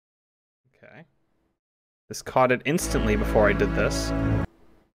Okay. This caught it instantly before I did this.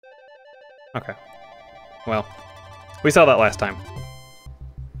 Okay. Well, we saw that last time.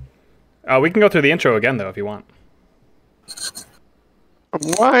 We can go through the intro again, though, if you want.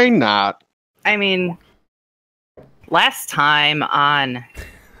 Why not? I mean, last time on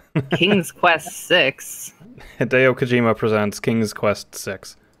King's Quest VI... Hideo Kojima presents King's Quest VI.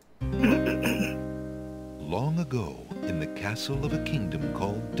 Long ago, in the castle of a kingdom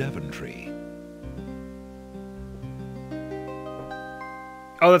called Daventry.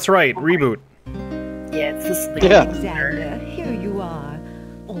 Oh, that's right. Reboot. Yeah, it's this thing. Yeah. Alexander, here you are.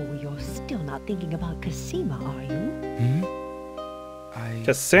 Oh, you're still not thinking about Cosima, are you?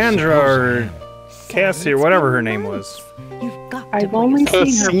 Cassandra or Cassie or whatever her name was. You've got to I've bring only yourself-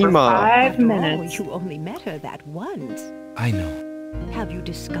 seen her for Cosima. 5 After all, minutes. you only met her that once. I know. Have you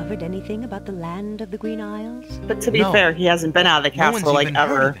discovered anything about the land of the Green Isles? But to be No. fair, he hasn't been out of the No one's castle, like, even heard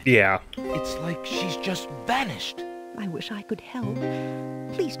ever. of it. Yeah. It's like she's just vanished. I wish I could help.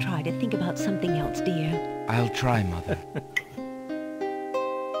 Please try to think about something else, dear. I'll try, Mother.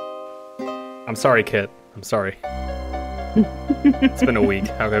 I'm sorry, Kit. I'm sorry. It's been a week.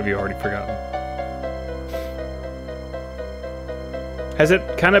 How have you already forgotten? Has it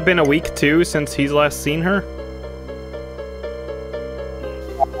kind of been a week, too, since he's last seen her?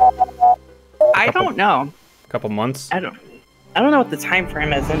 I don't know. A couple months? I don't know what the time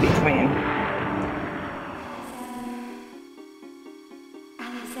frame is in between.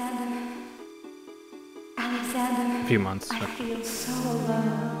 A few months. I feel so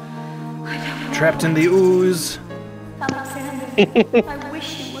alone. I don't know Trapped in what the to do. ooze. Alexander, I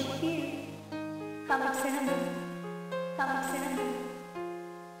wish you were here. Alexander. Alexander.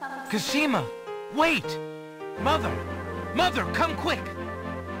 Alexander. Cosima! Wait! Mother! Mother, come quick!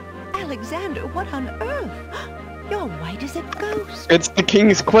 Alexander, what on earth? You're white as a ghost. It's the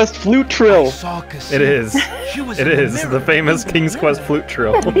King's Quest flute I trill. saw Cosima. It is. She was It in is. mirror. The famous King's Quest flute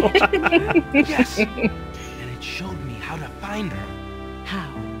trill. Yes. And it showed me how to find her.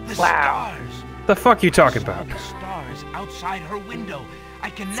 How? The Wow. stars. The fuck you talking I saw about? the stars outside her window. I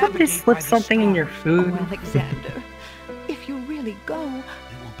can Somebody navigate slip by the something in your stars. food. Oh, Alexander, if you really go, It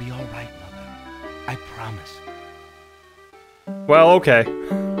will be all right, Mother. I promise. Well, okay.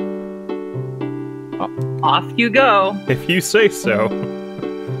 Off you go. If you say so.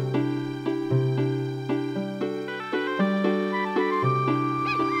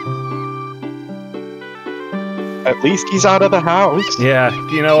 At least he's out of the house. Yeah,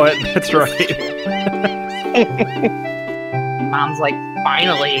 you know what? That's right. Mom's like,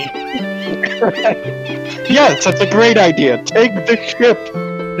 finally. Yes, that's a great idea. Take the ship.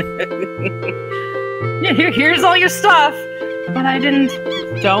 Yeah, here's all your stuff. But I didn't.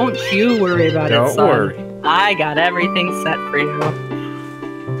 Don't you worry about it, Don't son. worry. I got everything set for you.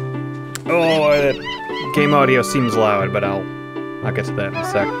 Oh, game audio seems loud, but I'll get to that in a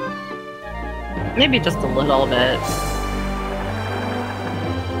sec. Maybe just a little bit.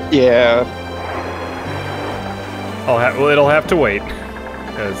 Yeah. Well, it'll have to wait.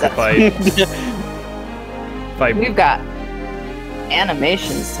 Because if I We've got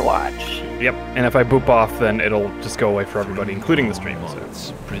animations to watch. yep, and if I boop off, then it'll just go away for everybody, including the stream. So.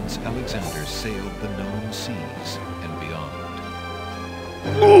 Months, Prince Alexander sailed the known seas and beyond.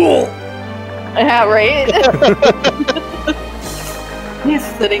 Yeah, right? He's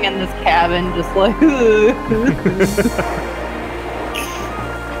sitting in this cabin just like...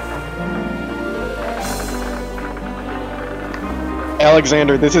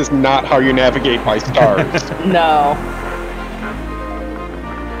 Alexander, this is not how you navigate by stars. No.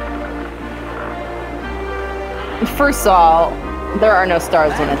 First of all, there are no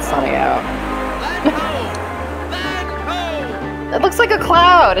stars when it's sunny out. It looks like a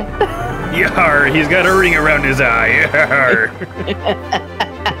cloud. Yar, he's got a ring around his eye. Yar.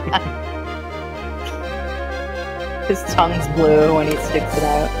 His tongue's blue when he sticks it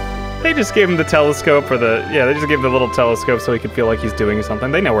out. They just gave him the telescope for the... Yeah, they just gave him the little telescope so he could feel like he's doing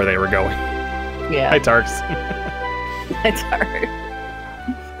something. They know where they were going. Yeah, Hi, Tarks. it's hard.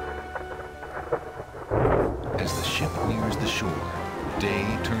 As the ship nears the shore, day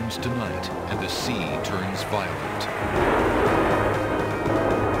turns to night and the sea turns violent.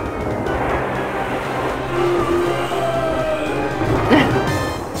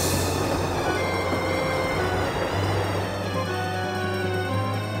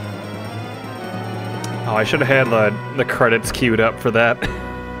 Oh, I should have had the credits queued up for that.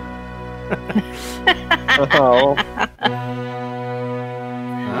 Oh.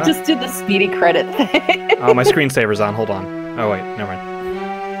 Just do the speedy credit thing. Oh, my screensaver's on. Hold on. Oh, wait. Never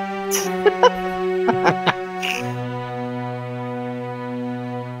mind.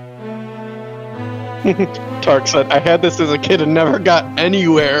 Tark said, I had this as a kid and never got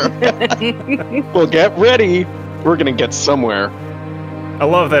anywhere. Well, get ready. We're gonna get somewhere. I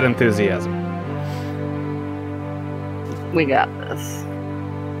love that enthusiasm. We got this.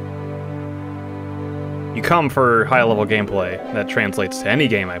 You come for high-level gameplay that translates to any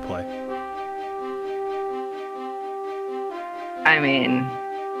game I play. I mean,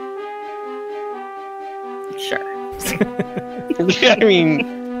 sure. I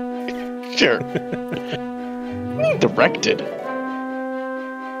mean, sure. Directed.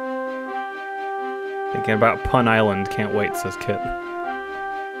 Thinking about Pun Island, can't wait, says Kit.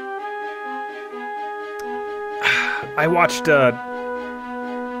 I watched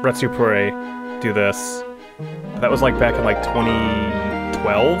Retsupure do this. That was like back in like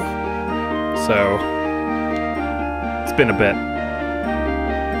 2012, so it's been a bit.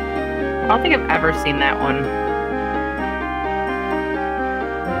 I don't think I've ever seen that one.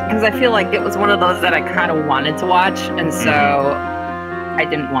 Because I feel like it was one of those that I kind of wanted to watch, and so I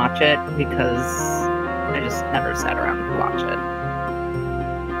didn't watch it because I just never sat around to watch it.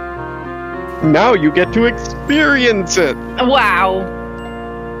 Now you get to experience it. Wow.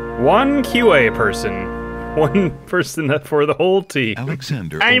 One QA person. One person for the whole team.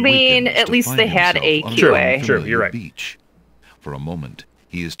 Alexander I mean, awakens at to least find they had a himself on QA. an Sure, unfamiliar you're right. Beach. For a moment,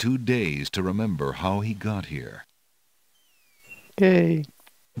 he is too dazed to remember how he got here. Yay.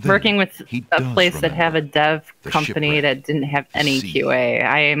 Then Working with he a does place that have a remember dev the company shipwreck, that didn't have any sea. QA.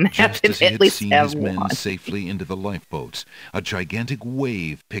 I am Just happy as to he at had least seen have his men one. safely into the lifeboats, a gigantic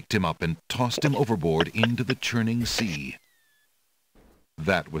wave picked him up and tossed him overboard into the churning sea.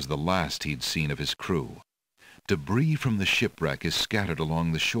 That was the last he'd seen of his crew. Debris from the shipwreck is scattered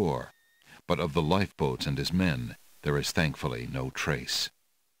along the shore, but of the lifeboats and his men, there is thankfully no trace.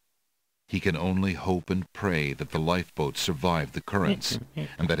 He can only hope and pray that the lifeboats survived the currents,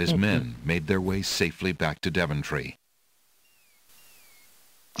 and that his men made their way safely back to Daventry.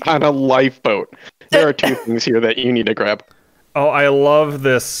 On a lifeboat. There are two things here that you need to grab. Oh, I love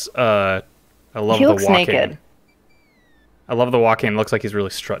this. I love He the looks walking. naked. I love the walking. It looks like he's really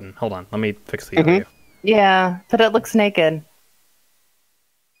strutting. Hold on, let me fix the audio. Yeah, but it looks naked.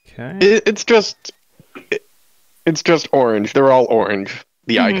 Okay. It's just orange. They're all orange.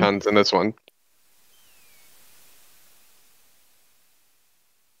 The icons in this one.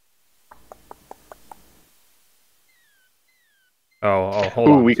 Oh, hold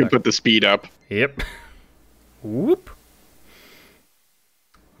Ooh, on. we can put the speed up. Yep. Whoop.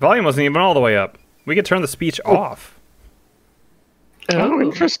 Volume wasn't even all the way up. We could turn the speech off. Oh,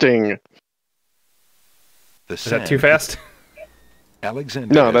 interesting. The Is that too fast?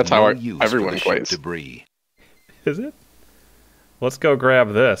 Alexander No, has that's how use for everyone the ship plays. debris. Is it? Let's go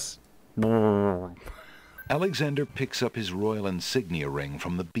grab this. Alexander picks up his royal insignia ring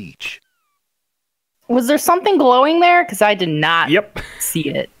from the beach. Was there something glowing there? Because I did not Yep. see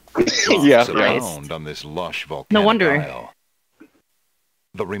it. Yeah, Abound on this lush volcanic No wonder. isle.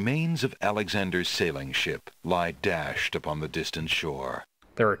 The remains of Alexander's sailing ship lie dashed upon the distant shore.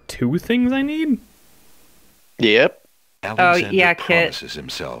 There are two things I need? Yep. Alexander yeah, Kit. promises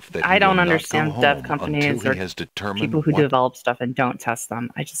himself that I he don't will not go understand home dev companies until or he has determined people who what develop stuff and don't test them.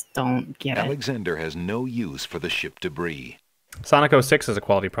 I just don't get it. Alexander has no use for the ship debris. Sonic 06 is a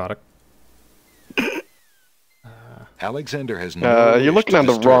quality product. Alexander has no You're wish looking to on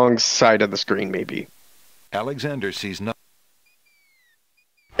the disturb- wrong side of the screen, maybe. Alexander sees nothing.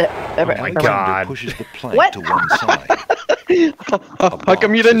 my Alexander God. pushes the plank What? to one side. How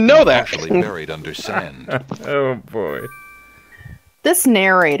come you didn't know that? Partially buried under sand. Oh boy. This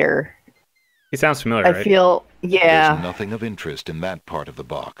narrator, He sounds familiar, I right? feel, There's yeah. nothing of interest in that part of the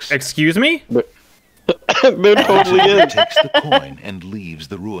box. Excuse me? There totally Alexander is. takes the coin and leaves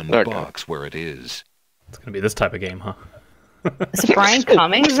the ruined Okay. box where it is. It's gonna be this type of game, huh? Is it Brian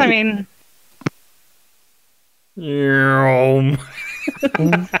Cummings? I mean,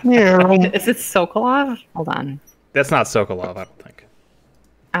 is it Sokolov? Hold on. That's not Sokolov, I don't think.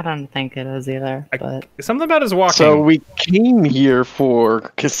 I don't think it is either, but Something about his walking So we came here for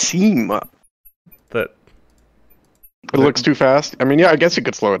Kasima. that... It looks too fast. I mean, yeah, I guess you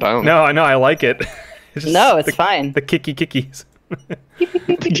could slow it down. No, I know, I like it. It's just no, it's the, fine. The kickies.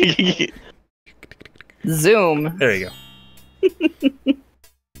 Zoom. There you go.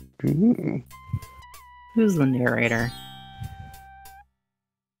 Ooh. Who's the narrator?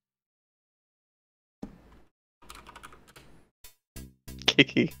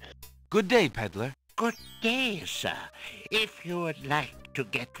 Good day, peddler. Good day, sir. If you would like to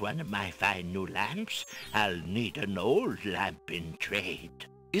get one of my fine new lamps, I'll need an old lamp in trade.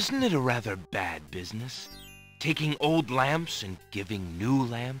 Isn't it a rather bad business? Taking old lamps and giving new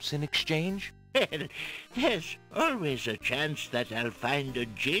lamps in exchange? Well, there's always a chance that I'll find a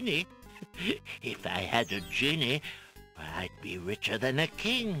genie. If I had a genie, I'd be richer than a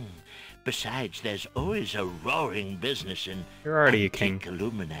king. Besides, there's always a roaring business in You're already a king. antique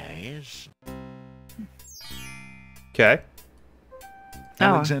luminaries. Okay.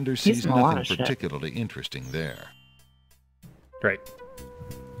 Alexander he's sees in a lot nothing of shit. particularly interesting there. Great.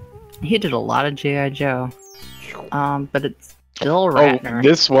 He did a lot of G.I. Joe. But it's Bill Oh, Ratner.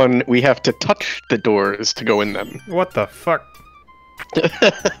 this one, we have to touch the doors to go in them. What the fuck?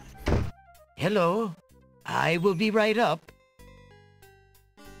 Hello. I will be right up.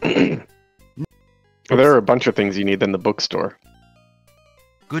 There are a bunch of things you need in the bookstore.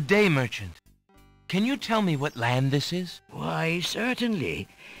 Good day, merchant. Can you tell me what land this is? Why, certainly.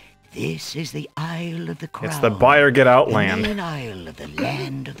 This is the Isle of the Crown. It's the buyer get out the land. main isle of the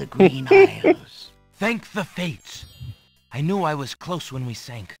land of the Green Isles. Thank the fates. I knew I was close when we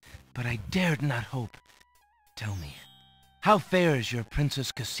sank, but I dared not hope. Tell me, how fares your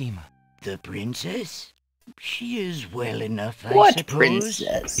Princess Cosima? The princess? She is well enough, I What suppose.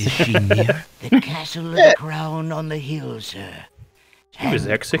 princess? Is she near? The castle of the crown on the hill, sir. He was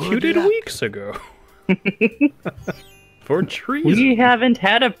And executed good luck. weeks ago. For treason. We haven't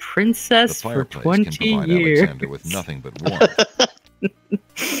had a The princess for fireplace 20 can provide years. Alexander with nothing but warmth.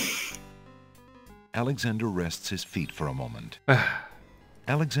 Alexander rests his feet for a moment.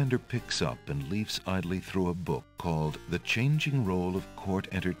 Alexander picks up and leafs idly through a book called The Changing Role of Court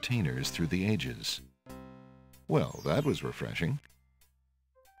Entertainers Through the Ages. Well, that was refreshing.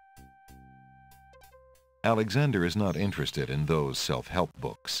 Alexander is not interested in those self-help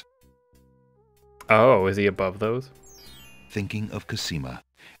books. Oh, is he above those? Thinking of Cosima,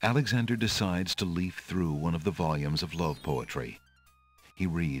 Alexander decides to leaf through one of the volumes of love poetry. He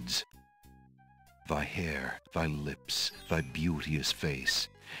reads, "Thy hair, thy lips, thy beauteous face,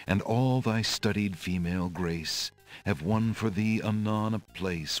 and all thy studied female grace have won for thee anon a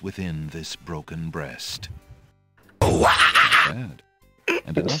place within this broken breast." Bad.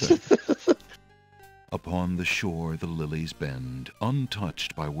 And another. "Upon the shore the lilies bend,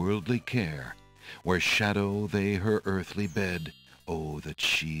 untouched by worldly care, where shadow they her earthly bed, oh, that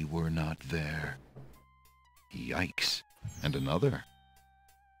she were not there." Yikes. And another.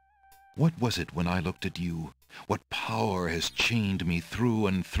 "What was it when I looked at you? What power has chained me through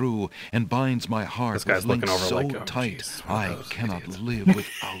and through, and binds my heart This guy's with looking links over so like, oh, tight, jeez, one of I those cannot idiots." live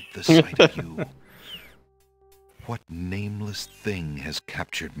without the sight of you? What nameless thing has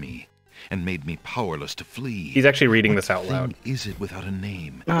captured me, and made me powerless to flee? He's actually reading What this out loud. thing is it without a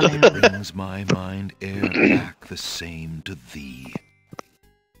name Oh, that brings my mind e'er back the same to thee?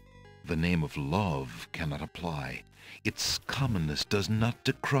 The name of love cannot apply. Its commonness does not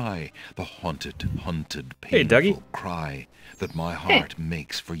decry the haunted, hunted, Hey, painful Dougie. cry that my heart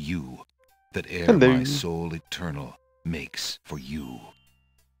makes for you, that ere Hello. my soul eternal makes for you.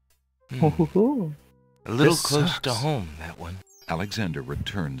 Ooh. A little This close to sucks. home, that one. Alexander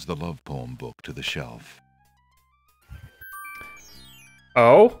returns the love poem book to the shelf.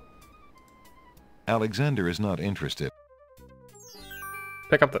 Oh? Alexander is not interested.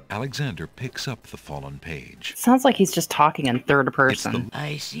 Pick up the... Alexander picks up the fallen page. Sounds like he's just talking in third It's person. the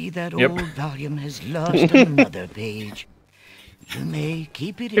I see that Yep. old volume has lost another page. You may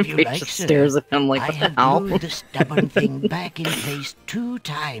keep it if you He like, just sir. stares at him like, I what the have hell? glued the stubborn thing back in place 2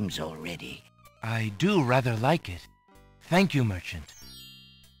 times already. I do rather like it. Thank you, merchant.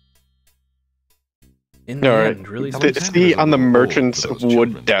 In the Alright. end, really... Alexander See, is a on the little old merchant's for those wood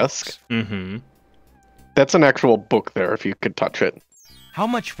children's desk, books. Mm-hmm. that's an actual book there if you could touch it. How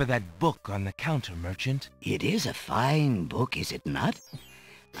much for that book on the counter, merchant? It is a fine book, is it not?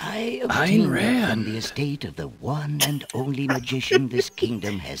 I Ayn obtained it Rand. from the estate of the one and only magician this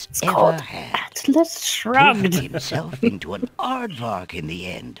kingdom has It's ever called had. Atlas Turned Shrugged. himself into an aardvark in the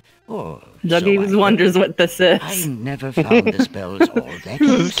end. Or Dougie so I wonders what this is. I never found the spells all that This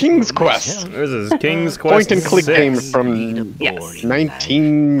is useful King's Quest. myself. This is King's Quest Point and click 6. game Read a from Yes. boring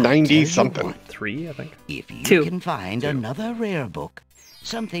 1990 Tell you something. what, 3, I think. if you 2. can find another rare book,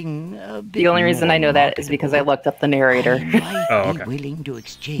 something a bit The only reason more I know that is because I marketable, looked up the narrator. I might Oh, be okay. willing to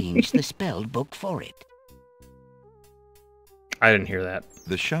exchange the spelled book for it. I didn't hear that.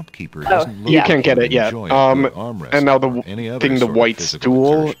 The shopkeeper Oh, doesn't look You like can't he get would it yet. enjoy a good arm And now the wrestle or any other thing, the sort of white physical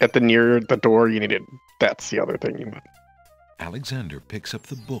stool exertion. at the near the door, you needed. That's the other thing you want. Alexander picks up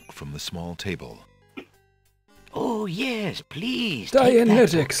the book from the small table. Oh yes, please. take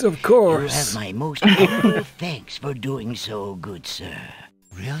that book. of You have my most humble thanks for doing so, good sir.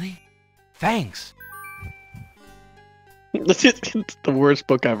 Really? Thanks. It's the worst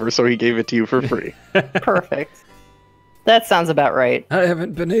book ever, so he gave it to you for free. Perfect. That sounds about right. I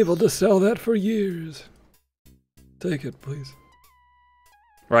haven't been able to sell that for years. Take it, please.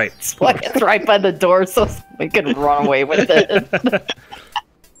 Right. It's right by the door so we can run away with it.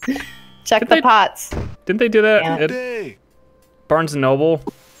 Check the pots. Didn't they do that Yeah. at Barnes & Noble?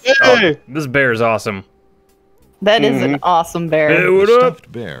 Hey! Oh, this bear is awesome. That is an awesome bear. Hey, The what up?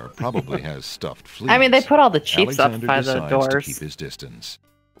 stuffed bear probably has stuffed fleas. I mean, they put all the chiefs up Alexander by the decides doors. to keep his distance.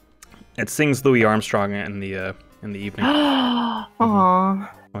 It sings Louis Armstrong in the evening. Aww.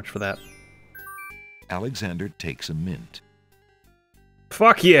 Much for that. Alexander takes a mint.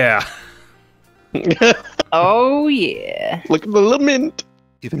 Fuck yeah! Oh, yeah. Look at the little mint.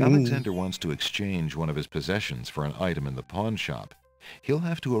 If Alexander wants to exchange one of his possessions for an item in the pawn shop, he'll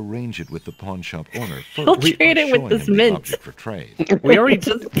have to arrange it with the pawn shop owner first. He'll trade it with showing this him the mint. object for trade. We already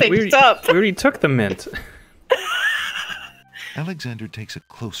Just we already, picked up. we already took the mint. Alexander takes a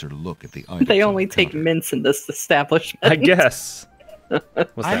closer look at the item. They only take mints in this establishment. I guess. What's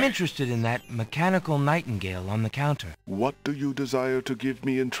I'm that? interested in that mechanical nightingale on the counter. What do you desire to give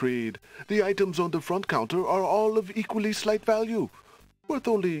me in trade? The items on the front counter are all of equally slight value, worth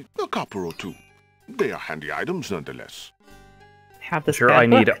only a copper or two. They are handy items nonetheless. Have this Sure, bad I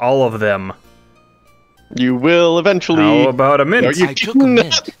need book. all of them. You will eventually. How about a mint? No, you I took a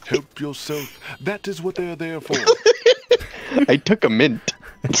mint. Help yourself. That is what they are there for. I took a mint.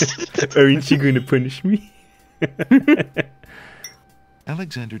 Aren't you going to punish me?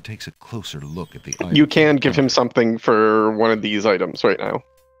 Alexander takes a closer look at the item. You can give him something for one of these items right now.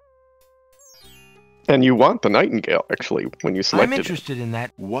 And you want the nightingale, actually, when you select I'm it. interested in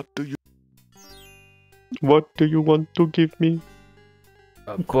that. What do you... What do you want to give me?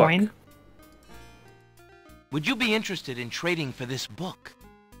 A book. Coin. Would you be interested in trading for this book?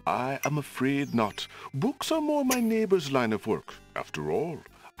 I am afraid not. Books are more my neighbor's line of work. After all,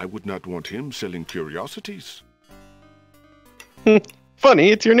 I would not want him selling curiosities. Funny,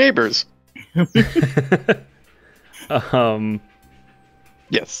 it's your neighbors.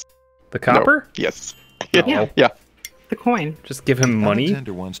 Yes. The copper? No. Yes. No. Yeah. The coin. Just give him money.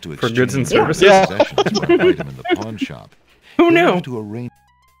 Alexander wants to for goods and exchange services? Yeah. possessions for an item in the pawn shop. Who He'll knew? have to arrange...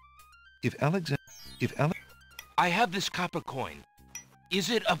 If I have this copper coin. Is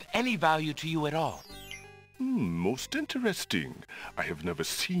it of any value to you at all? Most interesting. I have never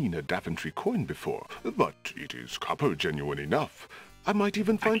seen a Daventry coin before, but it is copper genuine enough. I might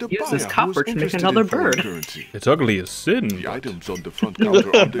even find a use buyer this copper who is to make interested another in foreign bird. currency. It's ugly as sin. The but- items on the front counter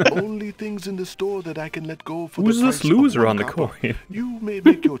are the only things in the store that I can let go for Who's the this price of loser one on the copper. coin? You may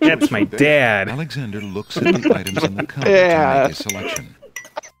make your choice. That's my from there. dad. Alexander looks at the items on the counter to Yeah. make his selection.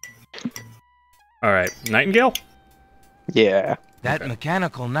 All right, Nightingale. Yeah. That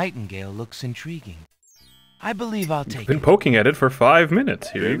mechanical nightingale looks intriguing. I believe I'll take Been it. poking at it for 5 minutes.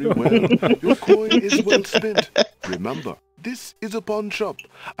 Here Very you go. well. Your coin is well spent. Remember, this is a pawn shop.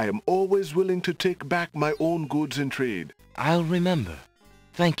 I am always willing to take back my own goods in trade. I'll remember.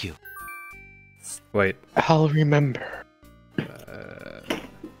 Thank you. Wait. I'll remember.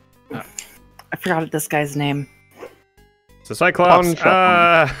 I forgot this guy's name. It's a Cyclops. Pawn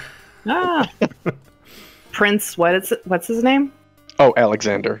shop. Ah. Prince, what's his name? Oh,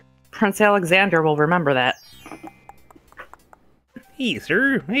 Alexander. Prince Alexander will remember that. Hey,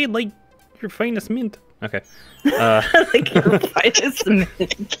 sir. Hey, like your finest mint. Okay. Like your finest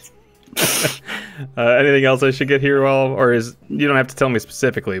mint. Anything else I should get here? Or is you don't have to tell me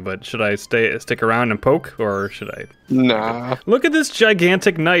specifically, but should I stick around and poke, or should I? Nah. Look at this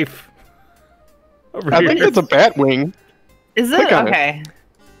gigantic knife. Over I here. think it's a bat wing. Is it? Click on it. Okay.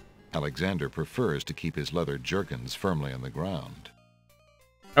 Alexander prefers to keep his leather jerkins firmly on the ground.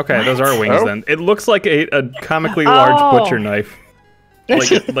 Okay, those What? are wings Oh. then. It looks like a comically large Oh. butcher knife. Like,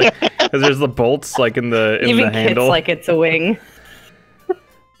 because there's the bolts like in the Even Kit's handle. like it's a wing.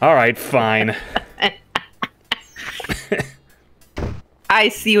 All right, fine. I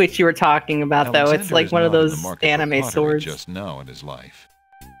see what you were talking about, though. It's Alexander like is one of not in the those market for anime pottery swords. just now in his life.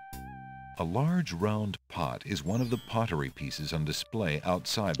 A large round pot is one of the pottery pieces on display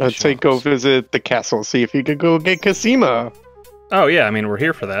outside the I'd say go shops. visit the castle, see if you could go get Cosima. Oh yeah, I mean we're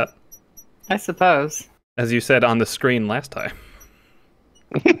here for that, I suppose. as you said on the screen last time.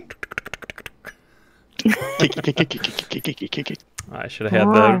 I should have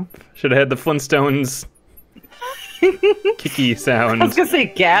had the Flintstones kicky I was sounds. gonna say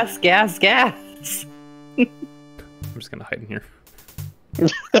gas, gas, gas. I'm just gonna hide in here.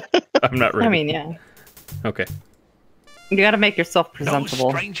 I'm not ready. I mean, yeah. Okay. You gotta make yourself No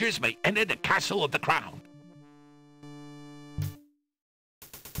presentable. strangers may enter the castle of the crown.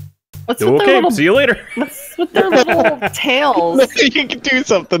 What's with their Okay, little, see you later. what's with their little tails? You can do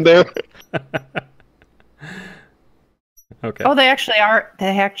something there. Okay. Oh, they actually are.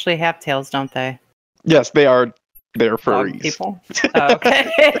 They actually have tails, don't they? Yes, they are. They're Dog furries. people. Oh,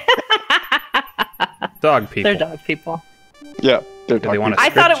 okay. Dog people. They're dog people. Yeah, they're Do they want dog I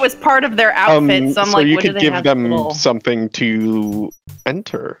thought it was part of their outfit, so I'm so like, you what could do they give have them little... something to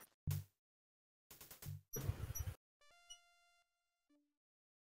enter.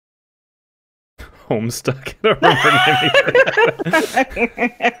 Homestuck. I don't remember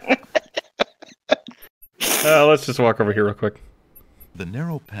anything. Let's just walk over here real quick. The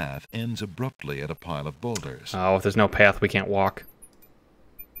narrow path ends abruptly at a pile of boulders. Oh, if there's no path, we can't walk.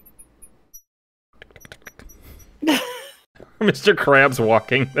 Mr. Krabs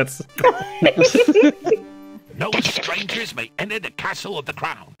walking. That's. No strangers may enter the castle of the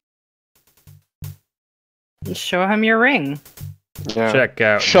crown. Show him your ring. Yeah. Check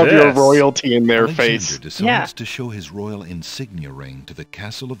out Shove this. your royalty in their Alexander face. decides to show his royal insignia ring to the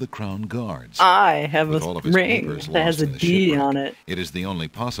castle of the crown guards. I have With a all of his ring papers that has lost a in the D shipwreck, on it. It is the only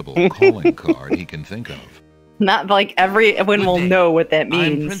possible calling card he can think of. Not like everyone Good will day. know what that I'm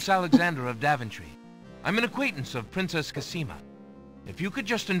means. Prince Alexander of Daventry. I'm an acquaintance of Princess Cassima. If you could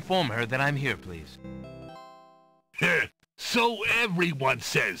just inform her that I'm here, please. So everyone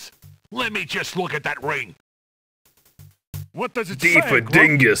says. Let me just look at that ring. What does it D for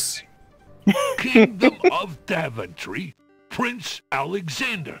dingus. Kingdom of Daventry, Prince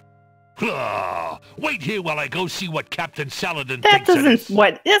Alexander. Wait here while I go see what Captain Saladin That thinks it doesn't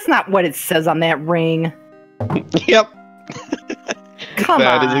is. that's not what it says on that ring. Yep. Come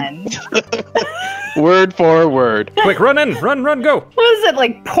That on. Word for word. Quick, run in! Run, go! What is it,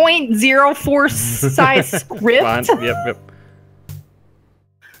 like 0.04 size script? Fine. Yep.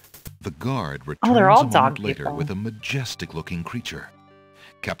 The guard returns they're all a dog moment later people. with a majestic-looking creature.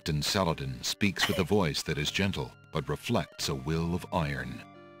 Captain Saladin speaks with a voice that is gentle, but reflects a will of iron.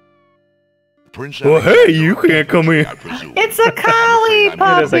 Prince Well, Alexander hey, you can't come in. I presume. It's a collie I'm afraid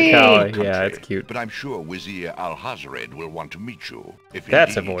I'm It is a puppy. collie. country, Yeah, it's cute. But I'm sure Wazir Al-Hazred will want to meet you. If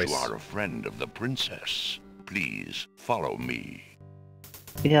That's a indeed voice. you are a friend of the princess, please follow me.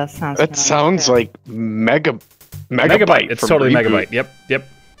 Yeah, sounds That sounds like megabyte. Megabyte. It's from totally Reboot. megabyte. Yep.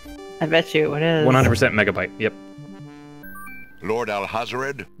 I bet you it is. 100% megabyte. Yep. Lord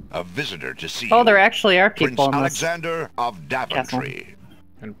Al-Hazred, a visitor to see Oh, you. there actually are Prince people in this. Alexander of Daventry.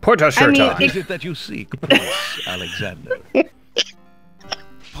 And put a shirt mean, on. What is it that you seek, Prince Alexander?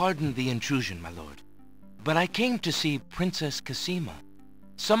 Pardon the intrusion, my lord, but I came to see Princess Cassima.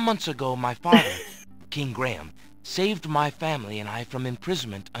 Some months ago, my father, King Graham, saved my family and I from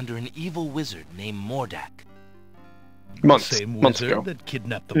imprisonment under an evil wizard named Mordak. Months Wizard ago. that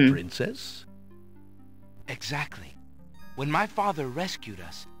kidnapped the princess? Exactly. When my father rescued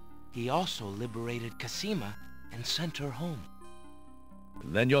us, he also liberated Cassima and sent her home.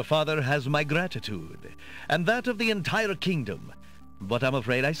 Then your father has my gratitude, and that of the entire kingdom. But I'm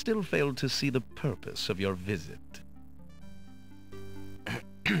afraid I still fail to see the purpose of your visit.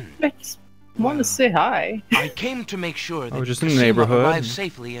 I just want to say hi. I came to make sure that was just in the Cassima neighborhood. arrived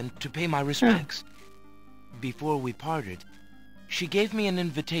safely and to pay my respects. Before we parted, she gave me an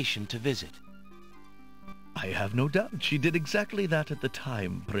invitation to visit. I have no doubt she did exactly that at the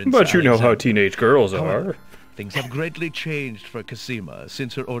time, Prince But you know how Alexander. teenage girls However, are. things have greatly changed for Cassima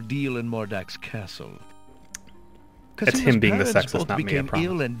since her ordeal in Mordak's castle. It's Cassima's him being the parents sexist, both not me, I became promise.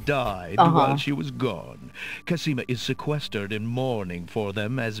 ill and died Uh-huh. while she was gone. Cassima is sequestered in mourning for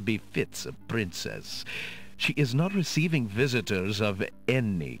them as befits a princess. She is not receiving visitors of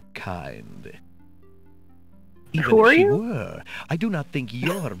any kind. Even Who are if she you? were, I do not think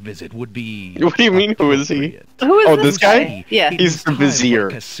your visit would be. What do you mean, who is he? appropriate. Who is Oh, this this guy? guy? Yeah. It He's is the time for vizier.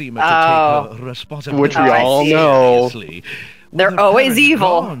 Cassima to Oh. take her responsibility Which we I all see. know. seriously. With They're her always parents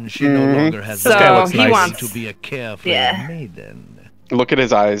evil. gone, she no Mhm. longer has So the This guy looks he nice. wants... to be a carefree Yeah. maiden. Look at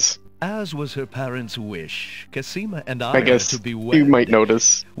his eyes. As was her parents' wish, Cassima and I, I guess are to be wed. you might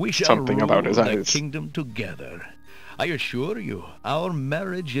notice We shall something about his rule the eyes. kingdom together. I assure you, our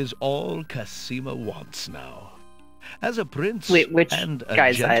marriage is all Cassima wants now. As a prince Wait, which and a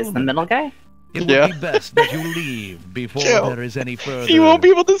guy's eyes? The gentleman, middle guy? it Yeah. would be best that you leave before Chill. there is any further. You won't be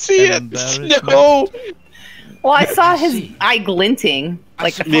able to see an it. embarrassment. No. Well, I saw his see. eye glinting. I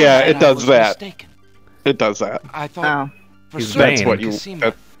Like, suppose Yeah, that it I does was that. mistaken. It does that. I thought oh. for He's certain vain. That's what you. Cassima-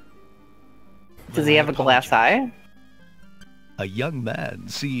 That, Does he have a glass eye? A young man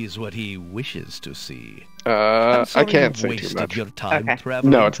sees what he wishes to see. I sorry can't you've say too wasted much. your time Okay.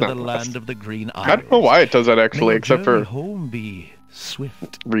 traveling No, it's to not the glass. land of the Green I don't know Isles. why it does that May actually, your except journey for home be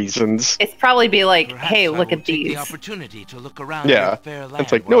swift. reasons. It's probably be like, Perhaps hey, I look will at take these. the opportunity to look around Yeah. your fair land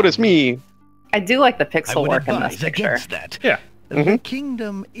It's like, while notice I'm me. I do like the I pixel would work in advise this picture. against that. Yeah. The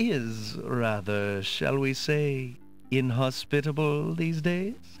kingdom is rather, shall we say, inhospitable these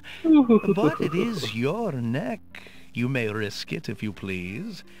days? But it is your neck. You may risk it if you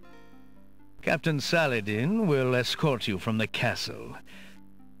please. Captain Saladin will escort you from the castle.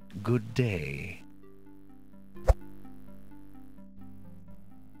 Good day.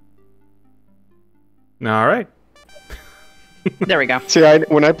 All right. There we go. See,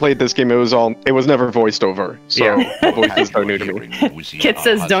 when I played this game, it was never voiced over, so voices are new to me. Kit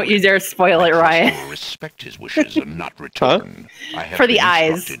says, "Don't you dare spoil it, Ryan." Respect his wishes and not return. I have For the been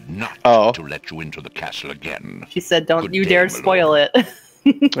eyes. instructed not to let you into the castle again. She said, "Don't Good you day, dare my spoil lord.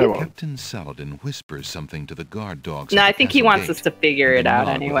 it." Captain Saladin whispers something to the guard dogs. No, at I the think he castle wants gate, us to figure it and out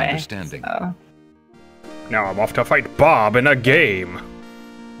nod with anyway. understanding. So. Now I'm off to fight Bob in a game.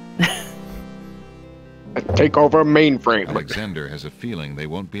 Take over mainframe. Alexander has a feeling they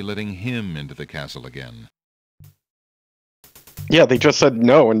won't be letting him into the castle again. Yeah, they just said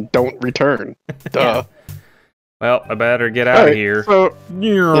no and don't return. Duh. Well, I better get out of here. So,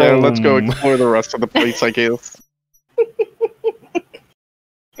 yeah, let's go explore the rest of the place, I guess.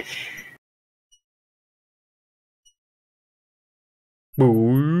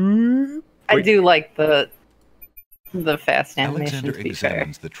 I do like the fast animation. Alexander To be fair.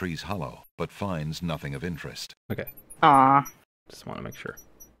 examines the tree's hollow, but finds nothing of interest. Okay. Aw. Just want to make sure.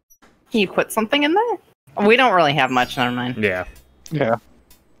 Can you put something in there? We don't really have much. Never mind. Yeah. Yeah.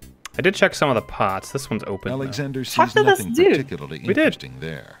 I did check some of the pots. This one's open. Alexander Talk sees to this nothing dude. particularly interesting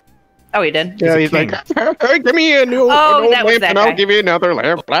there. Oh, he did. Yeah, he's like, hey, give me a new Oh, an old that was lamp that and I'll guy. give you another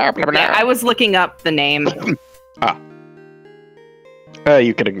lamp. Blah, blah, blah. Yeah, I was looking up the name.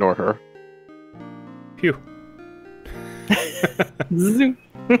 You can ignore her. Phew. Zoom.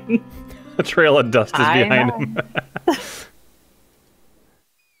 A trail of dust is I behind know. him.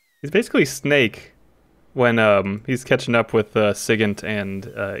 He's basically Snake when he's catching up with Sigint and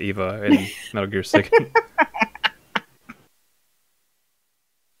Eva in Metal Gear Sigint.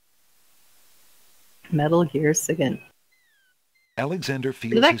 Metal Gear Sigint. Alexander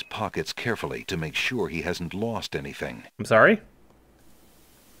feels his pockets carefully to make sure he hasn't lost anything. I'm sorry?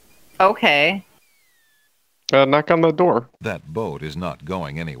 Okay. Knock on the door. That boat is not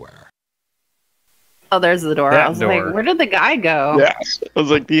going anywhere. Oh, there's the door. That I was door. like, where did the guy go? Yeah. I was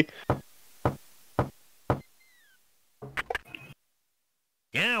like,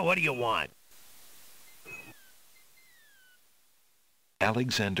 Yeah, what do you want?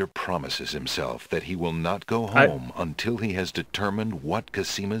 Alexander promises himself that he will not go home until he has determined what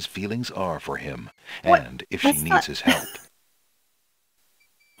Casima's feelings are for him, and if she needs his help.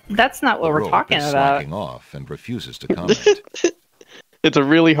 That's not what The we're rope talking is about. slacking off and refuses to comment. it's a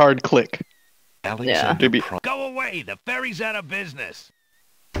really hard click. Alexander Go away! The ferry's out of business!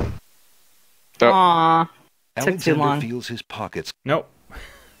 Aww. Took too Alexander long. feels his pockets. Nope.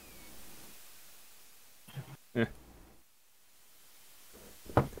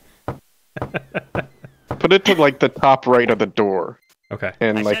 Put it to like the top right of the door. Okay.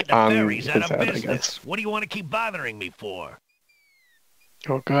 And I like said the on ferry's his out of head, I business. guess. What do you want to keep bothering me for?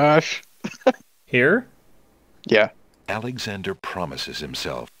 Oh gosh. Here? Yeah. Alexander promises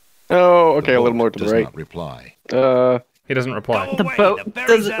himself. Oh, okay, The a little boat more to the does right. not reply. He doesn't reply. The boat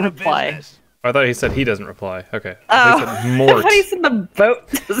doesn't reply. Oh, I thought he said he doesn't reply. Okay. Oh, I thought he said Mort. I thought he said the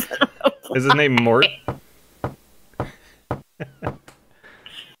boat doesn't reply. Is his name Mort?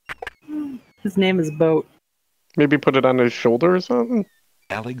 His name is Boat. Maybe put it on his shoulder or something?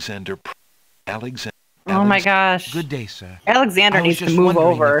 Alexander. Oh my gosh. Good day, sir. Alexander I was needs to just move wondering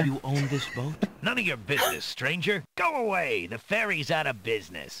over. if you own this boat? None of your business, stranger. Go away! The ferry's out of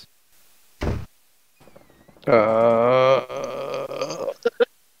business.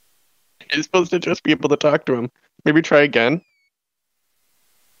 You're supposed to just be able to talk to him. Maybe try again.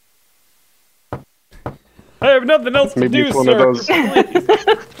 I have nothing else Maybe to do, it's one sir. of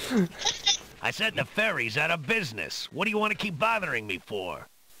those. I said the ferry's out of business. What do you want to keep bothering me for?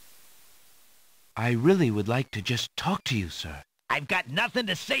 I really would like to just talk to you, sir. I've got nothing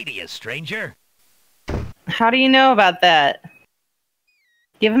to say to you, stranger. How do you know about that?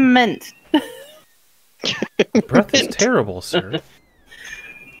 Give him mint. Breath is terrible, sir.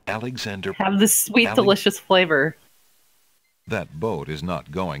 Alexander. Have this sweet, Ale- delicious flavor. That boat is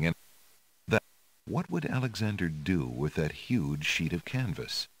not going in. What would Alexander do with that huge sheet of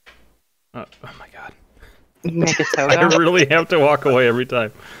canvas? Oh my god. Make a I toga. really have to walk away every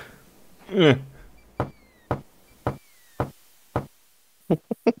time.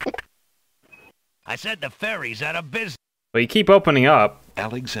 I said the ferry's out of business. Well, you keep opening up.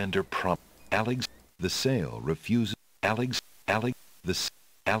 Alexander the sail refuses. The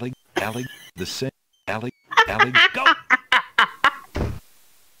sail. Go.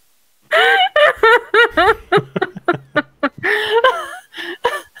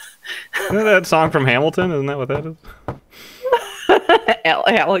 Isn't that song from Hamilton? Isn't that what that is?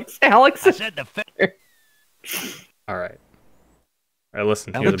 Alex. I said the fair. All right. All right,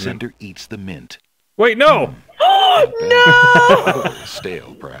 listen. Alexander eats the mint. Wait, no! No!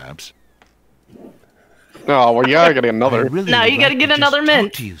 Stale, perhaps. Oh, well, yeah, I got another. Now you gotta get another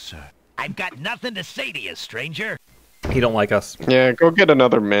mint. To you, sir. I've got nothing to say to you, stranger. He don't like us. Yeah, go get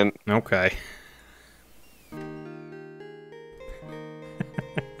another mint. Okay.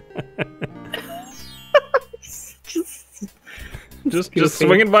 just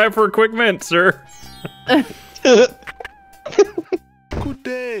swinging by for a quick mint, sir. Good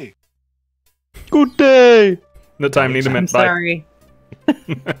day. Good day. No time, need a I'm mint. Bye. sorry.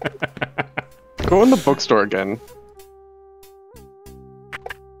 Go in the bookstore again.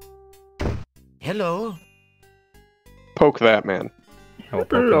 Hello. Poke that man. Oh,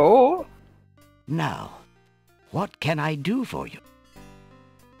 poke him. Hello. Now, what can I do for you?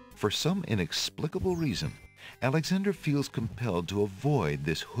 For some inexplicable reason, Alexander feels compelled to avoid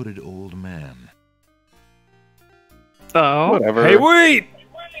this hooded old man. Oh. Whatever. Hey, wait!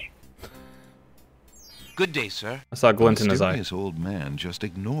 Good day, sir. I saw a glint The in his eye. mysterious old man just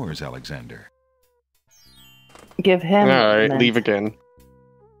ignores Alexander. Give him. Alright, mint. leave again.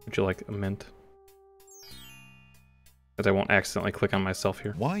 Would you like a mint? Because I won't accidentally click on myself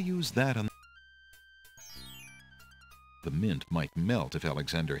here. Why use that on... The mint might melt if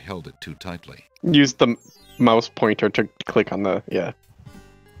Alexander held it too tightly. Use the mouse pointer to click on the... yeah.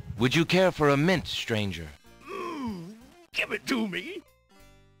 Would you care for a mint, stranger? Give it to me.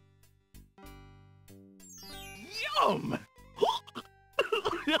 Yum.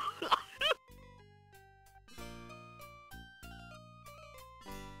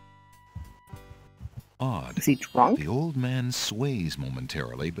 Odd. Is he drunk? The old man sways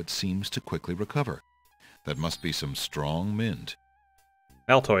momentarily, but seems to quickly recover. That must be some strong mint.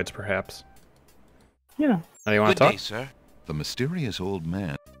 Altoids, perhaps. Yeah. Now, you want Good to talk? day, sir. The mysterious old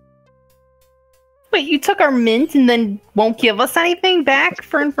man Wait, you took our mint and then won't give us anything back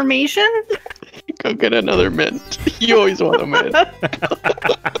for information? Go get another mint. You always want a mint.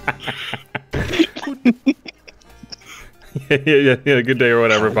 yeah, good day or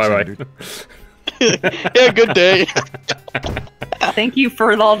whatever. Bye-bye. Yeah, good day. Thank you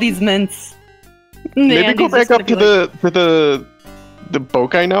for all these mints. Maybe Man, go he's back just up to gonna be the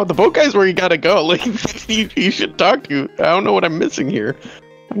Bokai now. The Bokai's where you gotta go. Like, he should talk to you. I don't know what I'm missing here.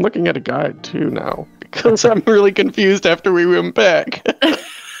 I'm looking at a guide too now because I'm really confused after we went back.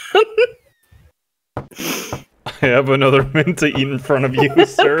 I have another mint to eat in front of you,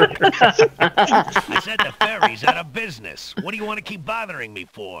 sir. I said the ferry's out of business. What do you want to keep bothering me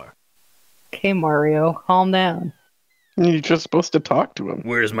for? Okay, Mario, calm down. You're just supposed to talk to him.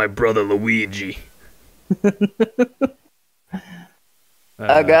 Where's my brother Luigi?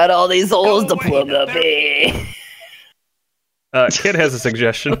 I got all these holes to away, plug the up here. Kid has a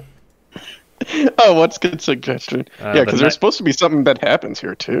suggestion. Oh, what's good suggestion? Yeah, the because there's supposed to be something that happens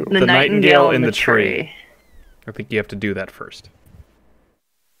here too. The nightingale in the tree. I think you have to do that first.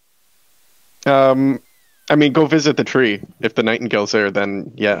 I mean, go visit the tree. If the nightingale's there,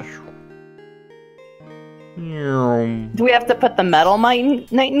 then yeah. Do we have to put the metal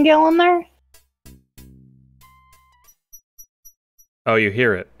nightingale in there? Oh, you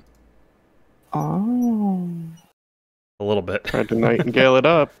hear it. Oh. A little bit. Tried to nightingale it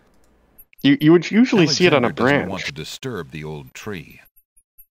up. You would usually see it on a Alexander doesn't branch. want to disturb the old tree.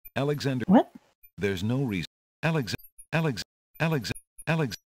 Alexander... What? There's no reason... Alex... I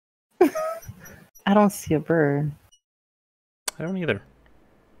don't see a bird. I don't either.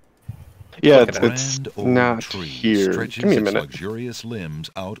 Yeah, Look at it's Grand old not tree here. stretches Give me a its minute. luxurious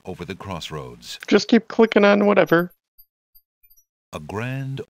limbs out over the crossroads. Just keep clicking on whatever. A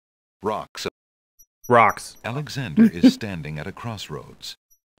grand... Rocks. Rocks. Alexander is standing at a crossroads.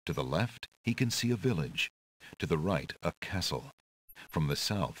 To the left, he can see a village. To the right, a castle. From the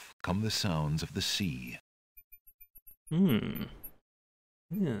south come the sounds of the sea.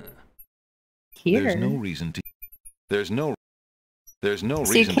 Yeah. Here. There's no reason to... There's no so you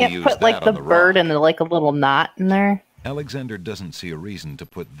reason to can't use put that like the on the bird rock. and like a little knot in there? Alexander doesn't see a reason to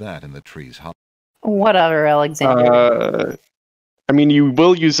put that in the tree's hollow. Whatever, Alexander. I mean, you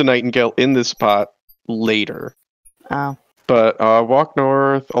will use the nightingale in this spot later. Oh. But walk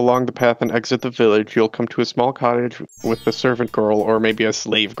north along the path and exit the village. You'll come to a small cottage with a servant girl, or maybe a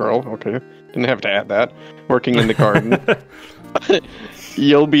slave girl. Okay, didn't have to add that. Working in the garden.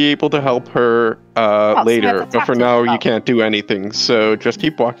 You'll be able to help her so we later, have to but talk for to now her. you can't do anything. So just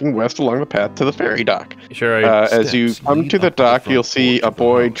keep walking west along the path to the ferry dock. Sure. As you Steps come lead to the up to the dock, front you'll see porch a of the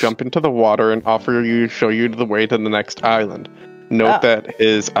boy house. jump into the water and show you the way to the next island. Note Oh. that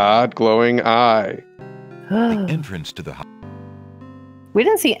his odd glowing eye. The entrance to the house. We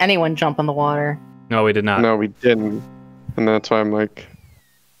didn't see anyone jump in the water. No, we did not. No, we didn't, and that's why I'm like,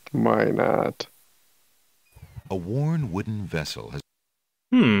 why not? A worn wooden vessel has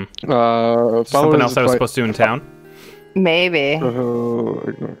Something else I was supposed to do in town? Maybe.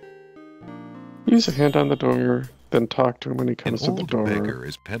 Use a hand on the door, then talk to him when he an comes to the old door. beggar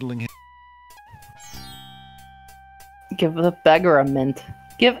is peddling his Give the beggar a mint.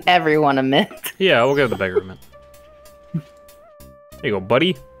 Give everyone a mint. Yeah, we'll give the beggar a mint. There you go,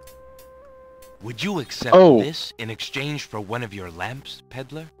 buddy. Would you accept Oh. this in exchange for one of your lamps,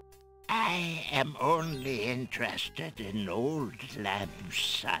 peddler? I am only interested in old lamps,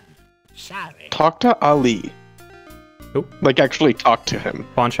 son. Sorry. Talk to Ali. Who? Like, actually talk to him.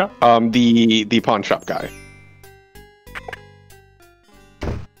 Pawn shop? The pawn shop guy.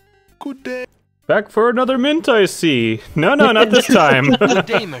 Good day. Back for another mint, I see. No, not this time. Good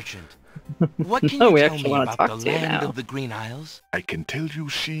day, merchant. What can No, you we tell actually me wanna about talk the to you land now. of the Green Isles? I can tell you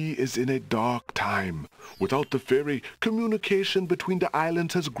she is in a dark time. Without the ferry, communication between the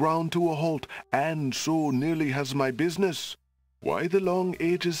islands has ground to a halt, and so nearly has my business. Why the long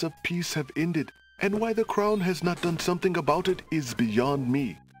ages of peace have ended, and why the crown has not done something about it is beyond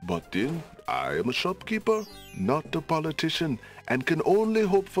me. But then, I am a shopkeeper, not a politician, and can only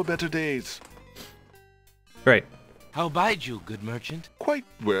hope for better days. Great. How abide you, good merchant? Quite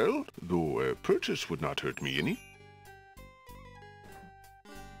well, though a purchase would not hurt me any.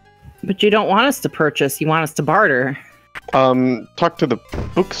 But you don't want us to purchase, you want us to barter. Talk to the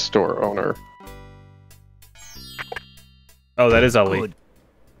bookstore owner. Oh, that is Ali. Good.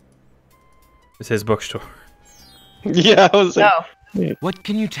 It's his bookstore. Yeah, I was like, No. What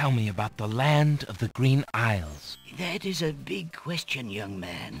can you tell me about the land of the Green Isles? That is a big question, young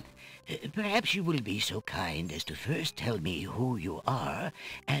man. Perhaps you will be so kind as to first tell me who you are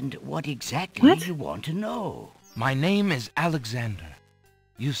and what exactly you want to know. My name is Alexander.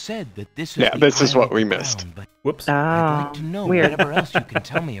 You said that this is Yeah, the this is Isle what of we the missed. Crown, but Whoops. I'd like to know weird. whatever else you can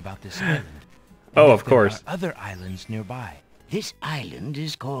tell me about this island. Oh, And of if there course. are other islands nearby. This island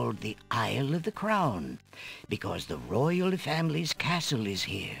is called the Isle of the Crown because the royal family's castle is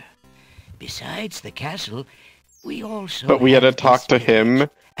here. Besides the castle, we also but we had to have talk to this village him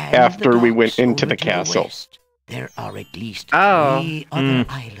and after the we went docks into over the to castle. west. There are at least Oh. 3 other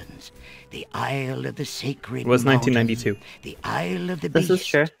islands. The Isle of the Sacred It was Mountain, 1992. the Isle of the This Beast, is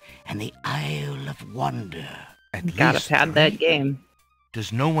true. and the Isle of Wonder. At Gotta least pad that 3? game.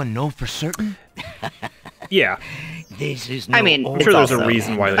 Does no one know for certain? Yeah. This is I mean, no I'm sure there's a old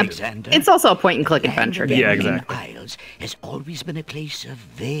reason why they do it. Alexander. It's also a point and click adventure The game. Yeah, Green exactly. Isles has always been a place of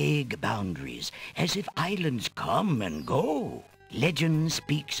vague boundaries, as if islands come and go. Legend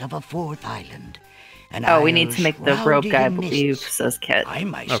speaks of a 4th island. An Oh, we isle need to make the rope shrouded guy in believe, mists. says Kit. I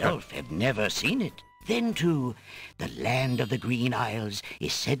myself have never seen it. Then, too, the land of the Green Isles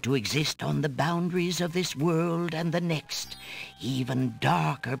is said to exist on the boundaries of this world and the next. Even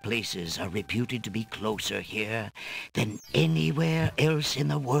darker places are reputed to be closer here than anywhere else in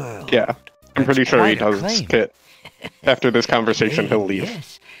the world. Yeah, I'm pretty That's sure he quite a does claim. Kit. After this conversation, he'll leave.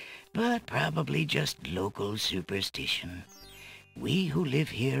 Yes, but probably just local superstition. We who live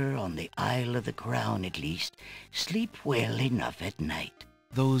here on the Isle of the Crown, at least, sleep well enough at night.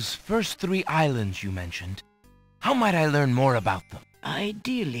 Those first 3 islands you mentioned, how might I learn more about them?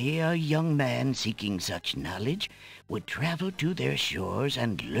 Ideally, a young man seeking such knowledge would travel to their shores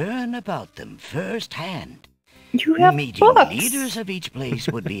and learn about them firsthand. You have Meeting books. leaders of each place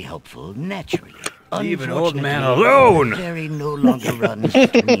would be helpful, naturally. Leave an old man Unfortunately, alone! the ferry no longer runs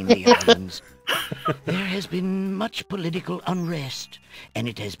between the islands. There has been much political unrest, and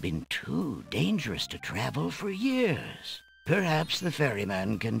it has been too dangerous to travel for years. Perhaps the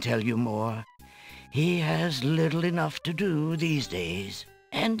ferryman can tell you more. He has little enough to do these days.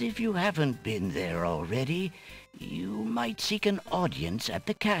 And if you haven't been there already, you might seek an audience at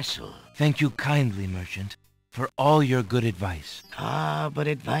the castle. Thank you kindly, merchant, for all your good advice. Ah, but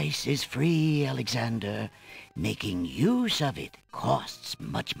advice is free, Alexander. Making use of it costs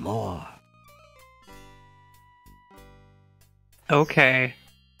much more. Okay.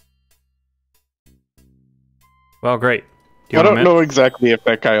 Well, great. Do you I want a don't mint? know exactly if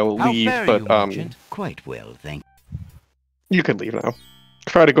that guy will How leave, fare but you, merchant? Quite well, thank you could leave now.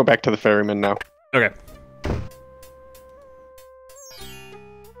 Try to go back to the ferryman now. Okay.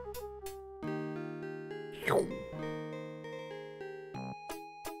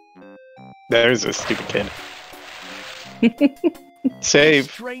 There's a stupid kid. Save.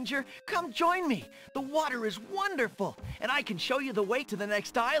 Stranger, come join me. The water is wonderful, and I can show you the way to the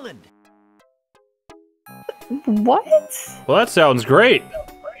next island. What? Well, that sounds great.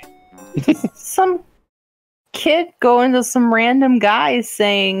 Some kid going to some random guy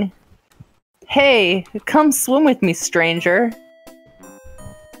saying, "Hey, come swim with me, stranger."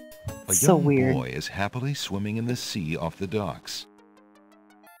 A So young weird. boy is happily swimming in the sea off the docks.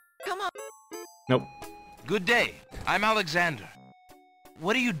 Come on. Nope. Good day. I'm Alexander.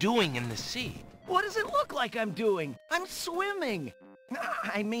 What are you doing in the sea? What does it look like I'm doing? I'm swimming.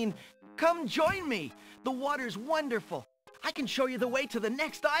 I mean, come join me. The water's wonderful. I can show you the way to the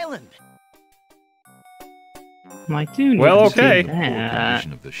next island. I'm like, dude. Well, you can okay. do Poor that.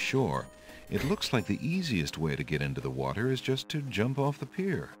 condition of the shore. It looks like the easiest way to get into the water is just to jump off the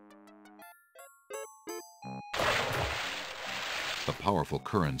pier. The powerful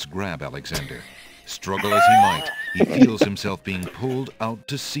currents grab Alexander. Struggle as he might, he feels himself being pulled out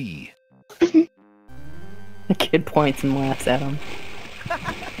to sea. The kid points and laughs at him.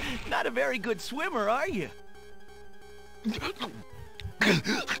 Not a very good swimmer, are you?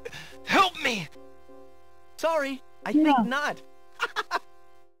 Help me! Sorry, I think not.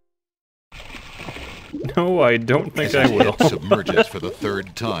 No, I don't think I will. Submerges for the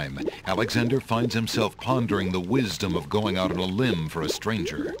third time. Alexander finds himself pondering the wisdom of going out on a limb for a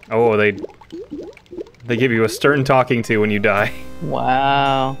stranger. Oh, they give you a stern talking to when you die.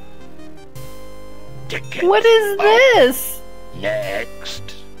 Wow. What is this?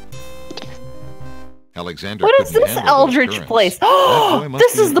 Next. Alexander What is couldn't this handle those eldritch currents. place? That boy Oh, must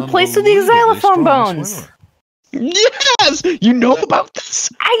this be is an the place with the unbelievably xylophone strong bones. swimmer. Yes! You know about this?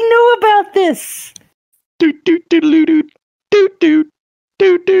 I know about this. Doot doot doodaloo doot. Doot doot.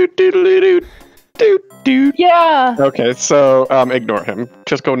 Doot doot doodaloo doot. Doot doot. Yeah. Okay, so ignore him.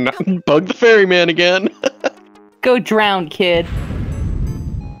 Just go bug the ferryman again. Go drown, kid.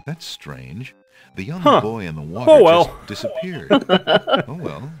 That's strange. The young Huh. boy in the water Oh, well. just disappeared. Oh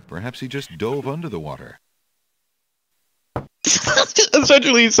well, perhaps he just dove under the water.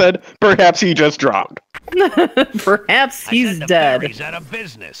 Essentially, he said, perhaps he just drowned. Perhaps he's dead. He's out of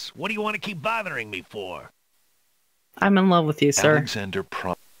business. What do you want to keep bothering me for? I'm in love with you, sir. Alexander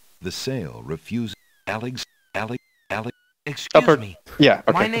the sail refuses. Alex. Excuse me. Yeah,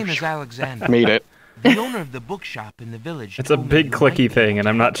 okay. My name is Alexander. Made it. The owner of the bookshop in the village. It's a told me big you might clicky be thing, and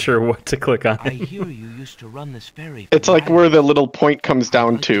I'm not sure what to click on. I hear you used to run this ferry. for It's like the where island. the little point comes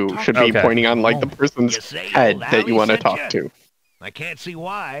down to should be Okay. pointing on like the person's You say head old that you Ally want to sent talk ya? to. I can't see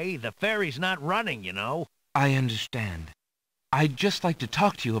why. The ferry's not running, you know. I understand. I'd just like to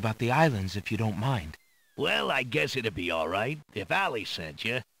talk to you about the islands if you don't mind. Well, I guess it'd be all right if Ally sent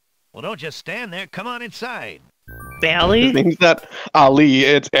you. Well, don't just stand there. Come on inside. His Bally? name's not Ali,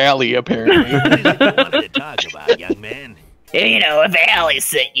 it's Allie, apparently. What is it you wanted to talk about, young man? You know, if Allie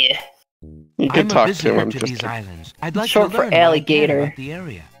sent you. You I'm can a talk to visitor him. to Just these islands. I'd like Short to for learn what I can alligator. about the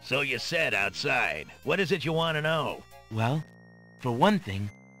area. So you said outside. What is it you want to know? Well, for one thing,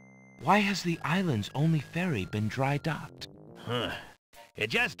 why has the island's only ferry been dry docked? Huh. It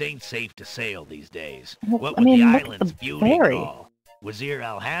just ain't safe to sail these days. Well, What I with mean, the look at island's the beauty and ferry. all. Wazir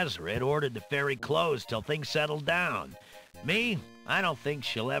Al-Hazred ordered the ferry closed till things settled down. Me, I don't think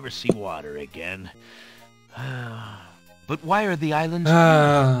she'll ever see water again. But why are the islands...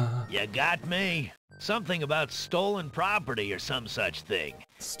 You got me. Something about stolen property or some such thing.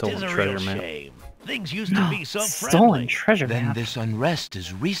 Stolen Tis a treasure real map. shame. Things used to be so Stolen friendly. treasure Then map. this unrest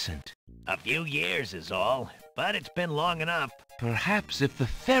is recent. A few years is all, but it's been long enough. Perhaps if the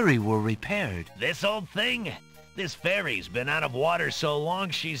ferry were repaired... This old thing? This ferry's been out of water so long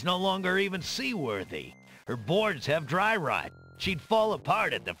she's no longer even seaworthy. Her boards have dry rot. She'd fall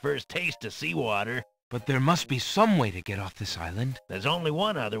apart at the first taste of seawater. But there must be some way to get off this island. There's only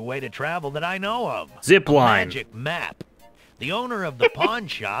one other way to travel that I know of. Zip A line. magic map. The owner of the pawn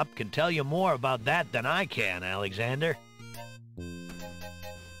shop can tell you more about that than I can, Alexander.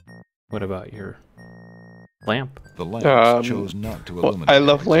 What about your lamp? The lamps chose not to well, illuminate. I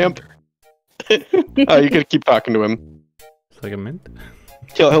love lamp. Alexander. You can keep talking to him. It's like a mint.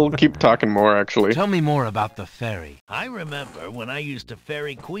 He'll keep talking more, actually. Tell me more about the ferry. I remember when I used to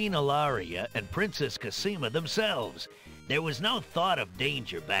ferry Queen Ilaria and Princess Cosima themselves. There was no thought of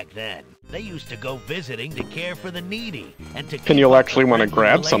danger back then. They used to go visiting to care for the needy and to. And you'll actually want to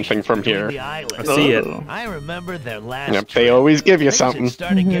grab something from here. I see it. I remember their last. Yep, they trip. always give you Things something. had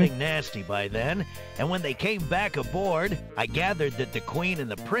started getting nasty by then, and when they came back aboard, I gathered that the queen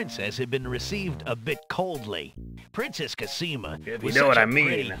and the princess had been received a bit coldly. Princess Cosima If you was know such what a I mean.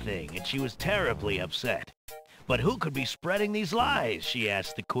 pretty thing, and she was terribly upset. But who could be spreading these lies, she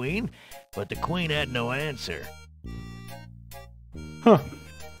asked the Queen. But the Queen had no answer. Huh.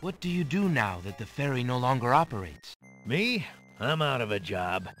 What do you do now that the ferry no longer operates? Me? I'm out of a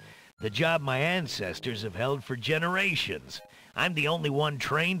job. The job my ancestors have held for generations. I'm the only one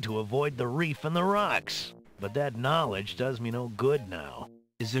trained to avoid the reef and the rocks. But that knowledge does me no good now.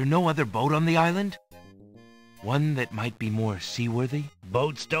 Is there no other boat on the island? One that might be more seaworthy?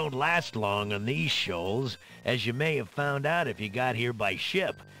 Boats don't last long on these shoals, as you may have found out if you got here by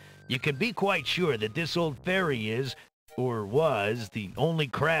ship. You can be quite sure that this old ferry is, or was, the only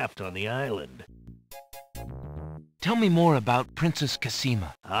craft on the island. Tell me more about Princess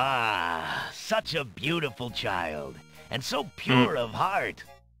Cassima. Ah, such a beautiful child, and so pure of heart.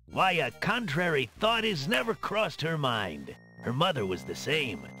 Why, a contrary thought has never crossed her mind. Her mother was the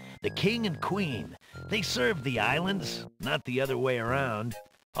same. The king and queen, they served the islands, not the other way around.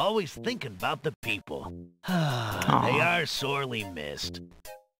 Always thinking about the people. They are sorely missed.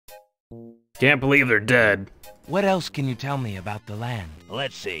 Can't believe they're dead. What else can you tell me about the land?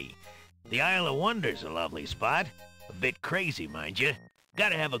 Let's see. The Isle of Wonder's a lovely spot. A bit crazy, mind you.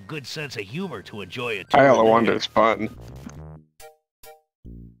 Gotta have a good sense of humor to enjoy a tour. Isle of Wonder's fun.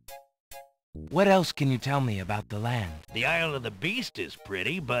 What else can you tell me about the land? The Isle of the Beast is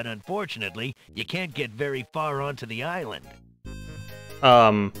pretty, but unfortunately, you can't get very far onto the island.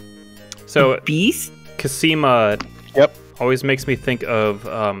 So Beast? Cassima always makes me think of,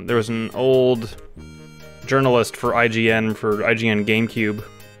 there was an old journalist for IGN GameCube.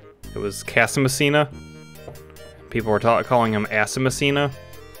 It was Casamassina. People were calling him Asimacina.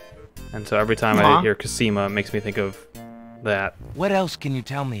 And so every time I hear Cassima, it makes me think of that. What else can you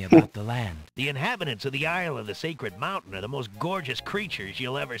tell me about the land? The inhabitants of the Isle of the Sacred Mountain are the most gorgeous creatures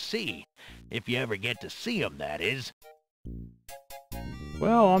you'll ever see. If you ever get to see them, that is.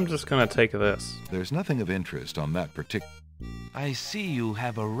 Well, I'm just gonna take this. There's nothing of interest on that particular... I see you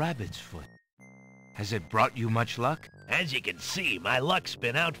have a rabbit's foot. Has it brought you much luck? As you can see, my luck's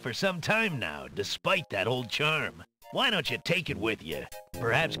been out for some time now, despite that old charm. Why don't you take it with you?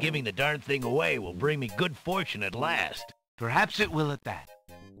 Perhaps giving the darn thing away will bring me good fortune at last. Perhaps it will at that.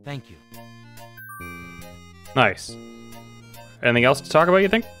 Thank you. Nice. Anything else to talk about, you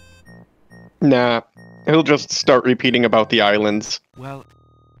think? Nah. He'll just start repeating about the islands. Well,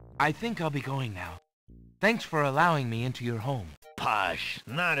 I think I'll be going now. Thanks for allowing me into your home. Posh,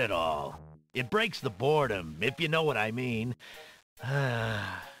 not at all. It breaks the boredom, if you know what I mean.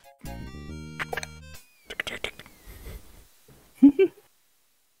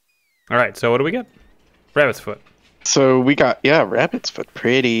 Alright, so what do we get? Rabbit's foot. So we got, rabbit's foot.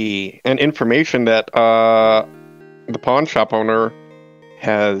 Pretty. And information that the pawn shop owner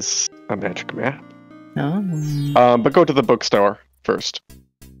has a magic map. Oh. But go to the bookstore first.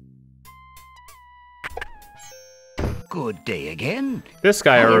 Good day again. This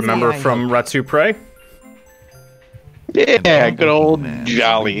guy I remember from Ratsupre. Yeah, good old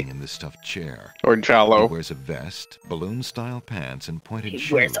Jolly. In the stuffed chair. Or Jollo. He wears a vest, balloon-style pants, and pointed shoes.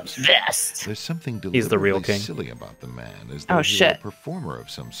 He wears a vest. There's something deliberately He's the real king. silly about the man, as though he were a performer of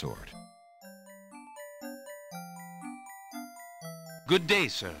some sort. Good day,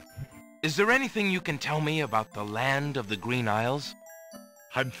 sir. Is there anything you can tell me about the land of the Green Isles?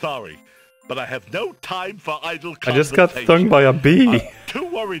 I'm sorry, but I have no time for idle I just got stung by a bee. I'm too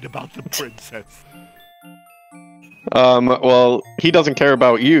worried about the princess. Well, he doesn't care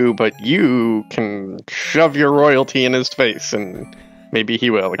about you, but you can shove your royalty in his face, and maybe he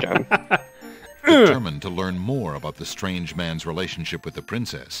will again. Determined to learn more about the strange man's relationship with the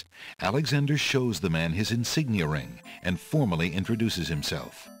princess, Alexander shows the man his insignia ring and formally introduces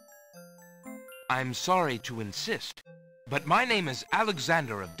himself. I'm sorry to insist, but my name is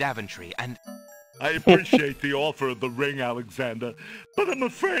Alexander of Daventry, and... I appreciate the offer of the ring, Alexander, but I'm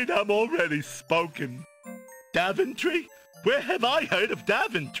afraid I'm already spoken. Daventry? Where have I heard of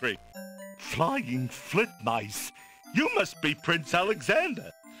Daventry? Flying flit mice. You must be Prince Alexander.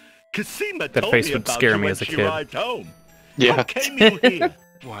 Cassima told me about you when she arrived home. Yeah. How came you here?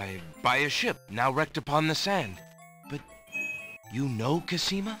 Why, by a ship, now wrecked upon the sand. But you know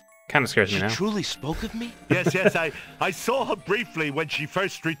Cassima? Kind of scares me now. She truly spoke of me? Yes, I saw her briefly when she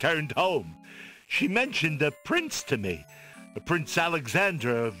first returned home. She mentioned a prince to me, Prince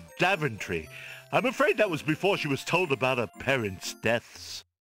Alexander of Daventry. I'm afraid that was before she was told about her parents' deaths.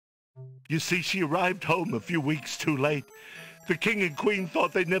 You see, she arrived home a few weeks too late. The king and queen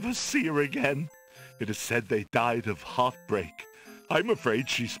thought they'd never see her again. It is said they died of heartbreak. I'm afraid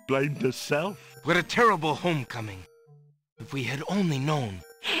she's blamed herself. What a terrible homecoming. If we had only known.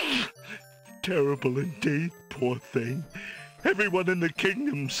 Terrible indeed, poor thing. Everyone in the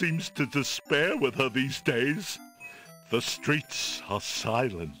kingdom seems to despair with her these days. The streets are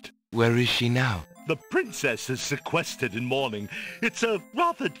silent. Where is she now? The princess is sequestered in mourning. It's a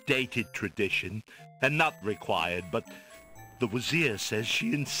rather dated tradition, and not required, but the Wazir says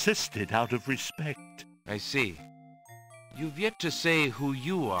she insisted out of respect. I see. You've yet to say who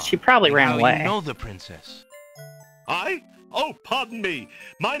you are. She probably and ran how away. You know the princess. I? Oh, pardon me.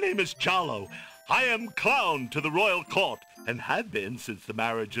 My name is Jollo. I am clown to the royal court, and have been since the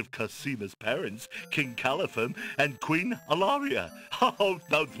marriage of Casima's parents, King Caliphon and Queen Alaria. Oh,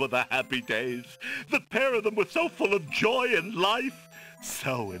 those were the happy days. The pair of them were so full of joy and life,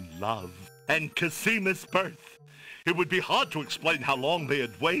 so in love. And Casima's birth. It would be hard to explain how long they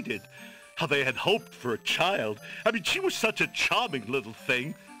had waited, how they had hoped for a child. I mean, she was such a charming little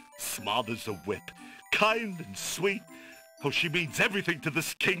thing, smart as a whip, kind and sweet. Oh, she means everything to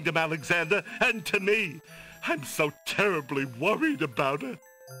this kingdom, Alexander, and to me. I'm so terribly worried about her.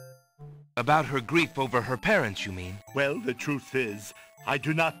 About her grief over her parents, you mean? Well, the truth is, I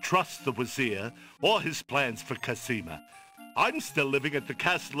do not trust the Wazir or his plans for Casima. I'm still living at the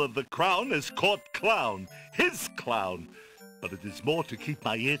Castle of the Crown as court clown, his clown. But it is more to keep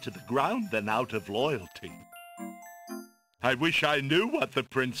my ear to the ground than out of loyalty. I wish I knew what the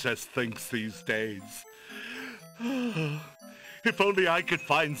princess thinks these days. If only I could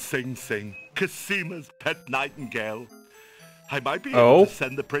find Sing Sing, Casima's pet nightingale. I might be able to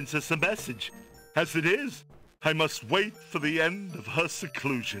send the princess a message. As it is, I must wait for the end of her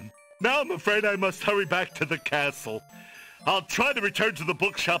seclusion. Now I'm afraid I must hurry back to the castle. I'll try to return to the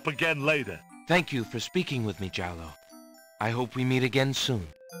bookshop again later. Thank you for speaking with me, Jollo. I hope we meet again soon.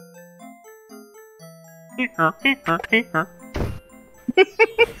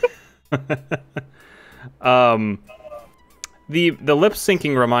 The lip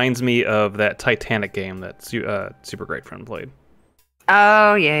syncing reminds me of that Titanic game that Super Great Friend played.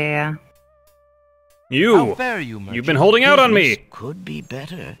 Oh yeah. How fair you, merchant. You've been holding out on me. Could be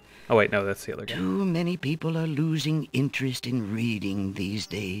better. Oh wait, no, that's the other game. Too many people are losing interest in reading these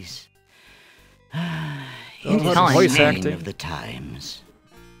days. It is voice a acting sign of the times.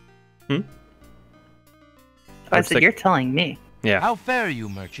 I said you're telling me. Yeah. How fair you,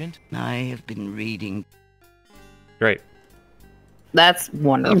 merchant. I have been reading. Great. That's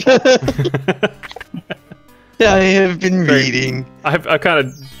wonderful. I have been reading. I've kind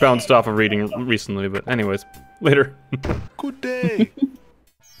of bounced off of reading recently, but anyways, later. Good day.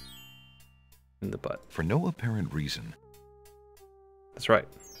 In the butt. For no apparent reason. That's right.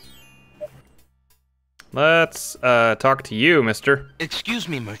 Let's talk to you, mister. Excuse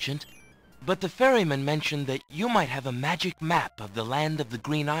me, merchant, but the ferryman mentioned that you might have a magic map of the land of the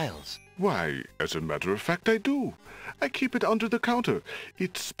Green Isles. Why, as a matter of fact, I do. I keep it under the counter.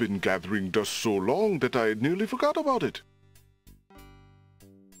 It's been gathering dust so long that I nearly forgot about it.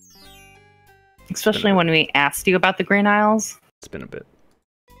 Especially when we asked you about the Green Isles. It's been a bit.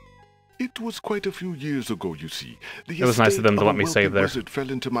 It was quite a few years ago, you see. It was nice of them to let me save there. The wizard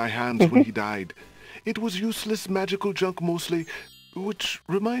fell into my hands when he died. It was useless magical junk mostly, which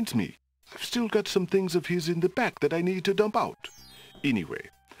reminds me, I've still got some things of his in the back that I need to dump out. Anyway,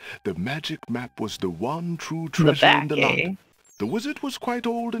 the magic map was the one true treasure in the lot. The wizard was quite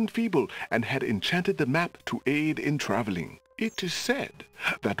old and feeble, and had enchanted the map to aid in traveling. It is said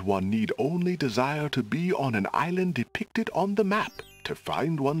that one need only desire to be on an island depicted on the map to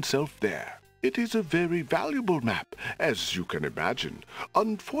find oneself there. It is a very valuable map, as you can imagine.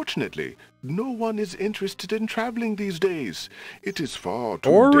 Unfortunately, no one is interested in traveling these days. It is far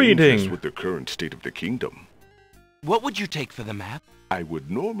too dangerous with the current state of the kingdom. What would you take for the map? I would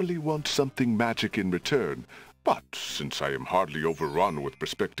normally want something magic in return, but since I am hardly overrun with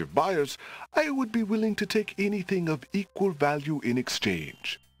prospective buyers, I would be willing to take anything of equal value in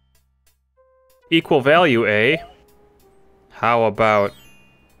exchange. Equal value, eh? How about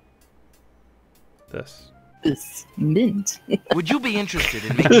this? This mint. Would you be interested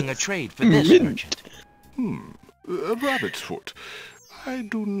in making a trade for this, merchant? A rabbit's foot. I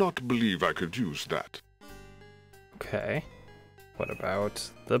do not believe I could use that. Okay. What about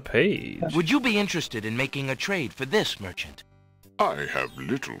the page? Would you be interested in making a trade for this, merchant? I have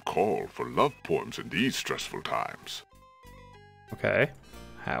little call for love poems in these stressful times. Okay.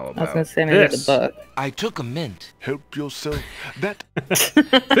 How about I was gonna say maybe this? the book. I took a mint. Help yourself. That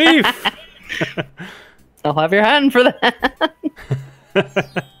thief. I'll have your hand for that.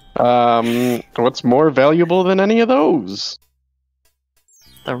 What's more valuable than any of those?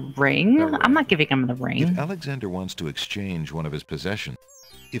 The ring? I'm not giving him the ring. If Alexander wants to exchange one of his possessions,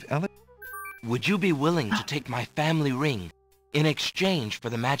 Would you be willing to take my family ring in exchange for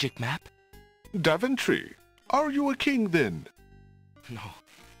the magic map? Daventry, Are you a king then? No,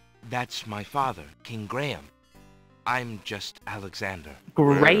 that's my father, King Graham. I'm just Alexander.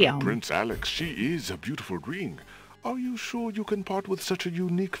 Graham. Well, Prince Alex, she is a beautiful ring. Are you sure you can part with such a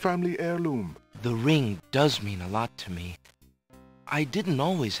unique family heirloom? The ring does mean a lot to me. I didn't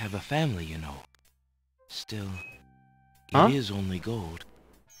always have a family, you know. Still, it is only gold.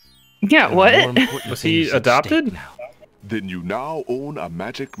 Yeah, what? Was he adopted? Then you now own a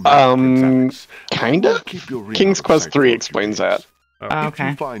magic map, Prince Alex. Kinda? Keep your ring King's out of Quest sight 3 for a explains few days. that. If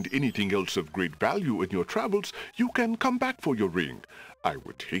you find anything else of great value in your travels, you can come back for your ring. I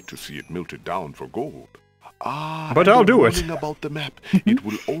would hate to see it melted down for gold. Ah, but and I'll a do it. warning about the map. It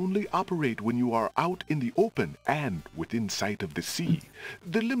will only operate when you are out in the open and within sight of the sea.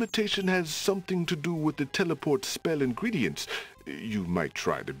 The limitation has something to do with the teleport spell ingredients. You might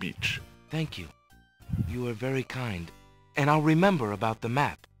try the beach. Thank you. You are very kind. And I'll remember about the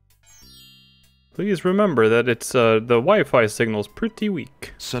map. Please remember that it's the Wi-Fi signal's pretty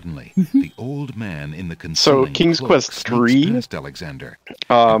weak. Suddenly, the old man in the concealing King's cloak Quest sneaks 3, past Alexander.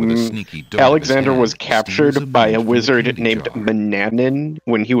 And with a sneaky dart of his Alexander was hand, steals a captured by bead a from wizard candy named jar. Mananan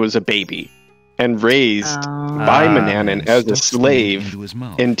when he was a baby, and raised by Mananan as a slave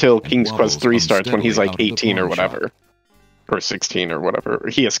until King's Quest 3 starts when he's like 18 or whatever. Or 16 or whatever.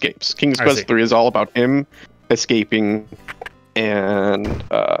 He escapes. King's I Quest see. 3 is all about him escaping and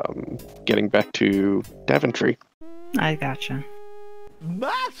getting back to Daventry. I gotcha.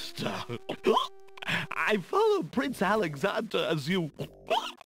 Master! I followed Prince Alexander as you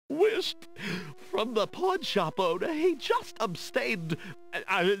wished. From the pawn shop owner, he just abstained,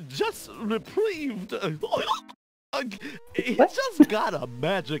 just reprieved. He just got a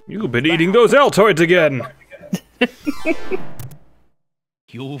magic. You've been eating those Altoids again.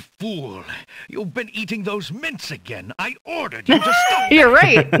 You fool! You've been eating those mints again. I ordered you to stop. You're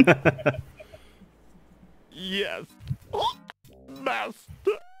right. Yes,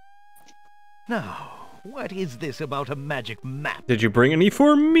 Master. Now, what is this about a magic map? Did you bring any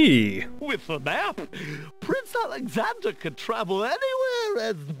for me? With the map, Prince Alexander could travel anywhere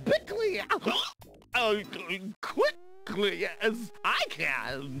as quickly as I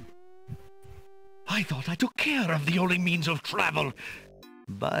can. I thought I took care of the only means of travel.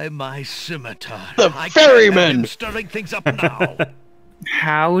 By my scimitar. The I can't have ferryman! him stirring things up now.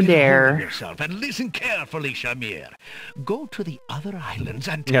 How Get hold of dare. yourself and listen carefully, Shamir. Go to the other islands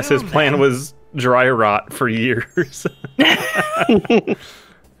and Yes, tell his plan them- was dry rot for years.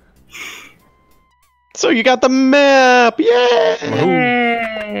 So you got the map! Yay!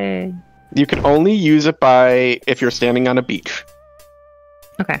 Yay. You can only use it if you're standing on a beach.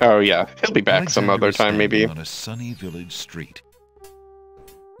 Okay. Oh yeah, he'll be back some Alexander other is time maybe. standing on a sunny village street.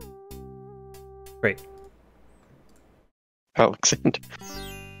 Great. Alexander.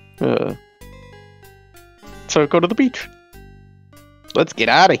 So go to the beach. Let's get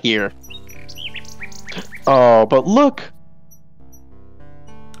out of here. Oh, but look!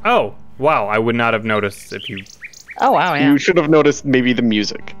 Oh, wow, I would not have noticed if you... Oh, wow, yeah. You should have noticed maybe the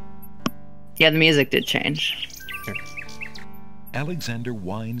music. Yeah, the music did change. Alexander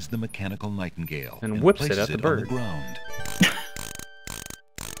winds the mechanical nightingale And whips it places at the on the bird. ground.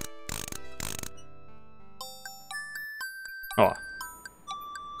 Oh,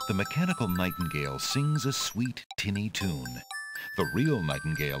 The mechanical nightingale sings a sweet, tinny tune. The real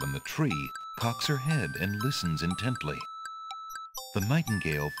nightingale in the tree cocks her head and listens intently. The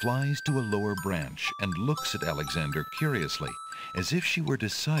nightingale flies to a lower branch and looks at Alexander curiously, as if she were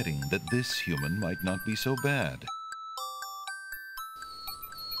deciding that this human might not be so bad.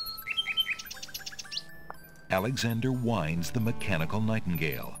 Alexander winds the mechanical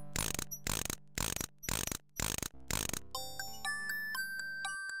nightingale.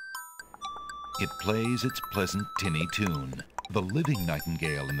 It plays its pleasant tinny tune. The living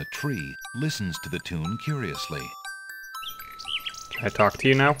nightingale in the tree listens to the tune curiously. can I talk to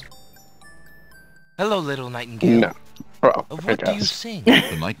you now? Hello, little nightingale. No. Well, I What do you guess. sing?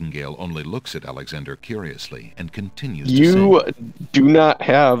 The nightingale only looks at Alexander curiously and continues to You sing. do not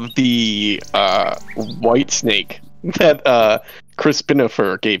have the white snake that Chris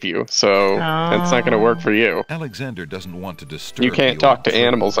Spinifer gave you, so that's not going to work for you. Alexander doesn't want to disturb You can't the talk old to tree.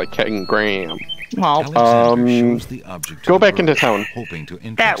 animals like Ken Graham. Well, Alexander shows the object to go the back into bird, town. hoping to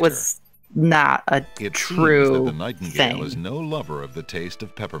interest that was not a her. It seems that true the nightingale thing. is no lover of the taste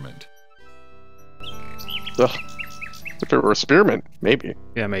of peppermint. Ugh. If it were a spearmint, maybe.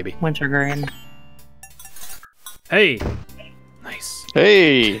 Yeah, maybe. Wintergreen. Hey! Nice.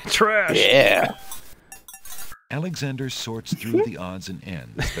 Hey! Trash! Yeah! Alexander sorts through the odds and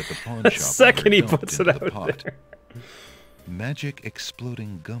ends that the pawn The shop second owner he dumped puts into it the out pot. there. Magic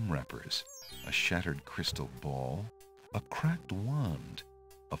exploding gum wrappers, a shattered crystal ball, a cracked wand,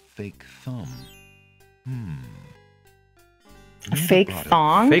 a fake thumb. A Near the fake bottom,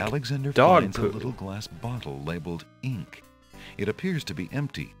 thong? Alexander dog finds poo. a little glass bottle labeled ink. It appears to be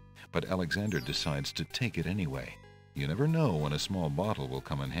empty, but Alexander decides to take it anyway. You never know when a small bottle will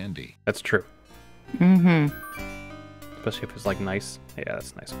come in handy. That's true. Mm-hmm. Especially if it's like nice. Yeah,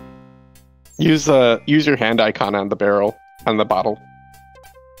 that's nice. Use your hand icon on the barrel, on the bottle.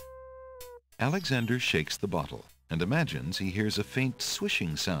 Alexander shakes the bottle and imagines he hears a faint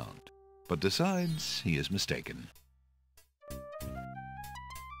swishing sound, but decides he is mistaken.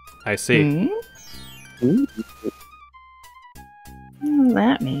 I see. What does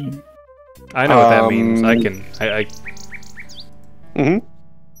that mean? I know what that means. I can. Mm-hmm.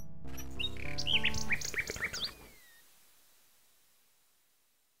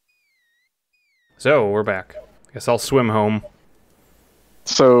 So we're back. I guess I'll swim home.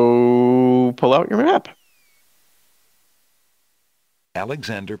 So pull out your map.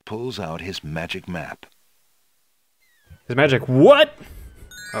 Alexander pulls out his magic map. His magic what?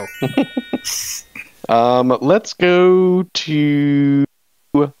 Oh. Let's go to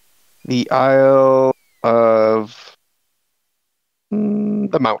the Isle of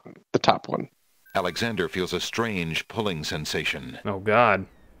the mountain, the top one. Alexander feels a strange pulling sensation. Oh God.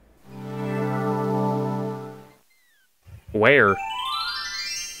 Where?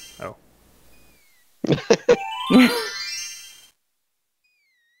 Oh.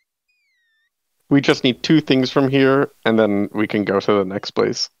 We just need 2 things from here, and then we can go to the next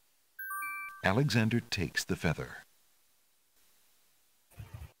place. Alexander takes the feather.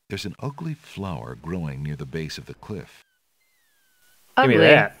 There's an ugly flower growing near the base of the cliff. Ugly. Give me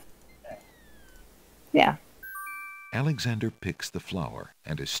that. Yeah. Alexander picks the flower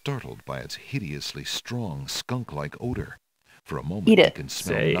and is startled by its hideously strong skunk-like odor. For a moment, Eat it. he can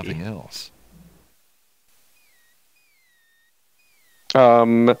smell Say. nothing else.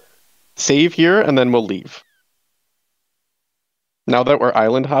 Save here, and then we'll leave. Now that we're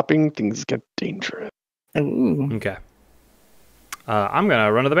island hopping, things get dangerous. Ooh. Okay. I'm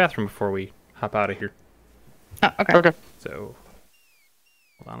gonna run to the bathroom before we hop out of here. Oh, okay. Okay. So,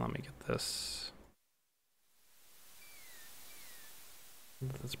 hold on. Let me get this.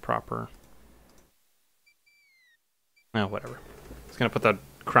 This is proper. Oh, whatever. Just gonna put that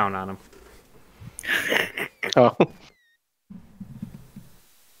crown on him. Oh.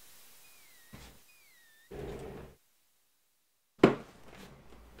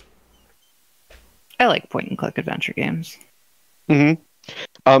 I like point-and-click adventure games.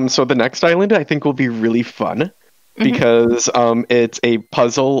 Mm-hmm. So the next island I think will be really fun because it's a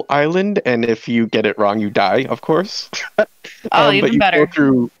puzzle island, and if you get it wrong, you die, of course. Oh, even but better.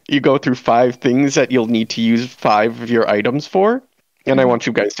 You go through 5 things that you'll need to use 5 of your items for, and I want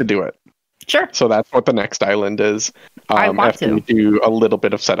you guys to do it. Sure. So that's what the next island is. I want after to. we do a little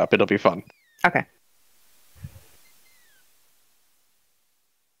bit of setup, it'll be fun. Okay.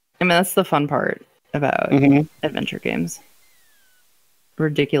 I mean, that's the fun part about adventure games.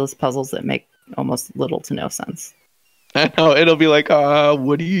 Ridiculous puzzles that make almost little to no sense. I know, it'll be like,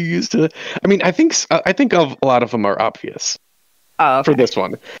 what do you use to? I mean, I think of a lot of them are obvious. Oh, okay. For this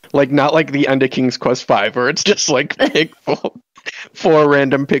one, like not like the end of King's Quest V, where it's just like pick 4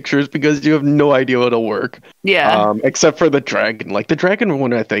 random pictures because you have no idea what'll work. Yeah. Except for the dragon. Like the dragon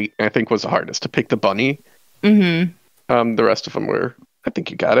one, I think was the hardest to pick the bunny. Mm-hmm. The rest of them were. I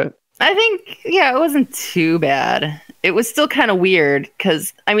think you got it. I think, yeah, it wasn't too bad. It was still kind of weird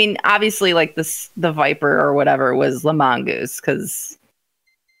because, I mean, obviously, like the Viper or whatever was the mongoose because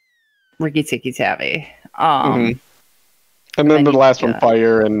Ricky Tikki Tavi. And then the last one,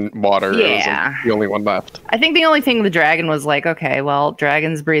 fire and water. Yeah. Was like the only one left. I think the only thing the dragon was like, okay, well,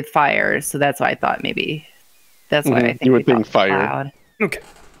 dragons breathe fire, so that's why I thought maybe. That's why I think you would we think thought fire. cloud. Okay.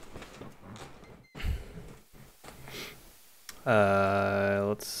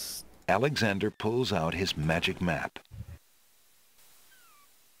 Let's. Alexander pulls out his magic map.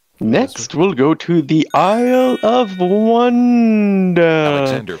 Next, we'll go to the Isle of Wonder.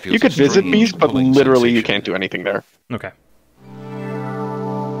 Alexander feels You could a visit strange these, but pulling literally you sensation. can't do anything there. Okay.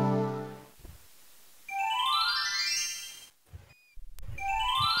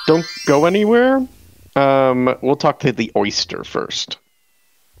 Don't go anywhere. We'll talk to the oyster first.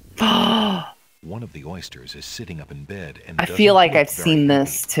 One of the oysters is sitting up in bed and I doesn't feel like look I've very seen happy.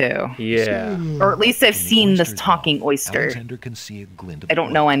 this too. Yeah. Or at least I've In the seen this oyster's talking mouth, oyster. Alexander can see a glint of I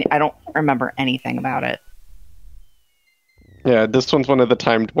don't know light. I don't remember anything about it. Yeah, this one's one of the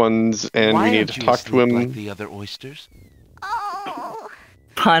timed ones, and Why we need aren't to you talk to asleep him. like the other oysters? Oh,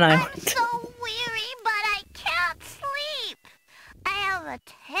 Pun I'm Island. so weary, but I can't sleep. I have a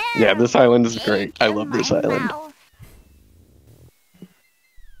Yeah, this island is great. I love this island.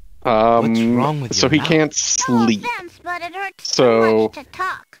 What's wrong with so your he mouth? can't sleep. But it hurts So too much to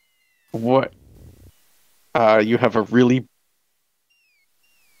talk. what? You have a really.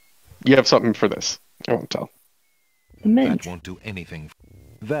 You have something for this. I won't tell. That won't do anything.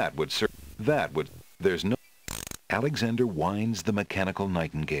 That would. There's no. Alexander winds the mechanical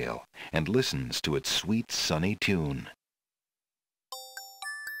nightingale and listens to its sweet, sunny tune.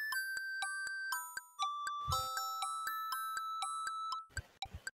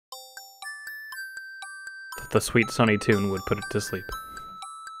 The sweet sunny tune would put it to sleep.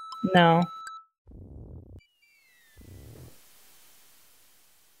 No.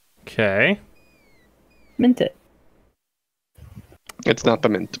 Okay. Mint it. It's not the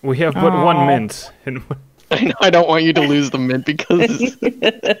mint. We have but one mint. I don't want you to lose the mint because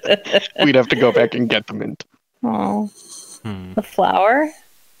we'd have to go back and get the mint. Oh. The flower?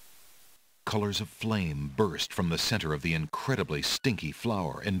 Colors of flame burst from the center of the incredibly stinky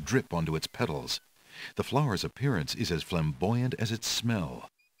flower and drip onto its petals. The flower's appearance is as flamboyant as its smell.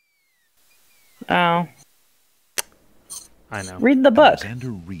 Oh. I know. Read the book.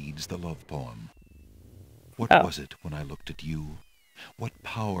 Alexander reads the love poem. What was it when I looked at you? What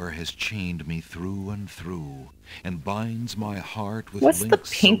power has chained me through and through, and binds my heart with What's the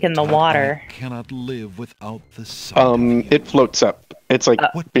links pink so in the tight water? I cannot live without the sight. It floats up. It's like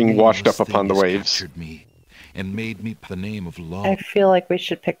being washed up upon the waves. Captured me and made me the name of love. I feel like we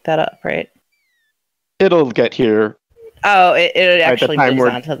should pick that up, right? It'll get here. Oh, it actually time moves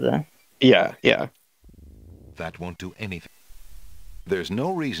we're- onto the... Yeah, yeah. That won't do anything. There's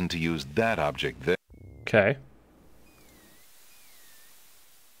no reason to use that object there. Okay.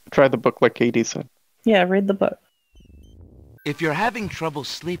 Try the book like Katie said. Yeah, read the book. If you're having trouble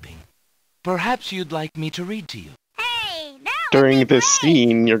sleeping, perhaps you'd like me to read to you. During this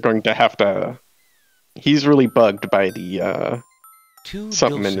scene, you're going to have to... He's really bugged by the, Two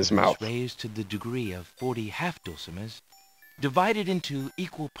something in his dulcimers mouth. raised to the degree of 40 half-dulcimers, divided into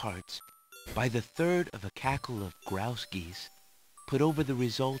equal parts by the third of a cackle of grouse geese, put over the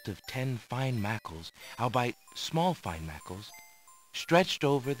result of 10 fine mackles, albeit small fine mackles, stretched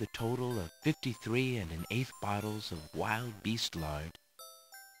over the total of 53 1/8 bottles of wild beast lard.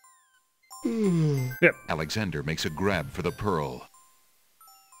 Yep. Alexander makes a grab for the pearl.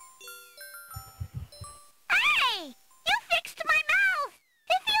 Hey! You fixed my mouth!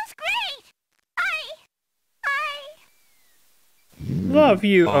 It feels great! Love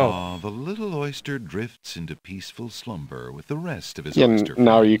you. Oh, the little oyster drifts into peaceful slumber with the rest of his Yeah, oyster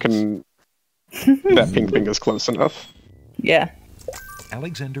now you friends. can... that pink thing is close enough. Yeah.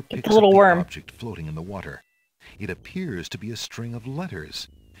 Alexander picks a little up the worm. object floating in the water. It appears to be a string of letters.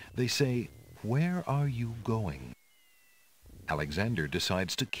 They say, "Where are you going?" Alexander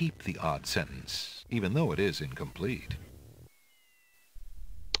decides to keep the odd sentence, even though it is incomplete.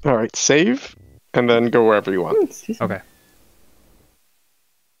 Alright, save, and then go wherever you want. Okay.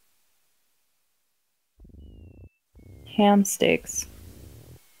 Ham steaks.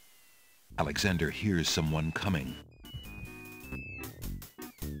 Alexander hears someone coming.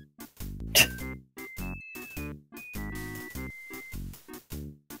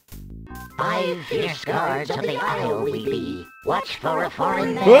 Five fierce guards of the isle we be. Watch for a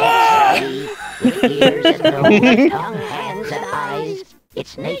foreign man. With ears and nose, tongue, hands, and eyes.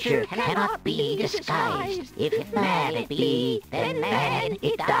 Its nature cannot be disguised. If mad it be, then mad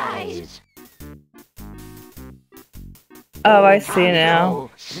it dies. Oh, I see now.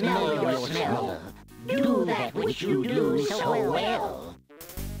 Smell your smell. Do that which you do so well.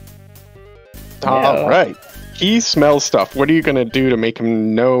 Alright. He smells stuff. What are you gonna do to make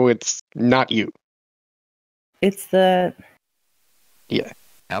him know it's not you? It's the... Yeah.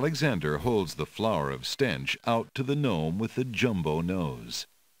 Alexander holds the flower of stench out to the gnome with the jumbo nose.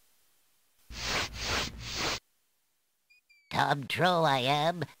 Tom Trow I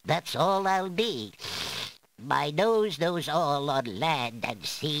am, that's all I'll be. My nose knows all on land and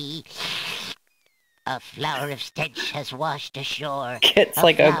sea. A flower of stench has washed ashore. It's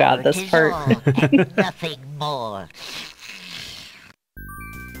like, oh god, this part. And nothing more.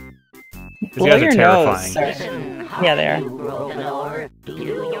 These guys are terrifying. Yeah, they are. Do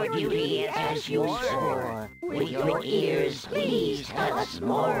your duty as you swore. With your ears, please tell us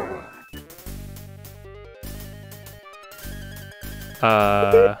more.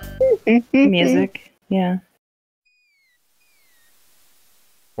 Music. Yeah.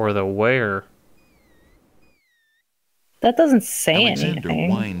 Or the where. That doesn't say Alexander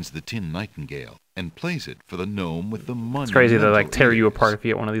anything. winds the tin nightingale and plays it for the gnome with the monumental It's crazy to like tear you apart if you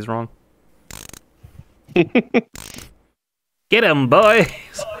get one of these wrong. Get him, boys!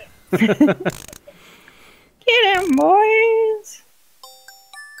 Get him, boys!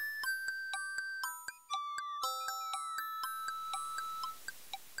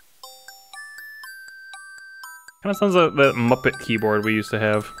 Kind of sounds like the Muppet keyboard we used to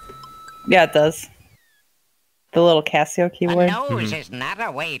have. Yeah, it does. The little Casio keyboard. A nose is not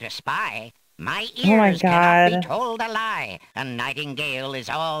a way to spy. My Oh my ears cannot God. be told a lie. A nightingale is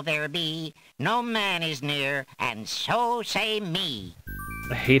all there be. No man is near, and so say me.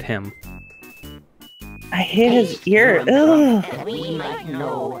 I hate him. I hate his ear. Ugh. We might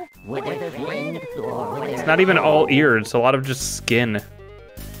know whether friend or It's not even all ears. It's a lot of just skin.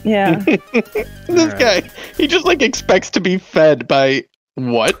 Yeah. This guy, he just like expects to be fed by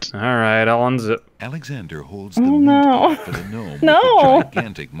what? All right, I'll unzip. Alexander holds Oh, the mint no. out for the gnome No. with the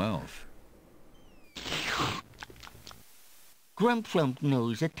gigantic mouth. Grumplump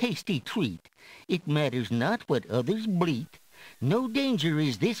knows a tasty treat. It matters not what others bleat. No danger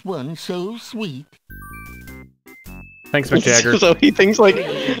is this one so sweet. Thanks, McJagger. So he thinks like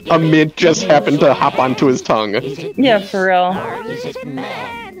a mint just happened to hop onto his tongue. Yeah, for real. Is it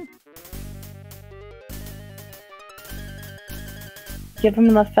man? Give him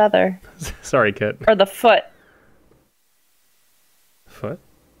the feather. Sorry, Kit. Or the foot. Foot?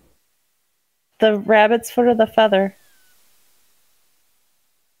 The rabbit's foot or the feather.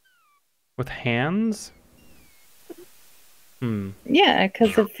 With hands? Yeah,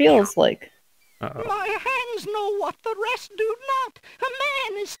 because it feels like. Uh-oh. My hands know what the rest do not. A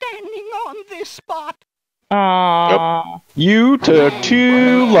man is standing on this spot. Aww. You took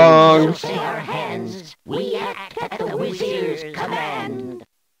too long. Say our hands. We act at the wizard's command.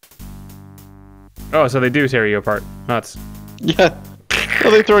 Oh, so they do tear you apart. Nuts. Yeah.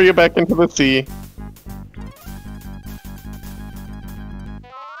 So they throw you back into the sea.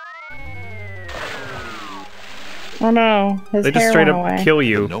 Oh no, his They just hair straight went up away. kill The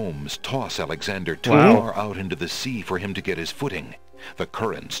you. gnomes toss Alexander too Wow. far out into the sea for him to get his footing. The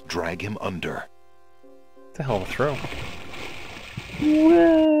currents drag him under. It's a hell of a throw.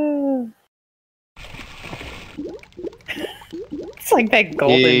 Whoa. It's like that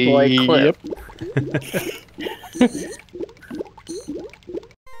Golden Boy clip.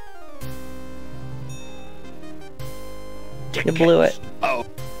 You blew it. Oh.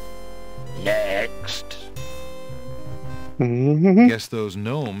 Next. Guess those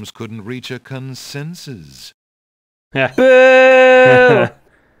gnomes couldn't reach a consensus. Yeah. Boo!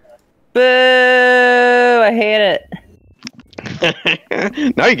 Boo! I hate it.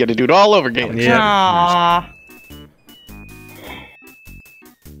 Now you gotta do it all over again. Aww.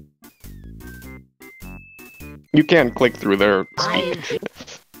 You can click through there.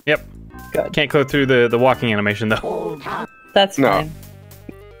 Yep. Good. Can't go through the walking animation, though. That's No. fine.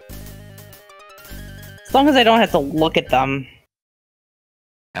 As long as I don't have to look at them.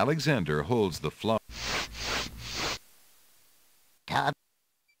 Alexander holds the flower. Tub.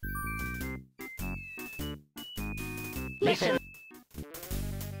 Listen.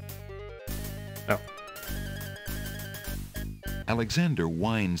 Oh. Alexander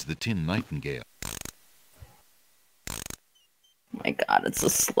winds the tin nightingale. Oh my god, it's the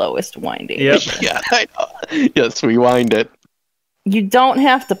slowest winding. Yep. Yeah, I know. Yes, we wind it. You don't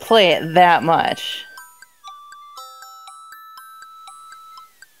have to play it that much.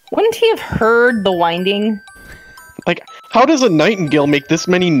 Wouldn't he have heard the winding? Like, how does a nightingale make this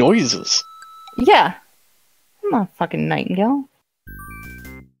many noises? Yeah. I'm not a fucking nightingale.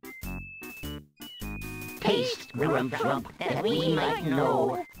 Taste Grumplump that we might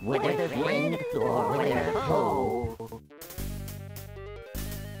know whether friend or whether foe.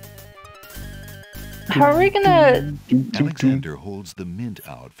 How are we gonna... Alexander holds the mint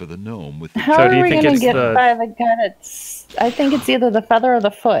out for the gnome with the How So do are you we think gonna it's get the- by the guy that's... I think it's either the feather or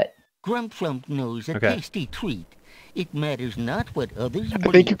the foot. Grumplump knows a Okay. tasty treat. It matters not what others I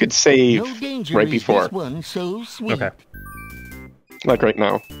bleat. think you could save No danger right is before. this one so sweet. Okay. Like right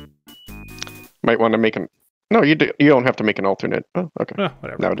now. Might want to make an... No, you don't have to make an alternate. Oh, okay. Oh,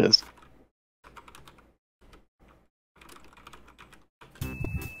 whatever. Now it is.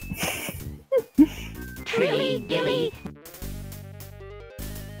 Trilly dilly.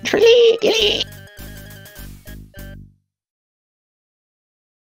 Trilly dilly.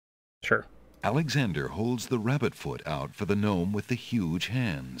 Sure. Alexander holds the rabbit foot out for the gnome with the huge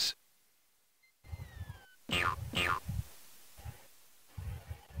hands.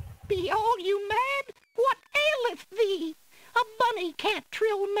 Be all you mad? What aileth thee? A bunny can't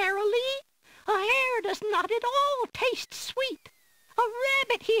trill merrily. A hare does not at all taste sweet. A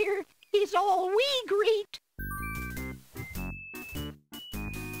rabbit here is all we greet.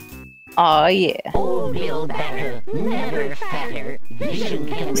 Oh yeah. Old Bill better, never fatter. Vision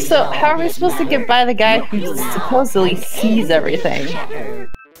can So how are we supposed to get by the guy who supposedly sees everything?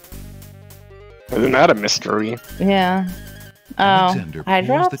 Isn't that a mystery? Yeah. Oh, Alexander eye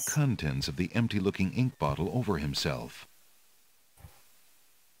pours the drops? contents of the empty-looking ink bottle over himself.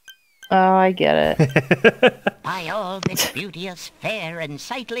 Oh, I get it. By all that's beauteous, fair, and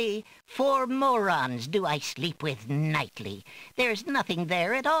sightly, 4 morons do I sleep with nightly. There's nothing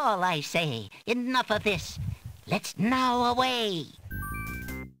there at all, I say. Enough of this. Let's now away.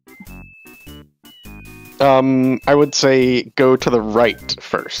 I would say go to the right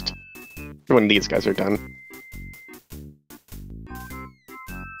first. When these guys are done.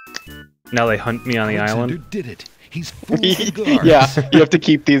 Now they hunt me on the Alexander island. did it. He's full of cigars. Yeah, you have to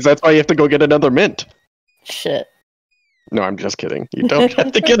keep these. That's why you have to go get another mint. Shit. No, I'm just kidding. You don't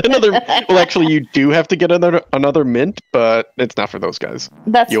have to get another. Well, actually, you do have to get another mint, but it's not for those guys.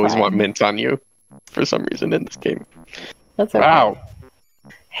 That's You always fine. want mints on you, for some reason in this game. That's okay. Wow.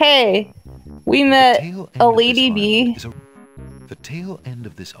 Hey, we met a lady bee. The tail end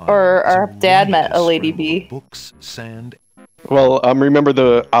of this island Or is a our dad met riotous a lady scramble bee. of books, sand. Well, remember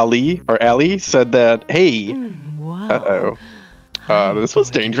the Ali said that. Hey. Wow. This was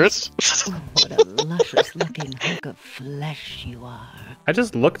dangerous. What a luscious-looking hunk of flesh you are. I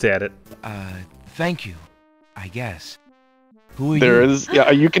just looked at it. Thank you, I guess. Who are There you? is. Yeah,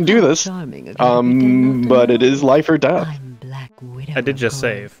 you can do this. But it is life or death. Black Widow. I did just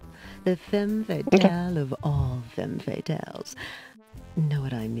save. The femme fatale of all femme fatales. Know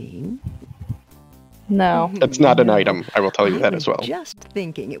what I mean? No. It's not an item. I will tell you that was as well. Just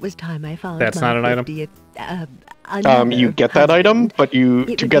thinking it was time I found That's my not an item? 50th, You get that item, but to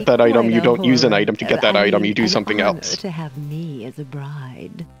would get be that item, quite you a don't use an horror. item to get that I item. mean, You do an something honor else. to have me as a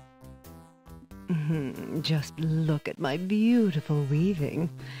bride. Just look at my beautiful weaving.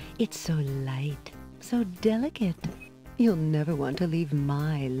 It's so light, so delicate. You'll never want to leave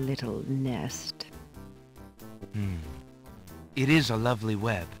my little nest. It is a lovely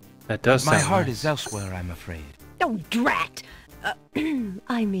web. That does My sound heart nice. is elsewhere, I'm afraid. Oh, drat!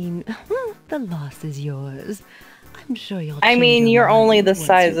 I mean, the loss is yours. I'm sure you'll. I change mean, your you're mind only the once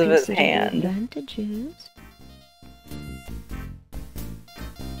size you of his consider the hand. advantages.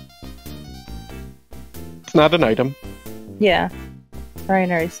 It's not an item. Yeah.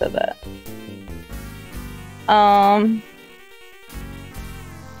 Ryan already said that.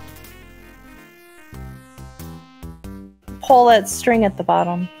 Pull that string at the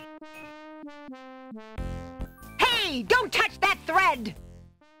bottom. Hey, don't touch that thread!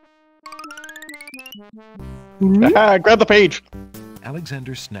 Grab the page.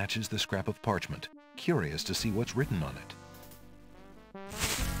 Alexander snatches the scrap of parchment, curious to see what's written on it.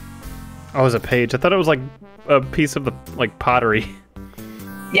 Oh, it was a page. I thought it was like a piece of the pottery.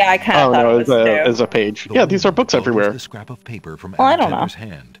 Yeah, I kind of Oh thought no, it was too. it's a page. Yeah, these are books everywhere. The scrap of paper from Well, I don't know. Alexander's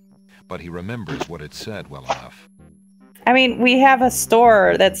hand, but he remembers what it said well enough. I mean, we have a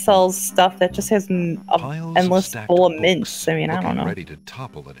store that sells stuff that just has an endless stacked bowl of books, mints. I mean, I don't looking know. ready to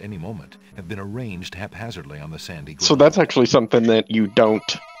topple at any moment, have been arranged haphazardly on the sandy ground. So that's actually something that you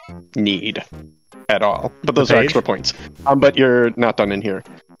don't need at all. But those are page? extra points. But you're not done in here.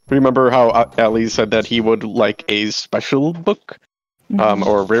 Remember how Ali said that he would like a special book,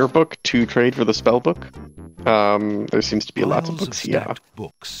 or a rare book to trade for the spell book? There seems to be lots of Piles books here. stacked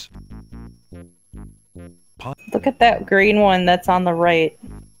books. Look at that green one that's on the right.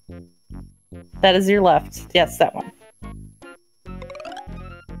 That is your left. Yes, that one.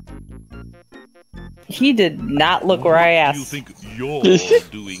 He did not look where I asked. What do you think you're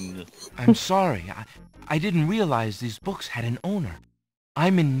doing? I'm sorry. I didn't realize these books had an owner.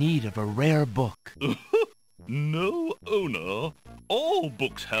 I'm in need of a rare book. No owner. All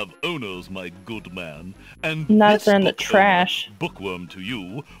books have owners, my good man. And Not if this they're in the book owner, trash. bookworm to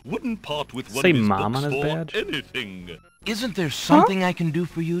you, wouldn't part with one Say of his mom books on his for badge? anything. Isn't there something I can do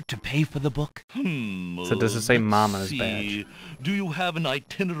for you to pay for the book? So does it say let's mom on his see. badge? Do you have an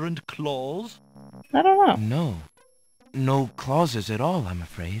itinerant clause? I don't know. No. No clauses at all, I'm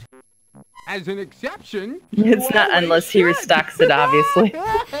afraid. As an exception, It's not unless he restocks it, obviously.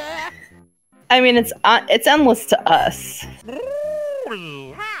 I mean, it's endless to us.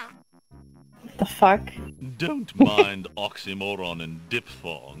 The fuck? Don't mind oxymoron and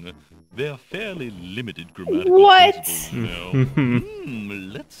diphthong. They're fairly limited grammatical What? principles, you know.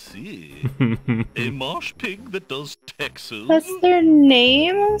 Let's see. A marsh pig that does Texas. That's their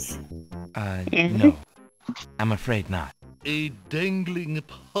names? No. I'm afraid not. A dangling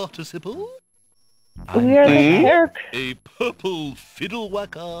participle. We are the character. A purple fiddle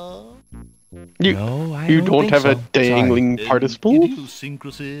whacker. You don't have a dangling participle?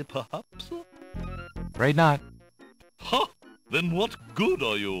 Idiosyncrasy, perhaps? Right not. Ha! Then what good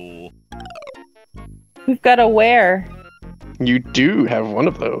are you? We've got a where. You do have one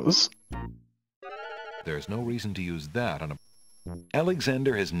of those. There's no reason to use that on a...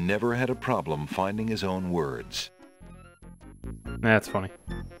 Alexander has never had a problem finding his own words. That's funny.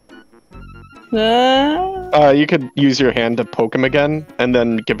 You could use your hand to poke him again, and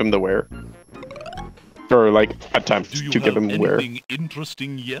then give him the where. Or, like, attempt to give him where. Do you have anything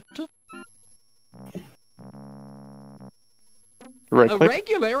interesting yet? Right A click.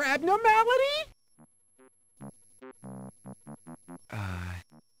 regular abnormality?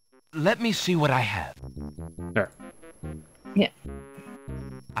 Let me see what I have. There. Yeah.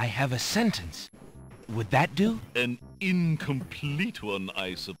 I have a sentence. Would that do? An incomplete one,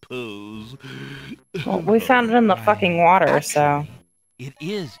 I suppose. Well, we found it in the fucking water, so... It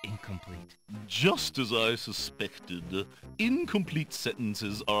is incomplete. Just as I suspected. Incomplete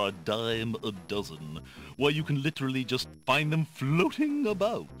sentences are a dime a dozen. Why, you can literally just find them floating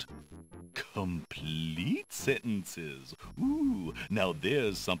about. Complete sentences. Ooh, now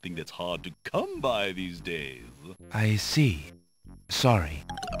there's something that's hard to come by these days. I see. Sorry.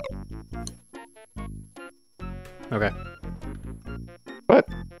 Okay. What?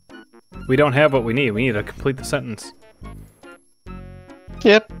 We don't have what we need. We need to complete the sentence.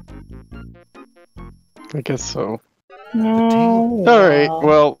 Yep. I guess so. No. Alright,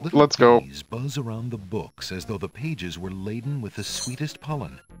 well, let's go. Bees buzz around the books as though the pages were laden with the sweetest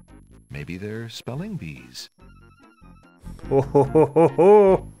pollen. Maybe they're spelling bees. Ho, ho, ho, ho,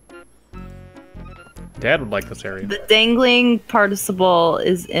 ho. Dad would like this area. The dangling participle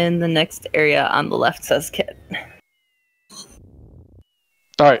is in the next area on the left, says Kit.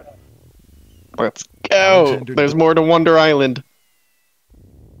 Alright. Let's go! There's more to Wonder Island.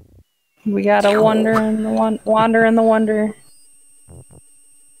 We gotta wander in the wonder.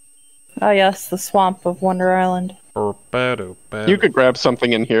 Oh yes, the swamp of Wonder Island. You could grab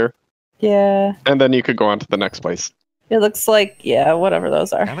something in here. Yeah. And then you could go on to the next place. It looks like, yeah, whatever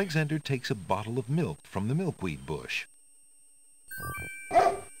those are. Alexander takes a bottle of milk from the milkweed bush.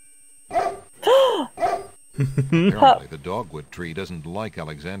 Apparently the dogwood tree doesn't like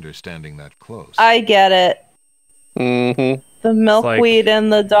Alexander standing that close. I get it. Mm-hmm. The milkweed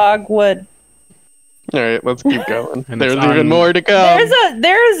and the dogwood. Alright, let's keep going. And There's it's even on- more to go.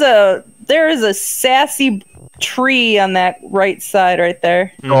 There is a sassy tree on that right side right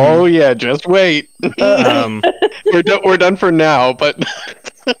there. Oh yeah, just wait. We're done for now, but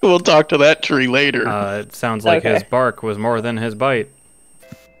we'll talk to that tree later. It sounds like his bark was more than his bite.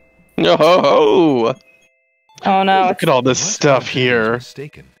 Oh, oh no! Look at all this stuff here.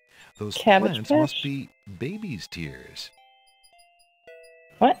 Mistaken. Those Cabbage plants patch? must be baby's tears.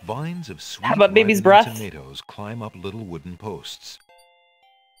 What? Vines of sweet How about baby's ripening breath? tomatoes climb up little wooden posts.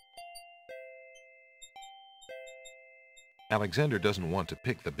 Alexander doesn't want to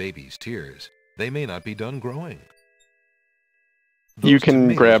pick the baby's tears. They may not be done growing. You Those can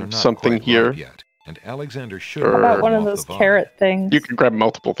tomatoes are grab not something quite here. ripe yet, and Alexander should How Or- about pull one them of off those the vine. carrot things? You can grab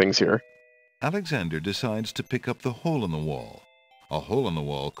multiple things here. Alexander decides to pick up the hole in the wall. A hole in the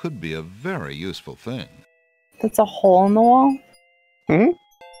wall could be a very useful thing. That's a hole in the wall? Hmm?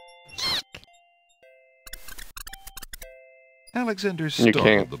 Alexander You startled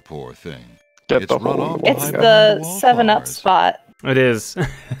can't the poor thing. Get It's the run hole off in the wall. It's behind the wall 7-Up flowers. spot. It is.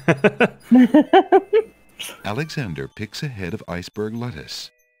 Alexander picks a head of iceberg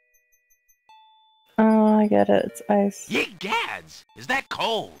lettuce. Oh, I get it. It's ice. Ye gads! Is that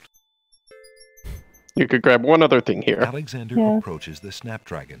cold? You could grab one other thing here. Alexander Yeah. approaches the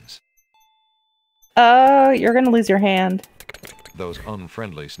snapdragons. Oh, you're gonna lose your hand. Those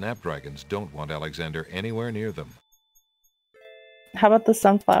unfriendly snapdragons don't want Alexander anywhere near them. How about the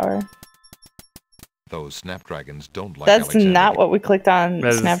sunflower? Those snapdragons don't like That's Alexander. not what we clicked on, That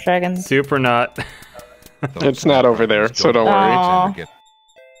is Snapdragons. Super not. Those It's not over there, snapdragons so don't want worry. Alexander get-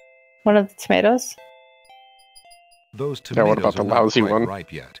 One of the tomatoes? Those Yeah, tomatoes what about the are not lousy quite one?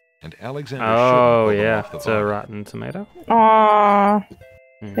 ripe yet, and Alexander Oh, shouldn't pull them yeah. off the It's a vine. rotten tomato. Aww.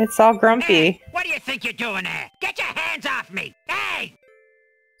 It's all grumpy. What do you think you're doing there? Get your hands off me! Hey!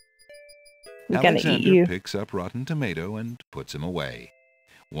 We're gonna eat Alexander you. picks up rotten tomato and puts him away.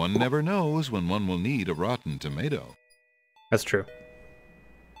 One never knows when one will need a rotten tomato. That's true.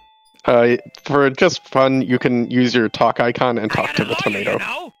 For just fun, you can use your talk icon and talk to the tomato. You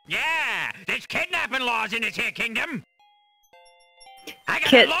know? Yeah! There's kidnapping laws in this here kingdom! I got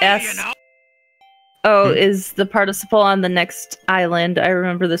Kit a lawyer, you asks, know! oh, is the participle on the next island? I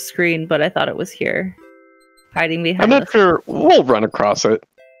remember the screen, but I thought it was here. Hiding I'm behind not sure. We'll run across it.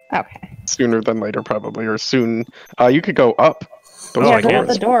 Okay. sooner than later, probably, or soon. You could go up. Those Oh, yeah, I go can. out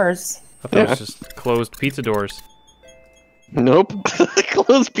the doors. I thought it was just closed pizza doors. Nope.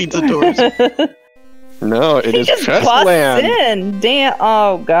 Closed pizza doors. No, it is just chest busts land. in. Damn.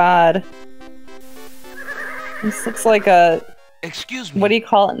 Oh god. This looks like a. Excuse me. What do you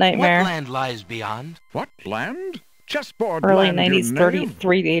call it? Nightmare. What land lies beyond? What land? Chessboard Early land, 90s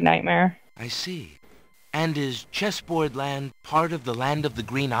 3D nightmare. I see. And is Chessboard Land part of the land of the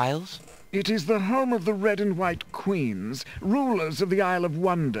Green Isles? It is the home of the red and white queens, rulers of the Isle of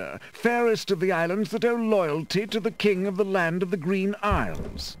Wonder, fairest of the islands that owe loyalty to the king of the land of the Green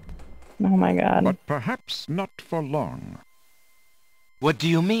Isles. Oh my god. But perhaps not for long. What do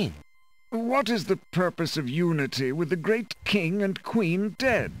you mean? What is the purpose of unity with the great king and queen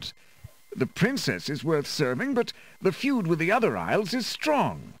dead? The princess is worth serving, but the feud with the other isles is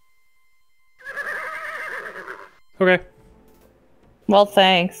strong. Okay. Well,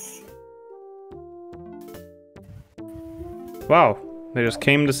 thanks. Wow, they just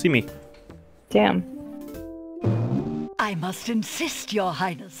came to see me. Damn. I must insist, Your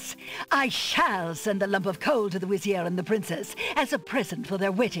Highness. I shall send a lump of coal to the Vizier and the Princess as a present for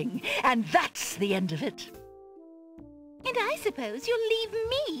their wedding, and that's the end of it. And I suppose you'll leave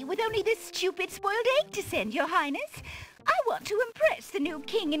me with only this stupid spoiled egg to send, Your Highness. I want to impress the new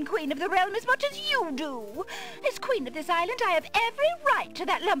king and queen of the realm as much as you do. As queen of this island, I have every right to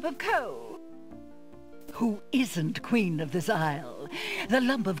that lump of coal. Who isn't queen of this isle? The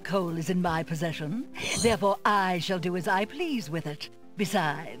lump of coal is in my possession. Therefore, I shall do as I please with it.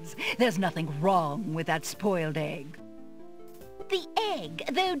 Besides, there's nothing wrong with that spoiled egg. The egg,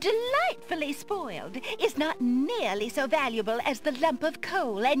 though delightfully spoiled, is not nearly so valuable as the lump of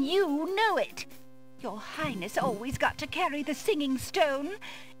coal, and you know it. Your Highness always got to carry the singing stone.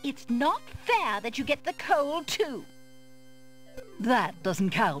 It's not fair that you get the coal, too. That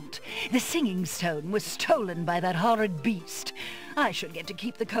doesn't count. The singing stone was stolen by that horrid beast. I should get to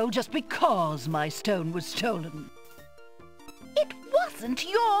keep the coal just because my stone was stolen. It wasn't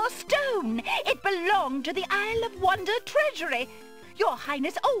your stone. It belonged to the Isle of Wonder treasury. Your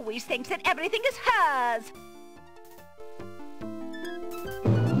Highness always thinks that everything is hers.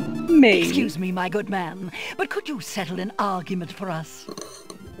 Maybe. Excuse me, my good man, but could you settle an argument for us?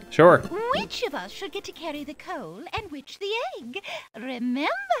 Sure. Which of us should get to carry the coal and which the egg? Remember,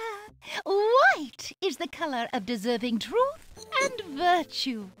 white is the color of deserving truth and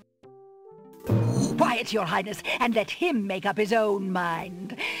virtue. Quiet, Your Highness, and let him make up his own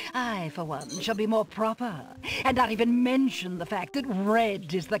mind. I, for one, shall be more proper, and not even mention the fact that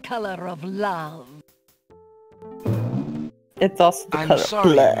red is the color of love. It's also the I'm color sorry,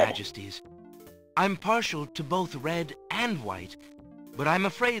 of Your blood. Majesties. I'm partial to both red and white, but I'm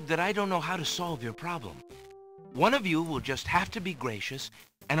afraid that I don't know how to solve your problem. One of you will just have to be gracious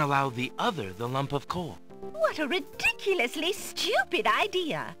and allow the other the lump of coal. What a ridiculously stupid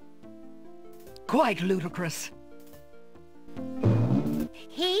idea. Quite ludicrous.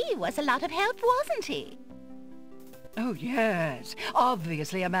 He was a lot of help, wasn't he? Oh, yes.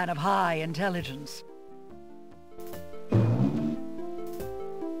 Obviously a man of high intelligence.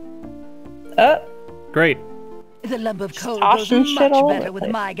 Great. The lump of coal tossing goes shit much all better over with the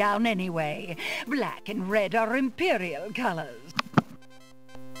place. my gown anyway. Black and red are imperial colors.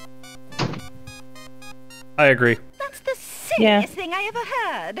 I agree. That's the silliest thing I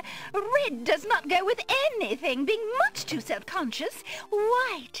ever heard. Red does not go with anything, being much too self-conscious.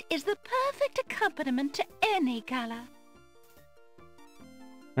 White is the perfect accompaniment to any color.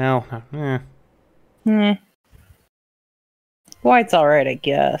 Well, White's alright, I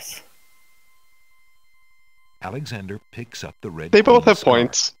guess. Alexander picks up the red. They both queen's have scarf.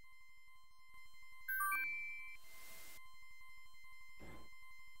 points.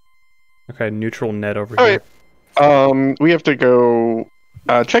 okay, neutral net over All here. right. We have to go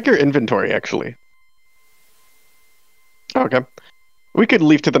check your inventory, actually. Okay. We could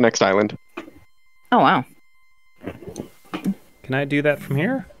leave to the next island. Oh, wow. Can I do that from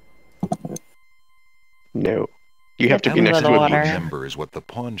here? No. You have to be next to the a water. beach. Remembers what the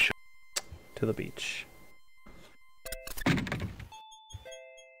pawn shop. To the beach.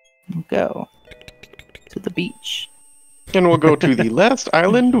 Go to the beach. And we'll go to the last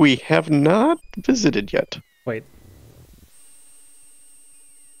island we have not visited yet. Wait.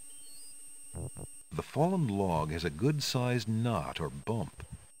 The fallen log has a good-sized knot or bump.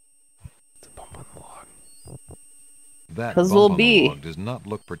 It's a bump on the log. That 'Cause bump we'll on be. the log does not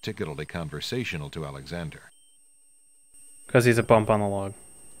look particularly conversational to Alexander. Because he's a bump on the log.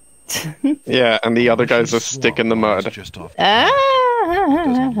 Yeah, and the other guy's a stick in the mud. Just off the path. It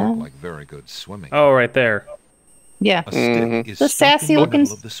doesn't look like very good swimming. Oh, right there. Yeah. A stick is The stuck in sassy the looking.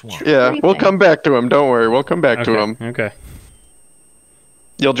 middle of the swamp. Yeah, we'll come back to him. Don't worry, we'll come back to him. Okay.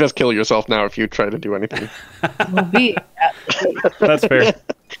 You'll just kill yourself now if you try to do anything. Will be. That's fair.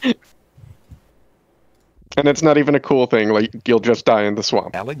 And it's not even a cool thing. Like you'll just die in the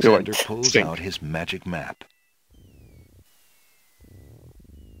swamp. Alexander pulls out his magic map.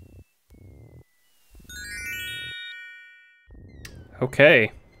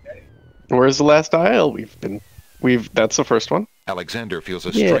 Okay. Where's the last isle? That's the first one. Alexander feels a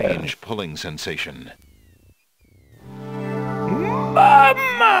Yeah. strange pulling sensation.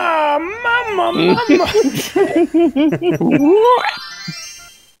 Mama!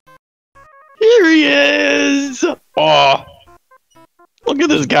 Here he is! Oh, look at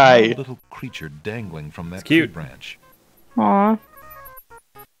this guy. A little creature dangling from that tree branch. Aw.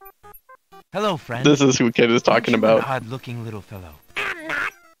 Hello, friend. This is who Kid is talking Aren't you about. an odd-looking little fellow. I'm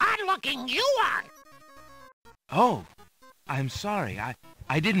not odd-looking, you are. Oh, I'm sorry.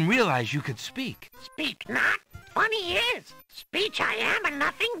 I didn't realize you could speak. Speak not. Funny is, speech I am and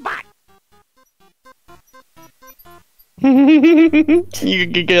nothing but. You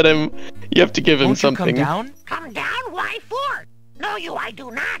can get him. You have to give him Won't something. you come down? Come down? Why for? No, you I do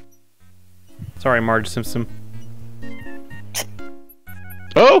not. Sorry, Marge Simpson.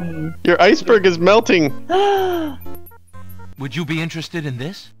 Oh, your iceberg is melting. Would you be interested in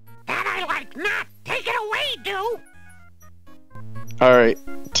this? That I like not. Take it away, do. All right,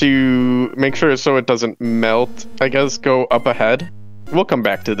 to make sure so it doesn't melt, I guess go up ahead. We'll come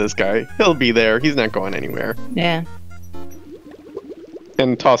back to this guy. He'll be there. He's not going anywhere. Yeah.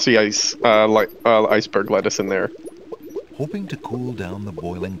 And toss the iceberg lettuce in there. Hoping to cool down the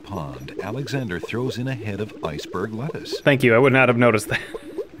boiling pond, Alexander throws in a head of iceberg lettuce. Thank you. I would not have noticed that.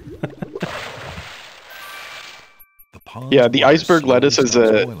 Yeah, the iceberg lettuce is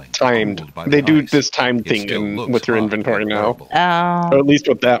timed. They do this time thing with your inventory now. Or at least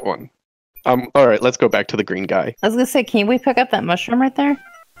with that one. All right, let's go back to the green guy. I was gonna say, can we pick up that mushroom right there?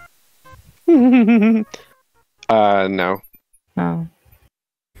 No. Oh.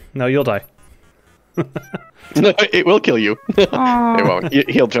 No, you'll die. No, it will kill you. Aw. It won't.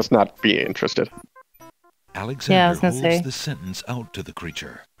 He'll just not be interested. Alexander holds the sentence out to the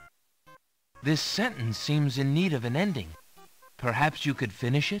creature. This sentence seems in need of an ending. Perhaps you could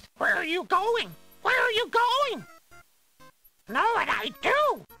finish it? Where are you going? Where are you going? Know what I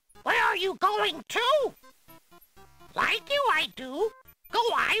do? Where are you going to? Like you, I do. Go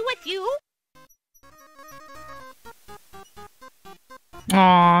I with you.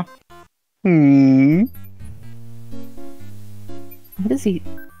 Aw. What is he?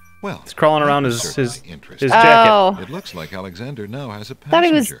 Well, he's crawling around his jacket. Oh. It looks like Alexander now has a I thought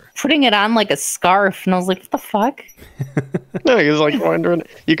he was passenger. putting it on like a scarf, and I was like, what the fuck? No, he's like wondering.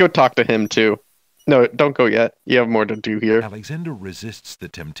 You go talk to him too. No, don't go yet. You have more to do here. Alexander resists the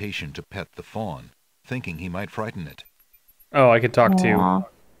temptation to pet the fawn, thinking he might frighten it. Oh, I could talk to. Aw.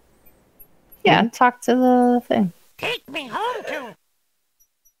 Yeah, talk to the thing. Take me home to.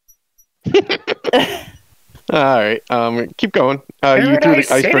 All right, keep going. You threw the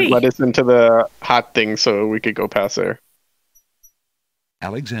iceberg lettuce into the hot thing so we could go past there.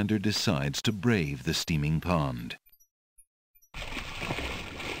 Alexander decides to brave the steaming pond.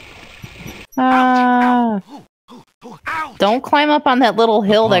 Don't climb up on that little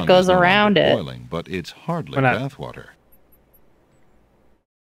hill that Pond goes is no longer around it. boiling, but it's hardly Why not? bathwater.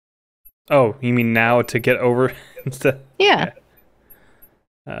 Oh, you mean now to get over instead? Yeah.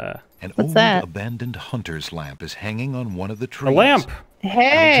 An What's old that? abandoned hunter's lamp is hanging on one of the trees. A lamp. Alexander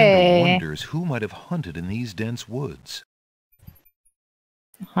Hey. wonders who might have hunted in these dense woods.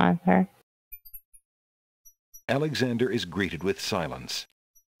 Hunter. Alexander is greeted with silence.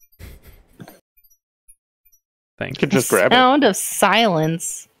 Thank you. Could just grab it. Sound of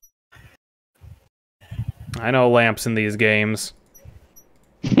silence. I know lamps in these games.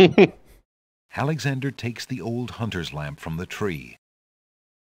 Alexander takes the old hunter's lamp from the tree.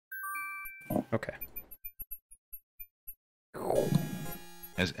 Okay.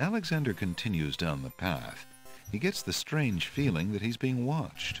 As Alexander continues down the path, he gets the strange feeling that he's being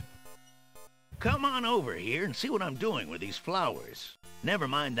watched. Come on over here and see what I'm doing with these flowers. Never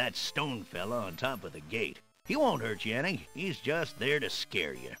mind that stone fella on top of the gate. He won't hurt you any. He's just there to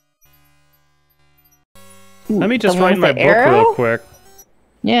scare you. Let me just the one write my with book the arrow? real quick.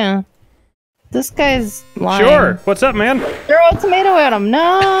 Yeah. This guy's lying. Sure. What's up, man? Throw a tomato at him.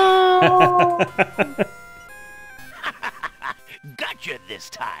 No. Gotcha this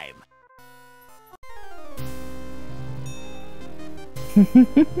time.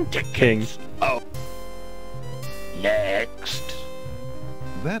 King. Oh. Next.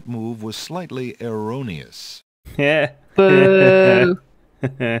 That move was slightly erroneous. Yeah. Boo.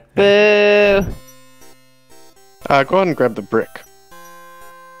 Boo. Go ahead and grab the brick.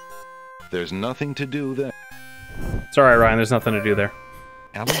 There's nothing to do there. It's alright, Ryan. There's nothing to do there.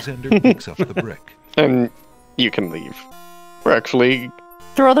 Alexander picks up the brick. And you can leave. We're actually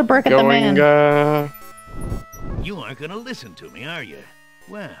Throw the brick at the man. You aren't gonna listen to me, are you?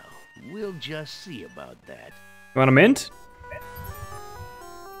 Well, we'll just see about that. You want a mint?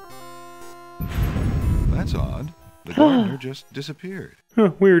 That's odd. The gardener just disappeared.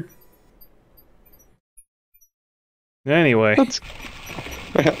 Huh, weird. Anyway.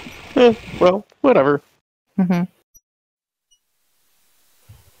 Well, whatever. Mm-hmm.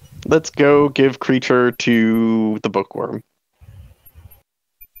 Let's go give creature to the bookworm.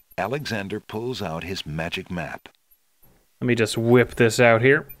 Alexander pulls out his magic map. Let me just whip this out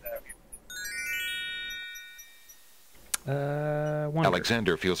here. Wonder.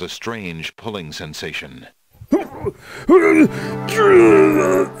 Alexander feels a strange pulling sensation.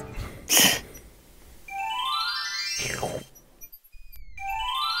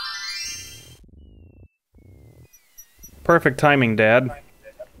 Perfect timing, Dad.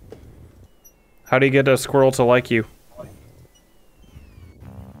 How do you get a squirrel to like you?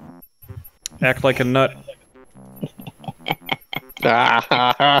 Act like a nut. That's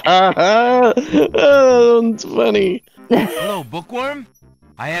funny. Hello, bookworm.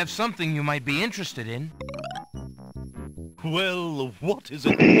 I have something you might be interested in. Well, what is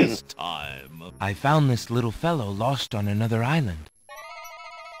it this time? I found this little fellow lost on another island.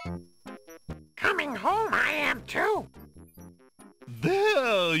 Coming home I am too.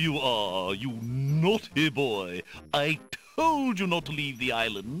 There you are, you naughty boy. I told you not to leave the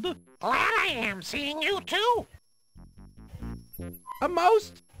island. Glad I am seeing you too. A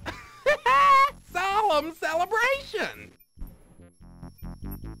most solemn celebration.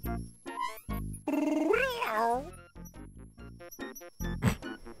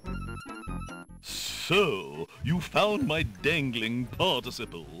 So, you found my dangling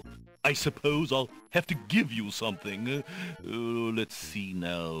participle. I suppose I'll have to give you something. Let's see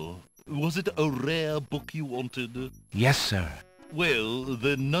now. Was it a rare book you wanted? Yes, sir. Well,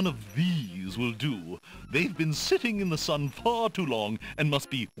 then none of these will do. They've been sitting in the sun far too long and must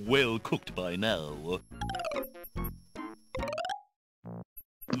be well cooked by now.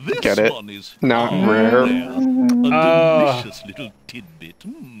 This one is not rare. A delicious little tidbit.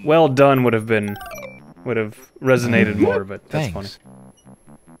 Well done would have resonated more, but that's Thanks.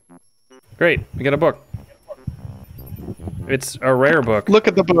 funny. Great, we got a book. It's a rare book. Look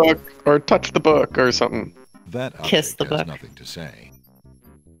at the book, or touch the book, or something. That Kiss the object has book. nothing to say.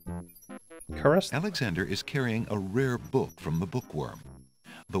 Caress? Alexander is carrying a rare book from the bookworm.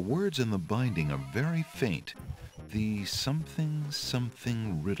 The words in the binding are very faint. The something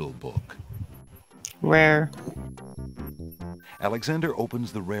riddle book. Rare. Alexander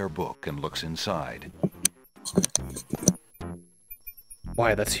opens the rare book and looks inside.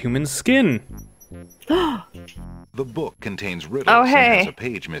 Why, that's human skin. The book contains riddles Oh, and hey. has a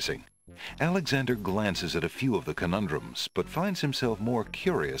page missing. Alexander glances at a few of the conundrums, but finds himself more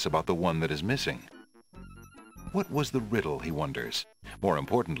curious about the one that is missing. What was the riddle, he wonders? More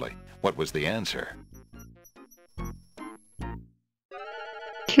importantly, what was the answer?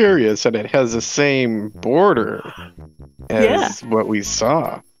 Curious, and it has the same border as what we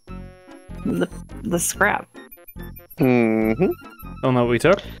saw. The scrap. Mm-hmm. Oh, no, we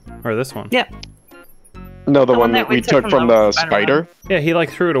took? Or this one? Yeah. No, the The one that we took from the spider. Yeah, he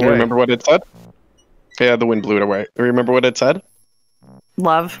like threw it Do away. you remember what it said? Yeah, the wind blew it away. You remember what it said?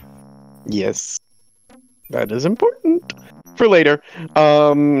 Love. Yes. That is important. For later.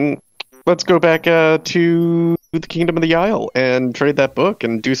 Let's go back to the Kingdom of the Isle and trade that book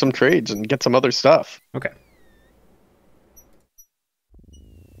and do some trades and get some other stuff. Okay.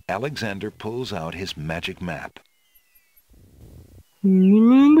 Alexander pulls out his magic map.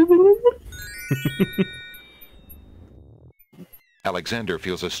 Alexander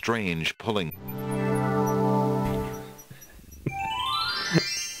feels a strange pulling.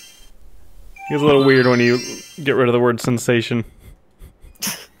 It's a little weird when you get rid of the word sensation.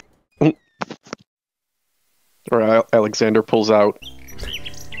 Or Alexander pulls out.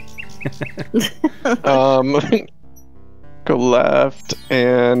 Go left,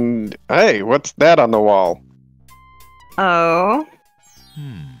 and hey, what's that on the wall? Oh.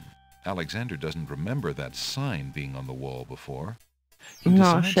 Alexander doesn't remember that sign being on the wall before. He No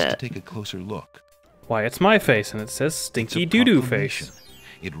decides to shit. take a closer look. Why, it's my face, and it says Stinky It's a Doo-Doo proclamation. Face.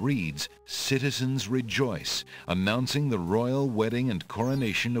 It reads, "Citizens rejoice, announcing the royal wedding and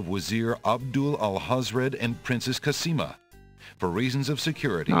coronation of Wazir Abdul al-Hazred and Princess Kasima. For reasons of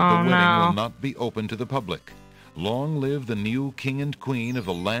security, Oh, the wedding no. will not be open to the public. Long live the new king and queen of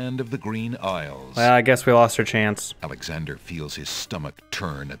the land of the Green Isles. Well, I guess we lost our chance. Alexander feels his stomach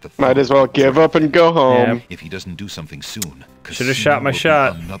turn at the thought. Might as well give up and go home. Yep. If he doesn't do something soon, Should have shot my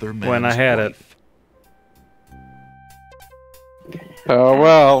shot when I had it. Oh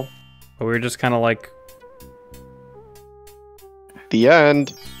well. But we were just kind of like... The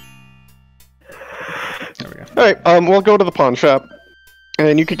end. There we go. Alright, we'll go to the pawn shop.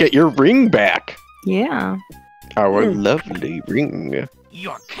 And you could get your ring back. Yeah. Our lovely ring.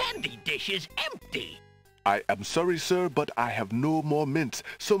 Your candy dish is empty. I am sorry, sir, but I have no more mints.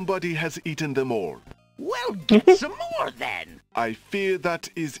 Somebody has eaten them all. Well, get some more then. I fear that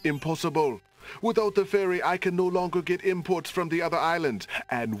is impossible. Without the ferry, I can no longer get imports from the other islands,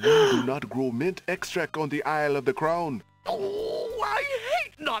 and we do not grow mint extract on the Isle of the Crown. Oh, I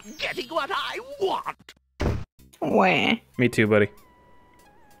hate not getting what I want. Wah. Me too, buddy.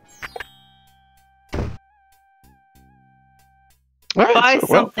 Alright, Buy so,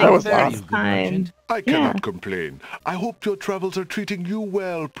 well, something that was for awesome. this time. I cannot complain. I hope your travels are treating you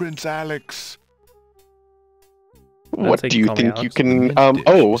well, Prince Alex. What think do you you call me think you Alex. can,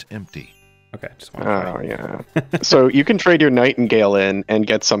 oh. Empty. Okay, just want to Oh, yeah. So you can trade your Nightingale in and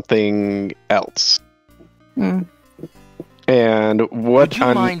get something else. Hmm. And what Would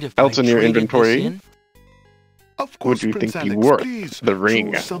you mind if else I in your traded this inventory in? Of course, would you Prince think be Alex, worth? please. The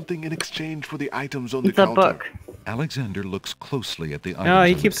ring. Choose something in exchange for the items on the The counter. book. Alexander looks closely at the items No,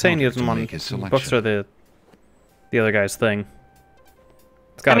 he on the keeps saying he counter doesn't to want make his selection. books are the other guy's thing.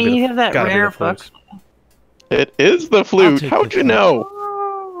 It's I gotta mean, be you have that gotta be the rare book. flutes. It is the flute. take How'd the you flute. know?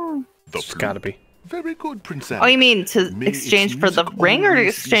 Oh. The It's gotta be. Very good, Prince Alex. Oh, you mean to May its exchange for the music ring or to always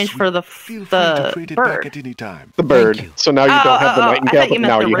be exchange sweet. for the Feel free to the trade it back bird? at any time. The bird. you. So now you Oh, don't have the oh, oh, I Nightingale, thought you but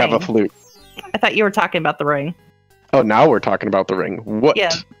meant now the you have a ring. flute. I thought you were talking about the ring. Oh, now we're talking about the ring. What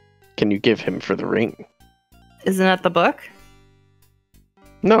Yeah. can you give him for the ring? Isn't that the book?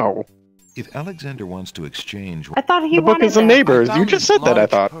 No. If Alexander wants to exchange, I thought he The book wanted is a that. neighbor's. I You found just this said that, I large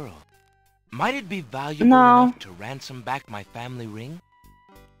thought. pearl. Might it be valuable No. enough to ransom back my family ring?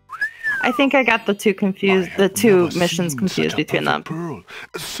 I think I got the two confused, I the have two never missions seen confused such a between them. perfect pearl.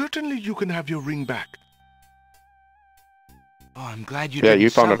 Certainly you can have your ring back. Oh, I'm glad you Yeah, didn't you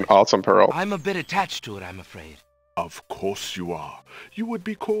found sell an it. awesome pearl. I'm a bit attached to it, I'm afraid. Of course you are. You would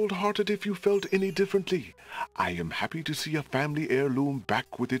be cold-hearted if you felt any differently. I am happy to see a family heirloom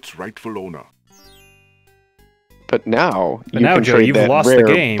back with its rightful owner. But now, But you now, can Joe, trade you've that lost the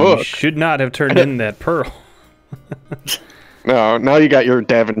rare game. book. You should not have turned in that pearl. No, now you got your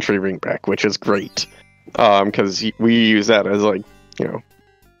Daventry ring back, which is great. Because we use that as, like, you know,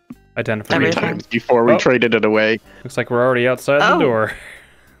 Identify. 3 Everything. times before we Oh. traded it away. Looks like we're already outside the Oh. door.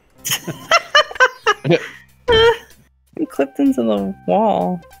 I'm clipped into the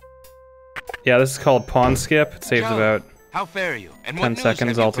wall. Yeah, this is called Pawn Skip. It saves Joe, about How fare you? And 10 what news seconds have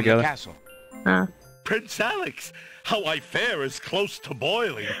you from the altogether. castle? Prince Alex, how I fare is close to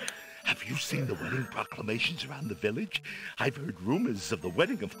boiling. Have you seen the wedding proclamations around the village? I've heard rumors of the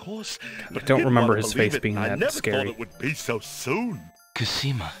wedding, of course. But I don't didn't remember want to his believe face it, being and I that never scary. thought it would be so soon.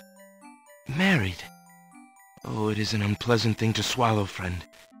 Cosima. Married. Oh, it is an unpleasant thing to swallow, friend.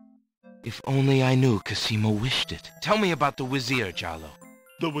 If only I knew Cosima wished it. Tell me about the Wazir, Jollo.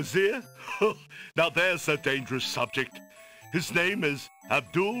 The Wazir? Now there's a dangerous subject. His name is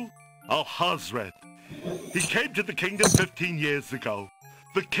Abdul al-Hazred. He came to the kingdom 15 years ago.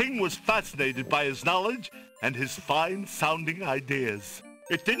 The king was fascinated by his knowledge and his fine-sounding ideas.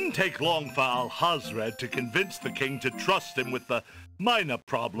 It didn't take long for al-Hazred to convince the king to trust him with the minor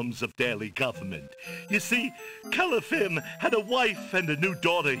problems of daily government. You see, Caliph had a wife and a new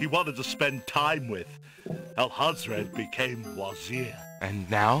daughter he wanted to spend time with. Al-Hazred became Wazir. And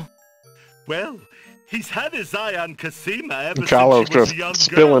now? Well, he's had his eye on Cosima ever Jollo's since she was just a young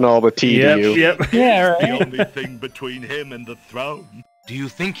spilling girl. all the tea to you. Yep. Yeah, The right. only thing between him and the throne. Do you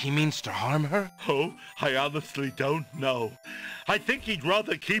think he means to harm her? Oh, I honestly don't know. I think he'd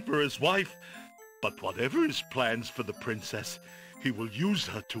rather keep her as wife. But whatever his plans for the princess, he will use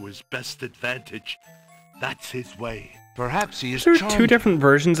her to his best advantage. That's his way. Perhaps he is There are charmed. two different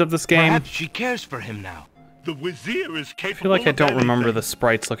versions of this game. Perhaps she cares for him now. The Wazir is capable I feel like I of don't remember anything. the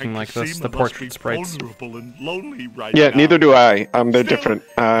sprites looking And like this, Cosima the must portrait be sprites. vulnerable and lonely right Yeah, now. neither do I. They're Still, different.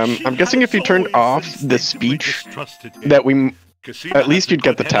 she I'm guessing if you has turned always off the instinctively speech, distrusted him. that we... Cosima At least has a you'd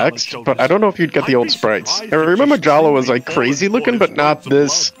get the good head on her text, shoulders. but I don't know if you'd get the I'd old be sprites. surprised I if remember she's Jollo was truly like crazy fallen looking, for but his not words of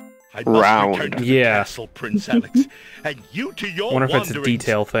this love. I must round. return to the Yeah. castle, Prince Alex, and you to your I wonder if it's a wanderings.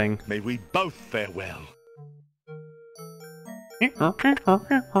 detail thing. May we both fare well.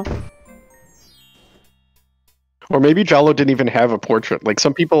 Or maybe Jollo didn't even have a portrait. Like,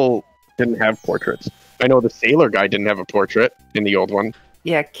 some people didn't have portraits. I know the sailor guy didn't have a portrait in the old one.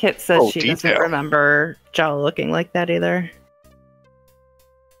 Yeah, Kit says Oh, she detail. doesn't remember Jollo looking like that either.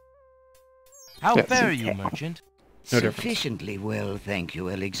 How Yeah, fare see- you, merchant? No difference. Sufficiently well, thank you,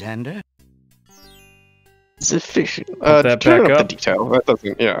 Alexander. Sufficient. Put that Turn back up up. the detail. That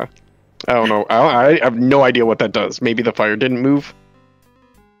doesn't. Yeah. I don't know. I have no idea what that does. Maybe the fire didn't move.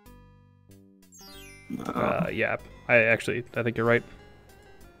 Yeah. I think you're right.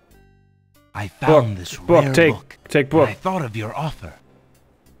 I found this rare book. Take and book. I thought of your offer.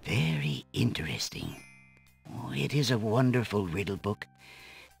 Very interesting. Oh, it is a wonderful riddle book.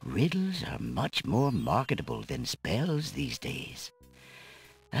 Riddles are much more marketable than spells these days.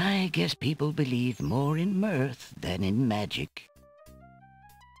 I guess people believe more in mirth than in magic.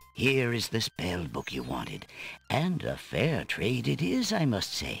 Here is the spell book you wanted, and a fair trade it is, I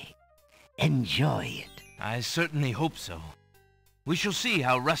must say. Enjoy it. I certainly hope so. We shall see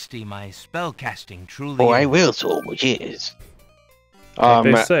how rusty my spellcasting truly Oh, I is. will so much, yes.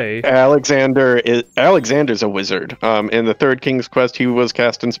 They say Alexander's a wizard. In the Third King's Quest, he was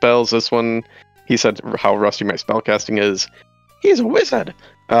casting spells. This one, he said how rusty my spellcasting is. He's a wizard.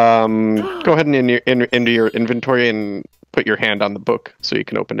 Go ahead and into your inventory and put your hand on the book so you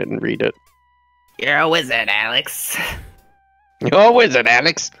can open it and read it. You're a wizard, Alex. You're a wizard,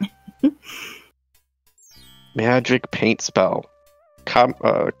 Alex. Magic paint spell.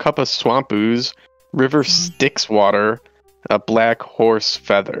 Cup of swamp ooze. River Styx water. A black horse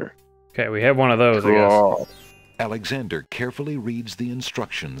feather. Okay, we have one of those, I Cool. guess. Alexander carefully reads the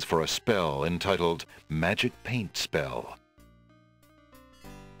instructions for a spell entitled Magic Paint Spell.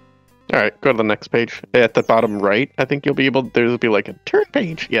 Alright, go to the next page. At the bottom right, I think you'll be able... There'll be like a turn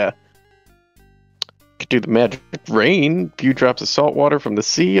page. Yeah. Could do the magic rain. Few drops of salt water from the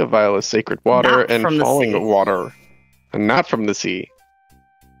sea. A vial of sacred water. Not And from the falling sea. water. And not from the sea.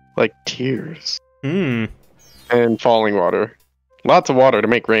 Like tears. Hmm. And falling water. Lots of water to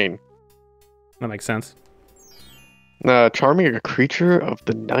make rain. That makes sense. Charming a creature of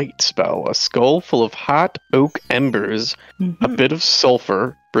the night spell. A skull full of hot oak embers, a bit of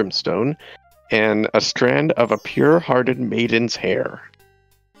sulfur, brimstone, and a strand of a pure-hearted maiden's hair.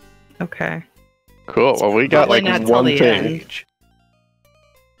 Okay. Cool. Well, we got Probably like not till one the thing. end.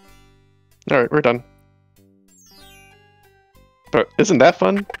 Alright, we're done. But isn't that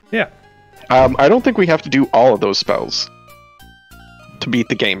fun? Yeah. I don't think we have to do all of those spells to beat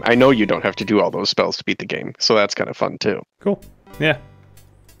the game. I know you don't have to do all those spells to beat the game, so that's kind of fun too. Cool. Yeah.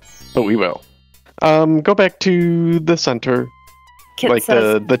 But we will. Go back to the center, Kit like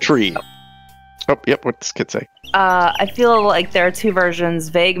says, the tree. Oh, yep. What does Kit say? I feel like there are two versions.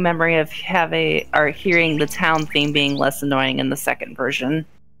 Vague memory of hearing the town theme being less annoying in the second version.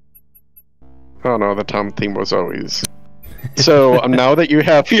 Oh no, the Tom theme was always. So now that you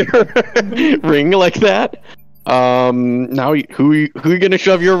have your ring like that, now who you gonna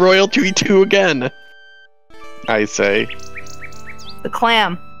shove your royalty to again? I say. The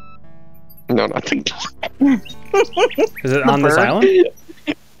clam. No, nothing. Is it on this island?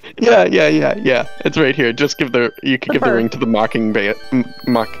 Yeah. It's right here. Just give you can give the ring to the nightingale.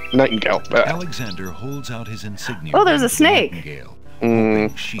 Alexander holds out his insignia. Oh, there's a to the snake. nightingale,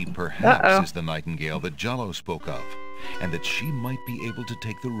 hoping she perhaps Uh-oh. is the nightingale that Jollo spoke of, and that she might be able to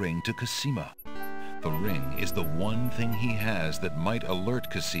take the ring to Cosima. The ring is the one thing he has that might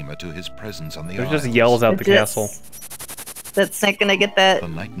alert Cosima to his presence on the It island. just yells out the castle. That snake gonna get that? The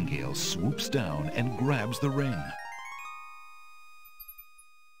nightingale swoops down and grabs the ring.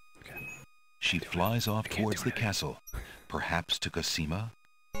 She flies off towards the castle, perhaps to Cosima.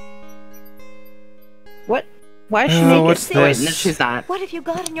 What? Why is she Oh, naked? what's Wait, this? no, she's not. What have you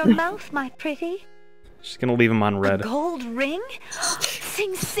got in your mouth, my pretty? She's gonna leave him on red. Gold ring?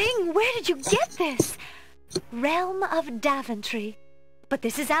 Sing Sing, where did you get this? Realm of Daventry. But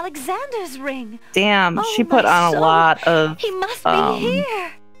this is Alexander's ring. Damn, Oh, she put my on a soul. lot of He must be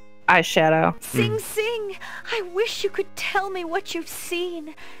here. eyeshadow. Sing Sing, I wish you could tell me what you've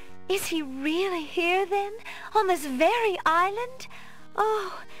seen. Is he really here then? On this very island?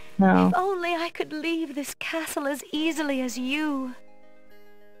 Oh, No. if only I could leave this castle as easily as you.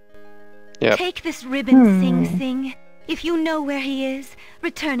 Yep. Take this ribbon, Sing Sing. If you know where he is,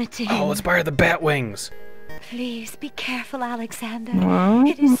 return it to him. Oh, let's buy her the bat wings. Please be careful, Alexander. What?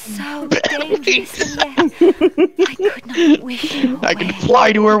 It is so dangerous, and yet I could not wish you away. I can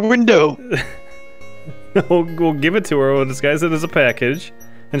fly to her window. We'll give it to her. We'll disguise it as a package,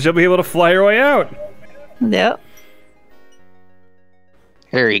 and she'll be able to fly her way out. Yep.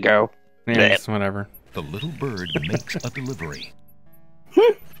 Here you go. Yeah, it's whatever. The little bird makes a delivery.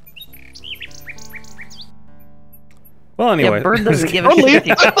 Well, anyway. Yeah, Bird doesn't give a shit if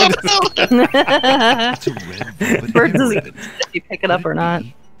you Bird doesn't give a shit if you pick it up or not.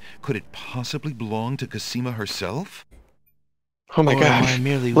 Could it possibly belong to Cassima herself? Oh my or gosh. am I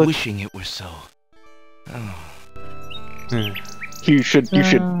merely wishing it were so? Oh. You should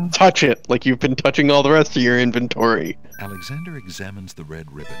touch it like you've been touching all the rest of your inventory. Alexander examines the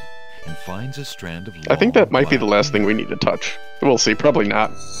red ribbon and finds a strand of I think that might be the last thing we need to touch. We'll see, probably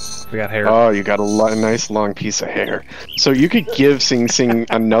not. We got hair. Oh, you got a nice long piece of hair. So you could give Sing Sing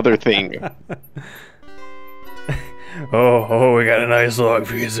another thing. Oh, we got a nice long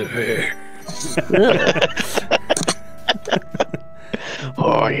piece of hair.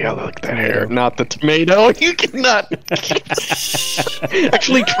 Oh yeah, look at that hair. Not the tomato. You cannot.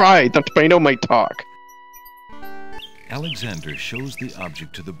 Actually, try. The tomato might talk. Alexander shows the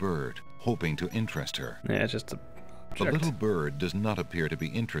object to the bird, hoping to interest her. Yeah, it's just a The little bird does not appear to be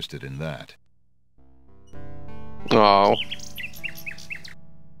interested in that. Oh.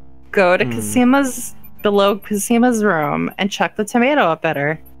 Go to Cassima's, below Cassima's room and chuck the tomato up at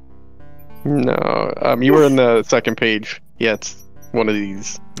her. No, you were in the second page. Yeah, it's one of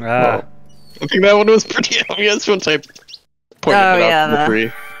these. Ah. Well, I think that one was pretty obvious once I pointed it out in the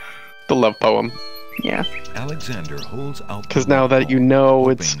tree. The love poem. Yeah. Alexander holds out. Because now that you know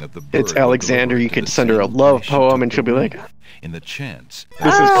it's Alexander, you could send her a love poem and she'll be like, in the chance.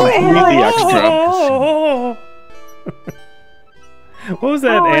 This is completely extra. What was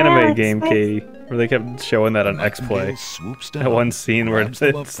that anime game, Katie? Where they kept showing that on X-Play. That one scene where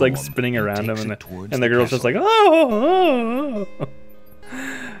it's like spinning around him and the girl's just like, oh.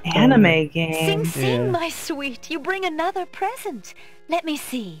 Anime game. Sing Sing, my sweet, you bring another present. Let me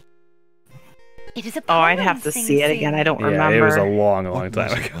see. It is a poem, I'd have to see it again. I don't remember. It was a long time ago.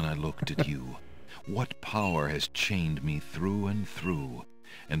 ago. When I looked at you, what power has chained me through and through,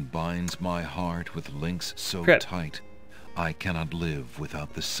 and binds my heart with links so tight, I cannot live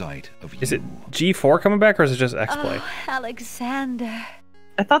without the sight of you. Is it G4 coming back, or is it just X-Play? Oh, Alexander.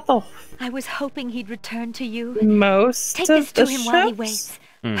 I thought I was hoping he'd return to you. Most Take of this to the him while he ships? waits.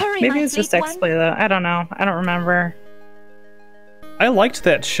 Hurry, Maybe my it's just sweet one. X-Play though. I don't know. I don't remember. I liked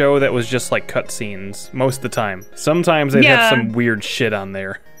that show that was just like cutscenes most of the time. Sometimes they'd have some weird shit on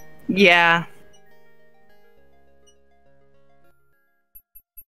there. Yeah.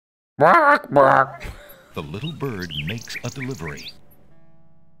 The little bird makes a delivery.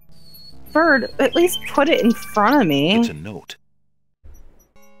 Bird, at least put it in front of me. It's a note.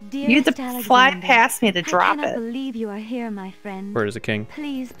 You had to fly past me to drop I cannot it. believe you are here, my friend. Bird is a king.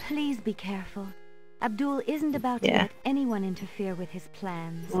 Please, please be careful. Abdul isn't about to let anyone interfere with his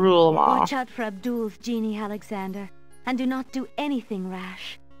plans. Rule 'em all. Watch out for Abdul's genie, Alexander, and do not do anything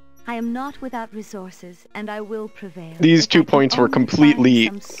rash. I am not without resources, and I will prevail. These 2 points were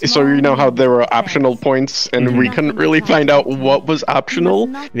completely... So you know how there were optional points, and we couldn't really find out what was optional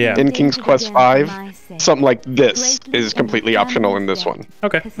in King's Quest V? Something like this is completely optional in this one.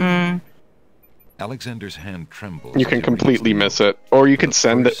 Okay. Alexander's hand trembles. You can completely miss it. Or you could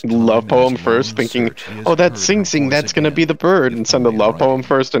send the love poem first, thinking, oh, that's Sing Sing, that's gonna be the bird, and send the love poem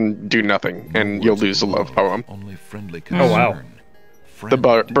first and do nothing, and you'll lose the love poem. Oh, wow. The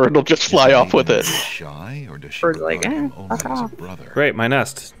bird will just fly off with it. Shy, or does she Bird's like, fuck off. Great, my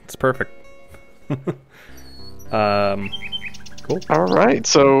nest. It's perfect. Cool. Alright,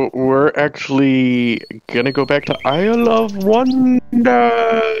 so we're actually gonna go back to Isle of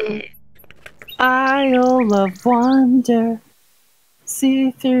Wonder. Isle of Wonder,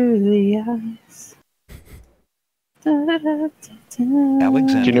 see through the eyes. Do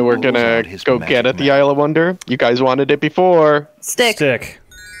you know we're gonna go get at the Isle of Wonder? You guys wanted it before. Stick.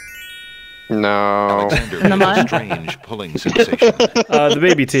 No. Alexander made a strange pulling sensation. The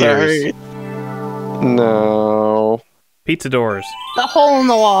baby tears. Sorry. No. Pizza doors. The hole in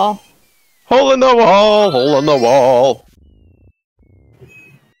the wall. Hole in the wall. Hole in the wall.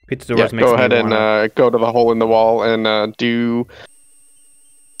 Pizza doors makes go me ahead and wanna... go to the hole in the wall and do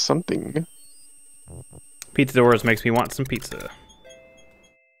something. Pizza doors makes me want some pizza.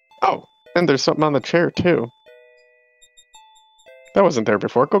 Oh, and there's something on the chair too. That wasn't there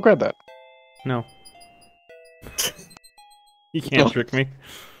before. Go grab that. No. You can't trick me.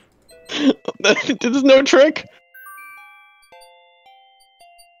 There's no trick.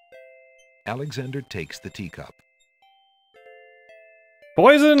 Alexander takes the teacup.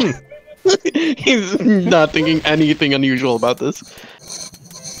 Poison! He's not thinking anything unusual about this.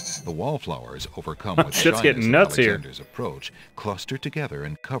 The wallflowers, overcome with Shit's shyness getting at nuts here. Alexander's approach, cluster together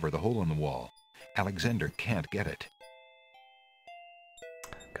and cover the hole in the wall. Alexander can't get it.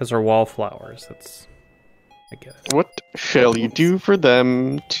 Because they're wallflowers. That's... I get it. What shall you do for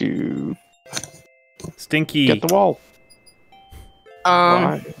them to Stinky. get the wall?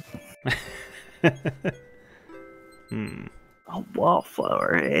 Why? A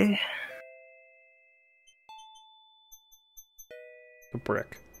wallflower, eh? A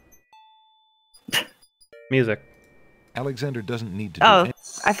brick. Music. Alexander doesn't need to do Oh, anything.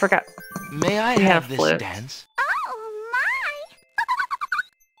 I forgot. May I We have have this flutes. dance?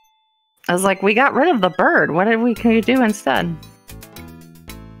 I was like, we got rid of the bird. What can we do instead?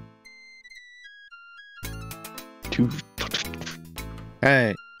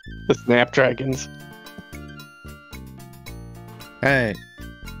 Hey. The snapdragons. Hey.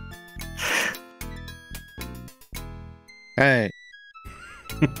 Hey.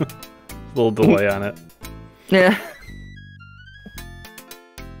 Little delay on it. Yeah.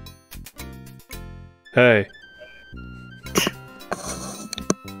 Hey.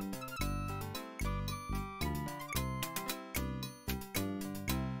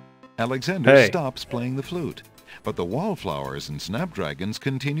 Alexander Hey. stops playing the flute, but the wallflowers and snapdragons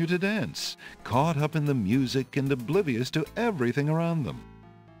continue to dance, caught up in the music and oblivious to everything around them.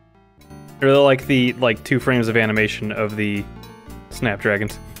 I really like the 2 frames of animation of the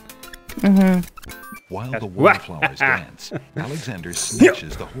snapdragons. While the wallflowers dance, Alexander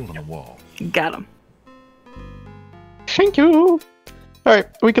snatches the hole in the wall. Got him. Thank you. All right,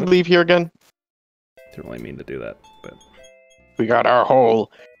 we can leave here again. Didn't really mean to do that, but We got our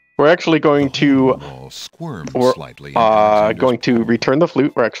hole. We're actually going to. We're going to return the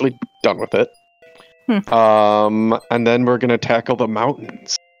flute. We're actually done with it. And then we're gonna tackle the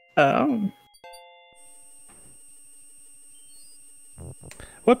mountains. Oh.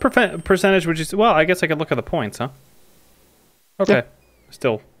 what percentage would you say? Well, I guess I could look at the points, huh? Okay. Yeah.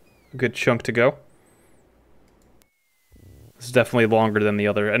 Still a good chunk to go. This is definitely longer than the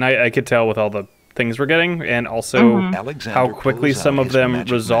other, and I could tell with all the things we're getting, and also how quickly some of them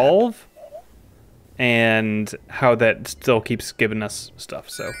resolve, and how that still keeps giving us stuff,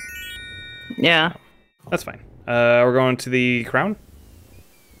 so. Yeah. That's fine. We're going to the crown?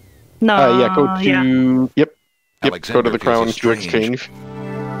 No. Yeah, go to. Yep. Go to the feels crown a to exchange.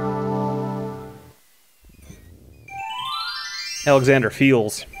 Alexander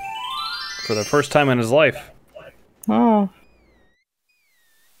feels, for the first time in his life. Oh.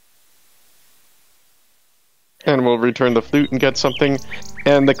 And we'll return the flute and get something.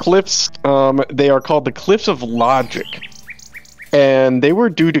 And the cliffs, they are called the Cliffs of Logic. And they were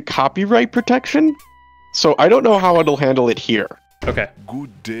due to copyright protection. So I don't know how it'll handle it here. Okay.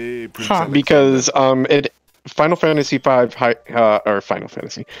 Good day, Prince Alexander. Because Final Fantasy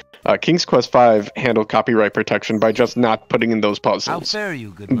King's Quest V handled copyright protection by just not putting in those puzzles. How fare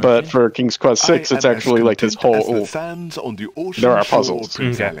you, good merchant? But for King's Quest VI, it's actually like this whole. The sands on the ocean There are shore, puzzles.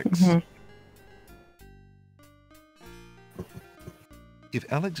 Prince Alex. If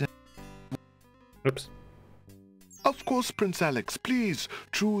Alexander... Oops. Of course, Prince Alex. Please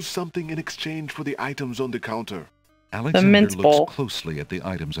choose something in exchange for the items on the counter. Alexander mint looks bowl. closely at the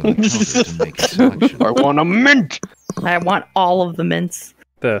items on the counter to make a selection. I want a mint! I want all of the mints.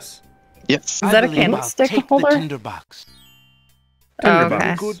 This. Yes. Is that a believe I'll candlestick take holder? the tinderbox. Oh, Tinderbox.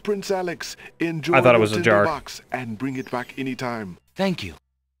 okay. Good, Prince Alex. Enjoy I thought it your was a jar. tinderbox and bring it back anytime. Thank you.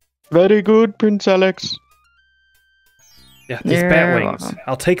 Very good, Prince Alex. Yeah, these You're bat wings. welcome.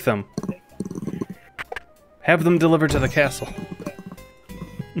 I'll take them. Have them delivered to the castle.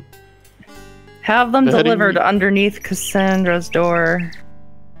 Have them Heading- delivered underneath Cassandra's door.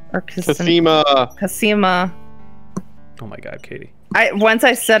 Or Casima. Casima. Oh my god, Katie. Once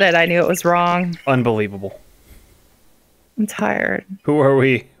I said it, I knew it was wrong. Unbelievable. I'm tired. Who are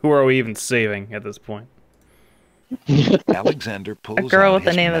we even saving at this point? Alexander pulls A girl out with the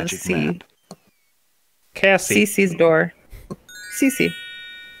his name of the magic sea. map. Cassie. Cece's door. Cece.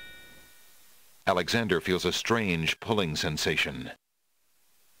 Alexander feels a strange pulling sensation.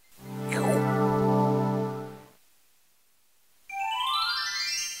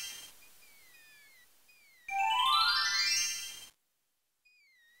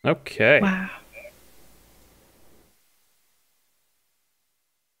 Okay. Wow.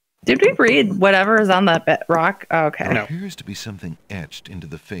 Did we read whatever is on that rock? Oh, okay. There appears to be something etched into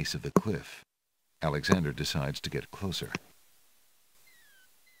the face of the cliff. Alexander decides to get closer.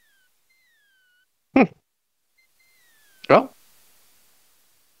 Well.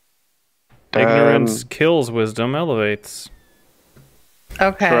 Ignorance kills, wisdom elevates.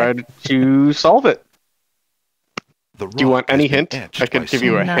 Okay. Try to solve it. The Do you want rock any has been hint? etched I can by give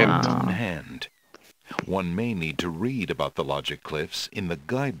you a someone's hint. own hand. One may need to read about the Logic Cliffs in the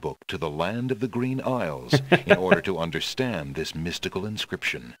guidebook to the Land of the Green Isles in order to understand this mystical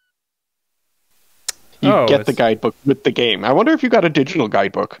inscription. You get the guidebook with the game. I wonder if you got a digital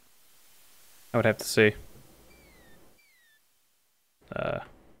guidebook. I would have to see.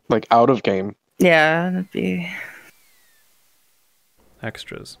 Like out of game. Yeah, that'd be...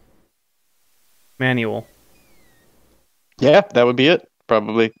 Extras. Manual. Yeah, that would be it,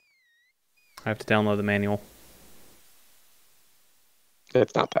 probably. I have to download the manual.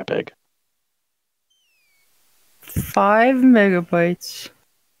 It's not that big. 5 megabytes.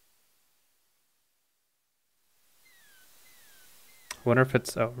 Wonder if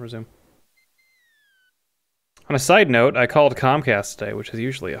it's... Oh, resume. On a side note, I called Comcast today, which is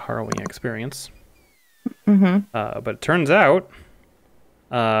usually a harrowing experience. Mm-hmm. But it turns out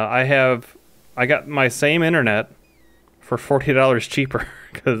I got my same internet for $40 cheaper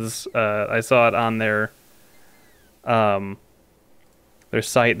because I saw it on their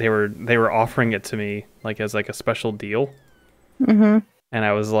site. They were offering it to me like as like a special deal. Mm-hmm. And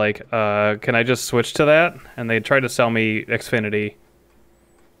I was like, can I just switch to that? And they tried to sell me Xfinity.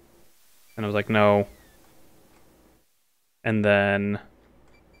 And I was like, no. And then...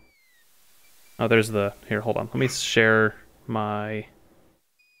 Oh, there's the... Here, hold on. Let me share my...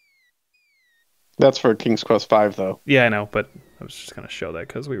 That's for King's Quest V, though. Yeah, I know, but I was just going to show that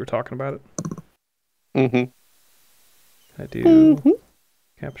because we were talking about it. Mm-hmm. I do...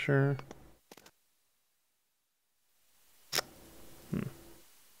 Capture...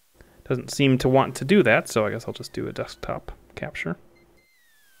 Doesn't seem to want to do that, so I guess I'll just do a desktop capture.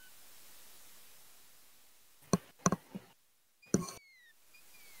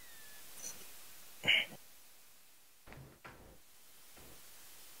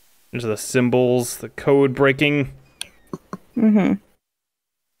 There's the symbols, the code breaking. Mm-hmm.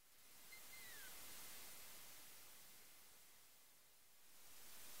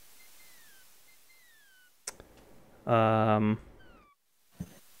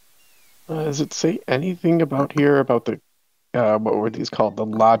 Does it say anything about here about the what were these called? The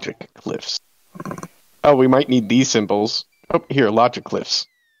logic glyphs. Oh, we might need these symbols. Oh, here, logic glyphs.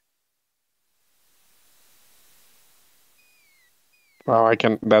 Wow, I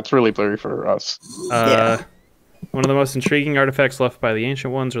can. That's really blurry for us. Yeah. One of the most intriguing artifacts left by the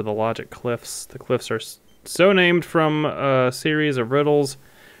Ancient Ones are the logic glyphs. The glyphs are so named from a series of riddles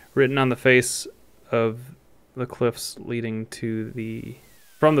written on the face of the cliffs leading to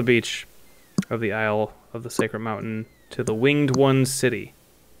from the beach of the Isle of the Sacred Mountain to the Winged One city.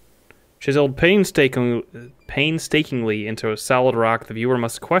 Chiseled painstakingly into a solid rock, the viewer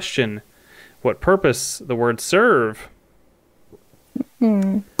must question what purpose the words serve.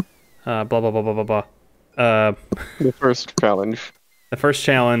 Blah, blah, blah, blah, blah, blah. The first challenge. The first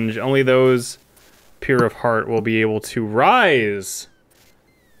challenge, only those pure of heart will be able to rise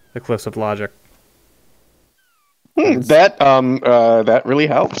the cliffs of logic. That really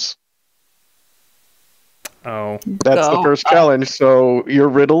helps. Oh. That's the first challenge, so your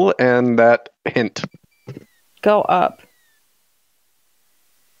riddle and that hint. Go up.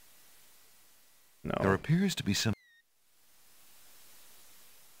 No. There appears to be some...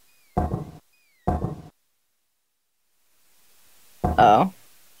 Oh.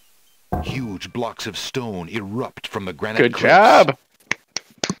 Huge blocks of stone erupt from the granite Good cliffs. job!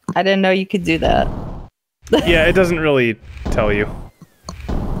 I didn't know you could do that. Yeah, it doesn't really tell you.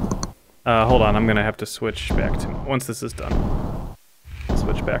 Hold on, I'm gonna have to switch back to... Once this is done, I'll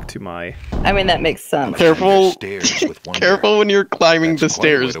switch back to my... I mean, that makes sense. Careful careful when you're climbing the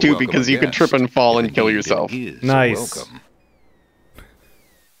stairs, too, because you could trip and fall and kill yourself. Nice.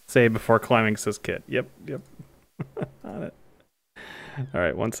 Say before climbing, says Kit. Yep. On it.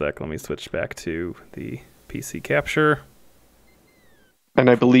 Alright, one sec. Let me switch back to the PC capture. And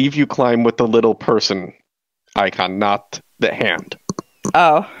I believe you climb with the little person icon, not the hand.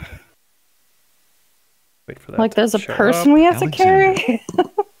 Oh. Wait for that. Like there's a to show person up. we have to carry?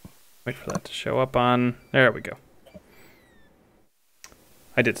 Wait for that to show up on... There we go.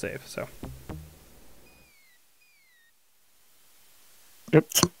 I did save, so... Yep.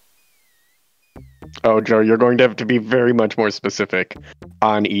 Oh, Joe, you're going to have to be very much more specific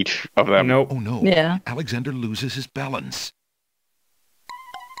on each of them. Nope. Oh no. Yeah. Alexander loses his balance.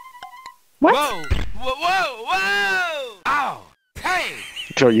 What? Whoa! Ow! Hey!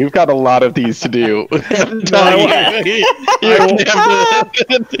 Joe, you've got a lot of these to do.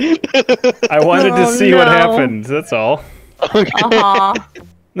 I wanted to see what happened, that's all. Uh-huh.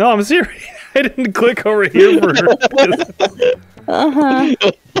 No, I'm serious. I didn't click over here for... Uh-huh.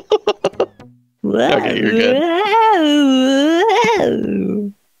 Okay, you're good.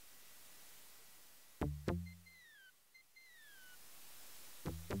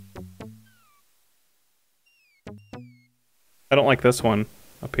 I don't like this one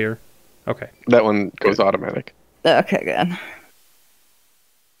up here. Okay. That one goes automatic. Okay, good.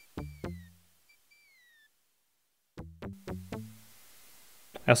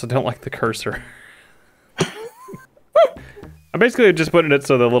 I also don't like the cursor. I basically just putting it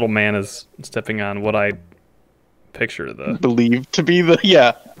so the little man is stepping on what I picture the... Believed to be the...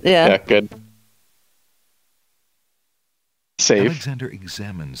 Yeah. Yeah, good. Save. Alexander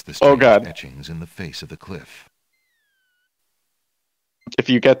examines the strange etchings in the face of the cliff. If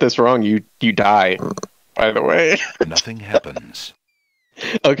you get this wrong, you die, by the way. Nothing happens.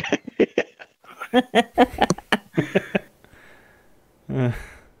 Okay.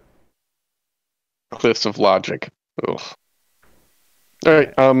 Cliffs of logic. Ugh. All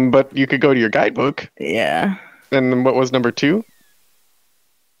right, but you could go to your guidebook. Yeah. And then what was number 2?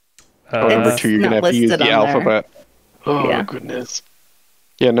 Number 2, you're gonna have to use the alphabet. Oh Yeah. goodness.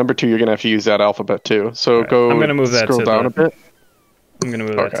 Yeah, number 2, you're gonna have to use that alphabet too. So go. I'm gonna move that scroll to down a bit. I'm gonna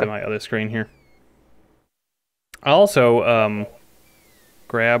move that to my other screen here. I'll also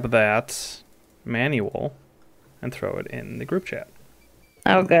grab that manual and throw it in the group chat.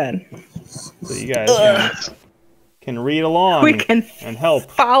 Oh, good. So you guys can read along We can and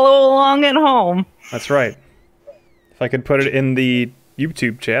help. Follow along at home. That's right. If I could put it in the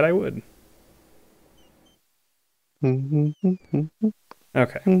YouTube chat, I would.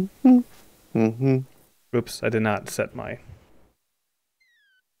 Okay. Oops, I did not set my...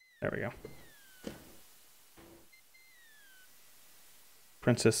 There we go.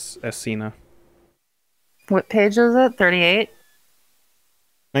 Princess Escina. What page is it? 38?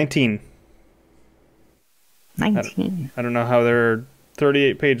 19. 19. I don't know how there are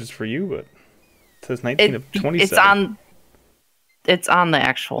 38 pages for you, but it says 19 of 27. It's on the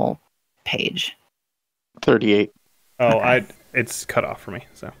actual page. 38. Oh, it's cut off for me,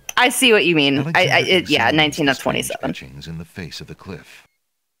 so. I see what you mean. Yeah, 19 of 27. Etchings in the face of the cliff.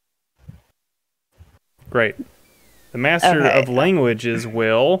 Great. The master of languages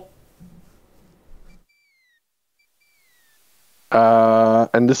will...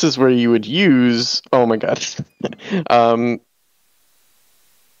 And this is where you would use... Oh my god.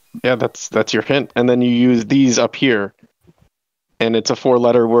 Yeah, that's your hint. And then you use these up here. And it's a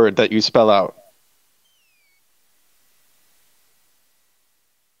 4-letter word that you spell out.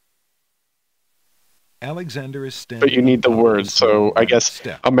 Alexander is standing. But you need the word, so I guess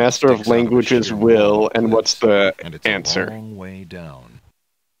a master of languages will, and what's the answer? A long way down.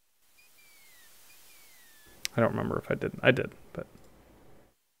 I don't remember if I did. I did, but...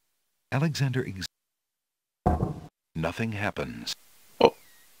 Alexander Nothing happens. Oh.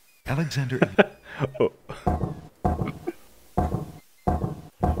 Alexander Oh.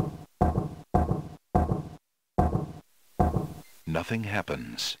 Nothing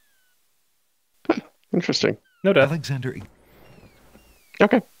happens. Interesting. No doubt. Alexander.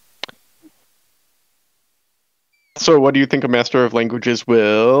 Okay. So what do you think a master of languages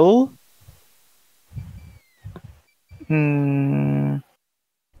will?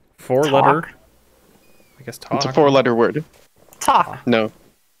 4-letter. I guess talk. It's a 4-letter word. Talk. No.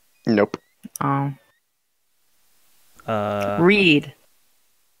 Nope. Read.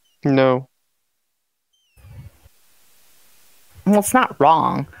 No. Well, it's not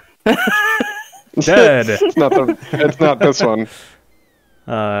wrong. Dead. It's not this one.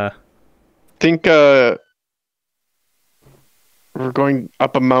 Think we're going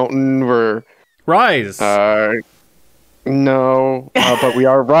up a mountain. We're rise. No, but we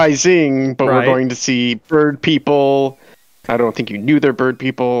are rising. But we're going to see bird people. I don't think you knew they're bird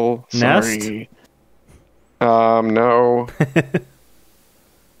people. Sorry. No.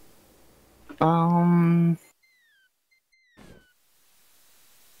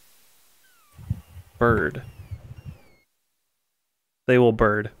 Bird. They will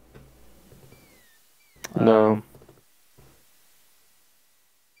bird. No.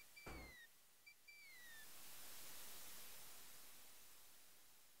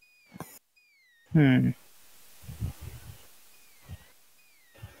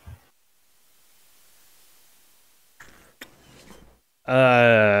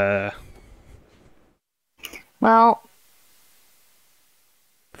 Well,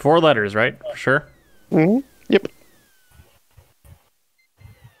 4 letters, right? For sure. Mm-hmm. Yep.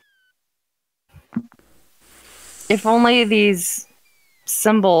 if only these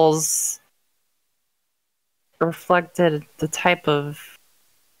symbols reflected the type of...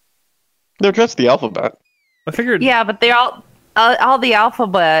 They're just the alphabet. I figured... Yeah, but they all the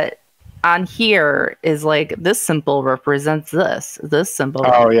alphabet on here is like, this symbol represents this. This symbol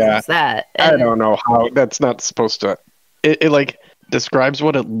represents that. And I don't know how that's not supposed to... It like describes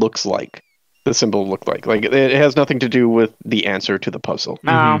what it looks like. The symbol looked like. Like, it has nothing to do with the answer to the puzzle.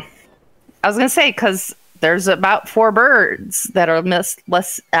 I was going to say, because there's about 4 birds that are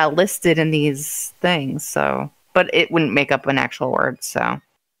listed in these things, so... But it wouldn't make up an actual word, so...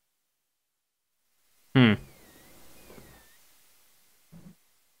 Hmm.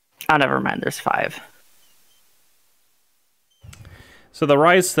 Oh, never mind. There's 5. So the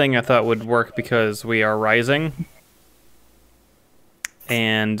rise thing I thought would work because we are rising.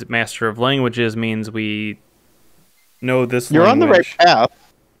 And Master of Languages means we know this You're language. on the right path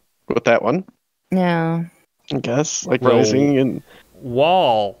with that one. Yeah. I guess. Like Roll. rising and...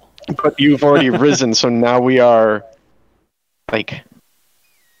 Wall. But you've already risen, so now we are... Like...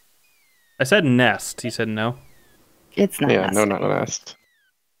 I said nest. You said no? It's not Yeah, nest. no, not nest.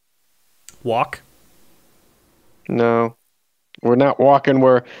 Walk? No. We're not walking,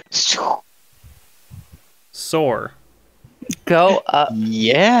 we're... Soar. Go up.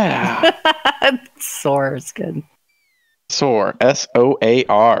 Yeah. Soar is good. Soar.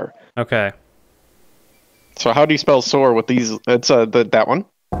 S-O-A-R. Okay. So how do you spell soar with these? It's that one?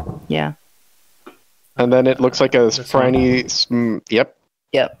 Yeah. And then it looks like a briny... Yep.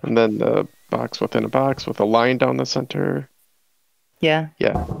 Yep. And then the box within a box with a line down the center. Yeah.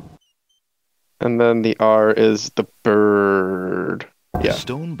 Yeah. And then the R is the bird. The Yeah.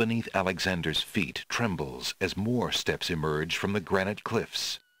 stone beneath Alexander's feet trembles as more steps emerge from the granite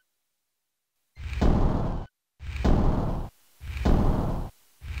cliffs.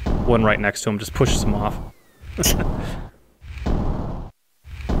 One right next to him just pushes him off.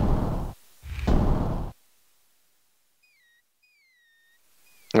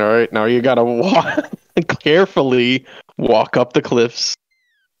 All right, now you gotta carefully walk up the cliffs.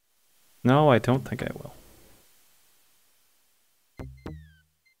 No, I don't think I will.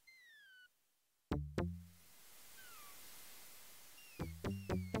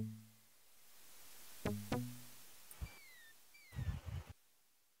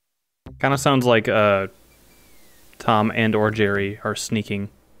 Kind of sounds like Tom and or Jerry are sneaking.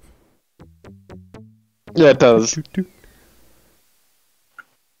 Yeah, it does.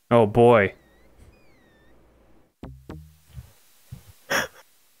 Oh boy.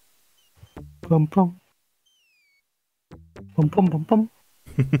 Bum bum. Bum bum bum bum.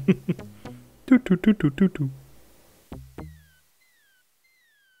 Doo, doo, doo, doo, doo, doo.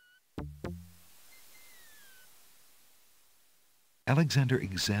 Alexander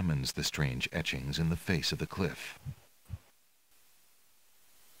examines the strange etchings in the face of the cliff.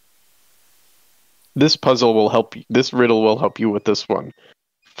 This puzzle will help you. This riddle will help you with this one.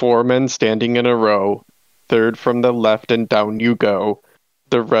 4 men standing in a row. Third from the left and down you go.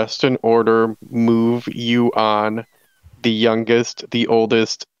 The rest in order move you on. The youngest, the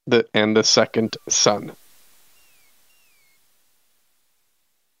oldest, and the second son.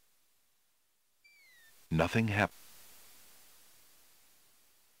 Nothing happens.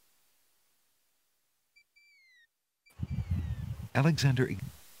 Alexander...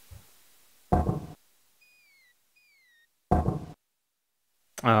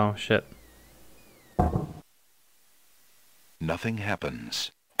 Oh, shit. Nothing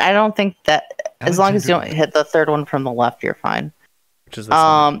happens. I don't think that... As long as you don't hit the third one from the left, you're fine. Which is this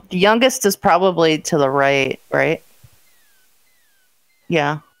one? The youngest is probably to the right, right?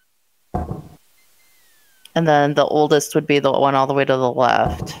 Yeah. And then the oldest would be the one all the way to the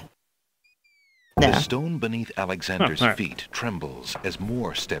left. The stone beneath Alexander's feet trembles as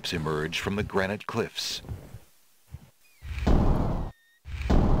more steps emerge from the granite cliffs.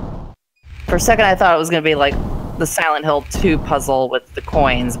 For a second, I thought it was going to be like the Silent Hill 2 puzzle with the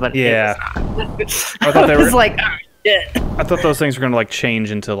coins, but Yeah. it was not. I thought they I were was like, oh, shit. I thought those things were gonna like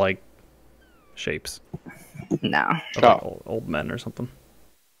change into like shapes. No. Of, like, old men or something.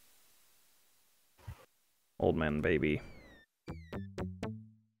 Old man baby.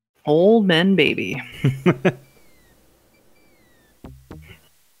 Old men baby.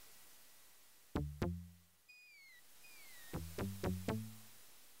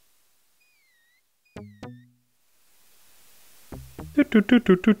 Do, do, do,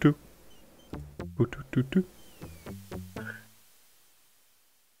 do, do, do. Do, do, do, do.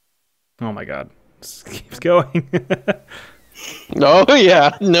 Oh my god. This keeps going. Oh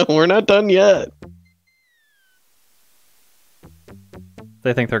yeah, no, we're not done yet.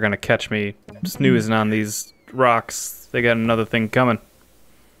 They think they're gonna catch me snoozing on these rocks. They got another thing coming.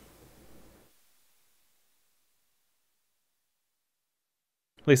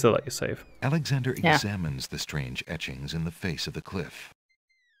 At least they'll let you save. Alexander examines the strange etchings in the face of the cliff.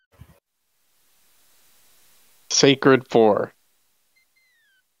 Sacred 4.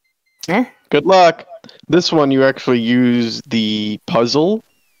 Good luck. This one you actually use the puzzle.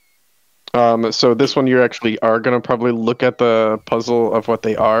 So this one you actually are going to probably look at the puzzle of what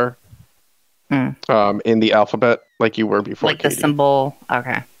they are. In the alphabet like you were before. Like Katie. The symbol.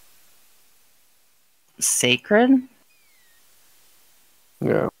 Okay. Sacred?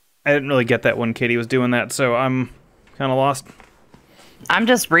 Yeah. I didn't really get that when Katie was doing that, so I'm kind of lost. I'm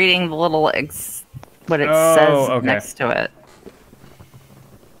just reading the little what it Oh, says okay. next to it.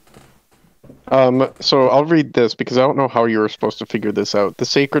 So I'll read this because I don't know how you were supposed to figure this out. The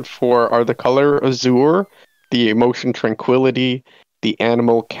sacred four are the color azure, the emotion tranquility, the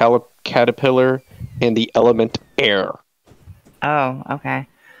animal caterpillar, and the element air. Oh, okay.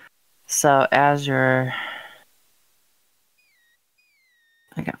 So Azure,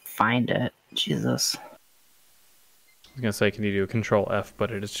 I gotta find it. Jesus. I was gonna say, can you do a Control F,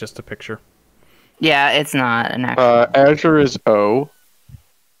 but it is just a picture. Yeah, it's not an actual. Azure is O.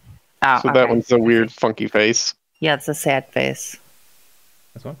 Oh, So okay. that one's a weird, funky face. Yeah, it's a sad face.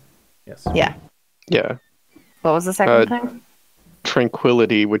 This one? Yes. Yeah. Yeah. What was the second thing?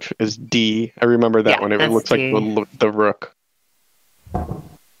 Tranquility, which is D. I remember that one. It that's looks D. like the rook.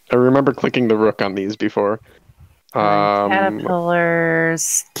 I remember clicking the rook on these before.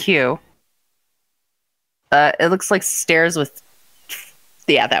 Caterpillar's Q. It looks like stairs with.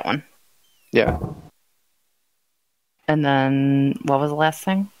 Yeah, that one. Yeah. And then what was the last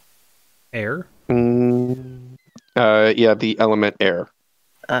thing? Air? Yeah, the element air.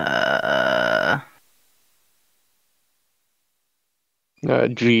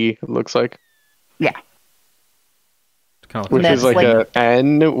 G, it looks like. Yeah. Which is like a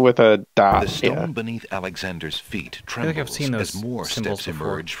N with a dot. The stone beneath Alexander's feet trembles I've seen those as more symbols steps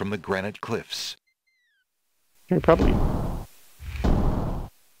before. emerge from the granite cliffs. You're probably.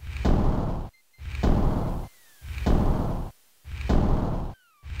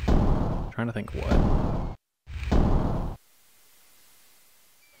 Trying to think what.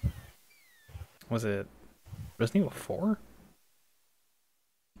 Was it Resident Evil 4?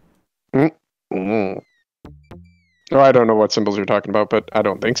 Oh, I don't know what symbols you're talking about, but I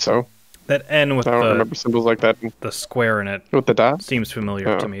don't think so. That N with I don't remember symbols like that. the square in it With the dot? seems familiar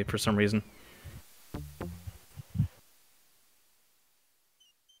to Oh. me for some reason.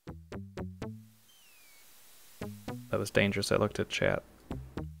 That was dangerous. I looked at chat.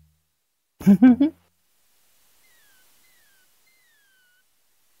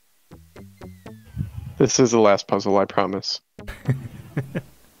 This is the last puzzle, I promise.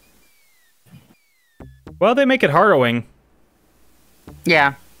 Well, they make it harrowing.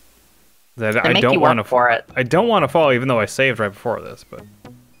 Yeah. That They I make don't you work want to. for it. I don't want to fall, even though I saved right before this. But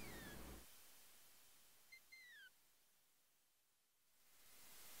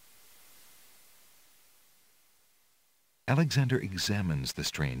Alexander examines the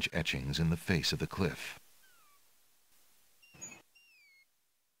strange etchings in the face of the cliff.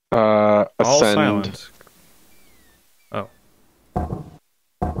 all Ascend. silent. Oh.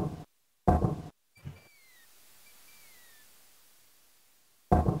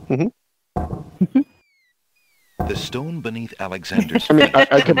 The stone beneath Alexander's I mean,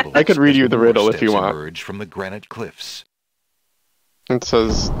 feet I could read you the more riddle if you steps want. emerge from the granite cliffs. It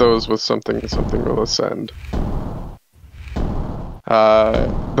says those with something will ascend.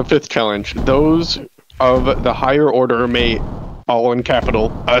 The fifth challenge. Those of the higher order may, all in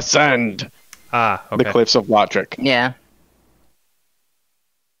capital, ascend Ah, okay. the cliffs of logic. Yeah.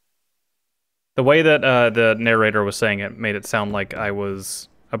 The way that the narrator was saying it made it sound like I was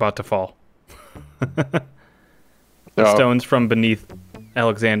about to fall. The Oh. stones from beneath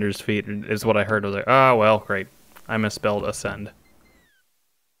Alexander's feet is what I heard. I was like, ah, well, great. I misspelled ascend.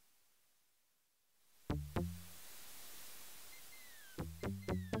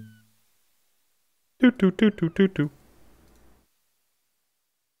 Toot toot toot toot toot toot.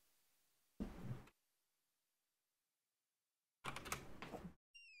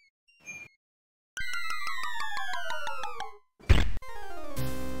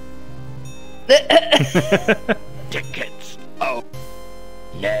 Tickets. Oh.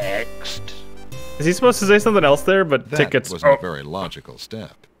 Next. Is he supposed to say something else there? But That tickets. wasn't a very logical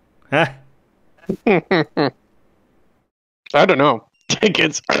step. Huh? I don't know.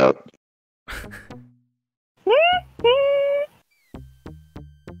 Tickets.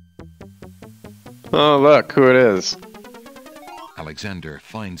 Oh, look who it is. Alexander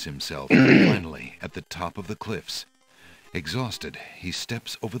finds himself finally at the top of the cliffs. Exhausted, he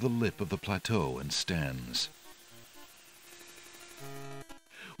steps over the lip of the plateau and stands.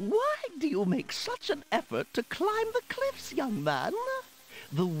 Why do you make such an effort to climb the cliffs, young man?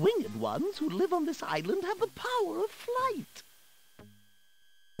 The winged ones who live on this island have the power of flight.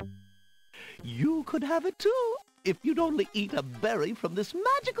 You could have it too, if you'd only eat a berry from this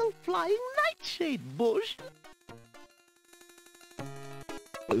magical flying nightshade bush.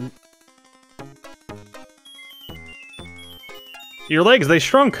 Your legs, they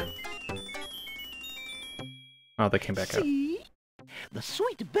shrunk. Oh, they came back out. See? The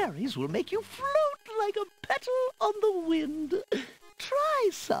sweet berries will make you float like a petal on the wind. Try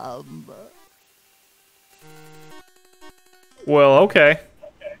some. Well, okay.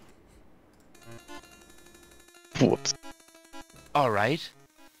 Whoops. All right.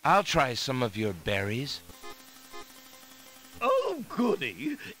 I'll try some of your berries. Oh,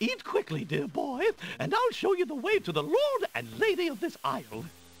 goody. Eat quickly, dear boy, and I'll show you the way to the Lord and Lady of this isle.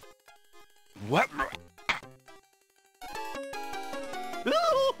 What?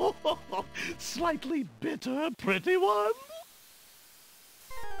 Slightly bitter, pretty one.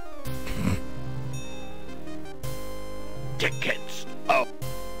 Tickets. Oh.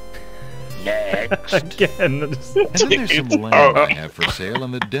 Next. Again. And then there's some land I have for sale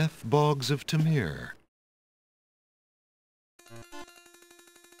in the death bogs of Tamir.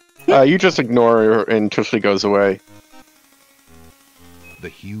 You just ignore her until she goes away. The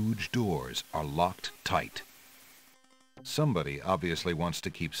huge doors are locked tight. Somebody obviously wants to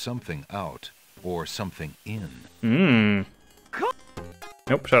keep something out, or something in. Hmm.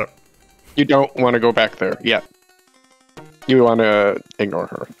 Nope, shut up. You don't want to go back there yet. You want to ignore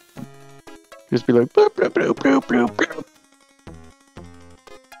her. Just be like, boop, boop, boop, boop, boop, boop.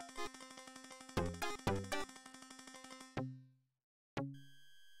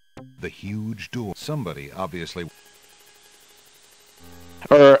 The huge door. Somebody obviously...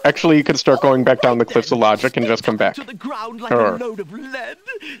 Or actually, you could start going back down the cliffs of logic and just come back. To the ground like a load of lead.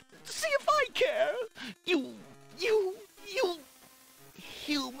 See if I care. You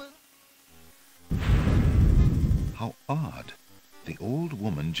human. How odd. The old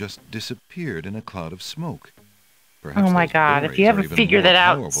woman just disappeared in a cloud of smoke. Perhaps Oh my those god, if berries you are haven't even figured more that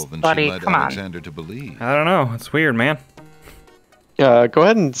out, powerful than buddy, she led come on. Alexander to believe. I don't know. It's weird, man. Go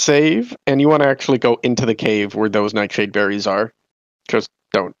ahead and save, and you want to actually go into the cave where those nightshade berries are. Just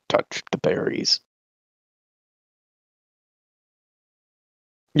don't touch the berries.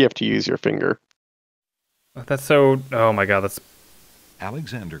 You have to use your finger. That's so... Oh my god, that's...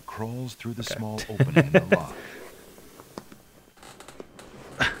 Alexander crawls through the small opening in the rock.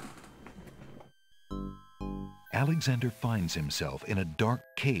 Alexander finds himself in a dark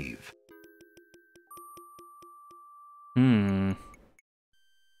cave. Hmm.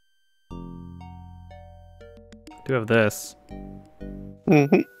 Do have this.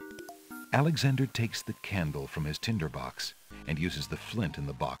 Mm-hmm. Alexander takes the candle from his tinderbox and uses the flint in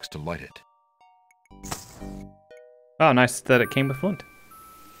the box to light it. Oh, nice that it came with flint.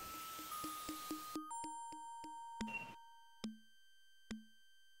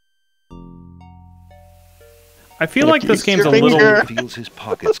 I feel like this game's a little... He feels his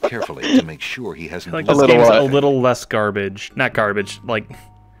pockets carefully to make sure he hasn't... Like this game's a little less garbage. Not garbage, like...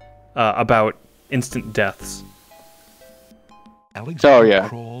 about instant deaths. Oh, yeah.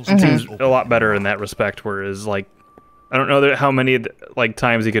 It seems a lot better in that respect, whereas, like... I don't know how many, like,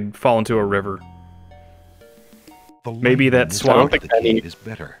 times he could fall into a river. Maybe that swamp... is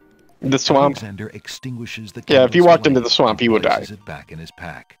better. The swamp... Alexander extinguishes the Yeah, if you walked flame into the swamp, you would and die. places it back in his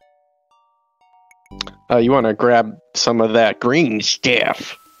pack. You want to grab some of that green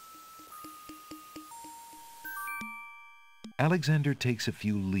stuff. Alexander takes a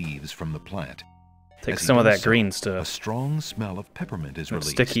few leaves from the plant. Take As he some of does that so, green stuff. A strong smell of peppermint is That's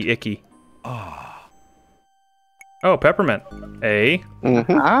released. sticky icky. Ah. Oh, peppermint.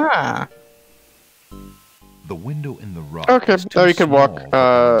 Mm-hmm. Ah. The window in the rock Okay, is too now you can walk small for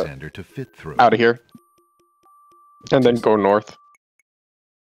Alexander to fit through. out of here. And then go north.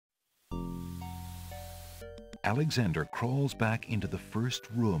 Alexander crawls back into the first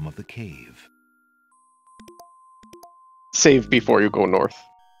room of the cave. Save before you go north.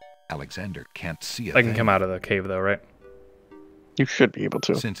 Alexander can't see a I can thing. come out of the cave, though, right? You should be able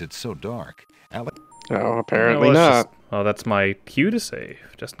to. Since it's so dark, No, apparently No, not. Oh, that's my cue to save,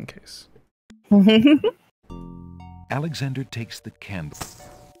 just in case. Alexander takes the candle.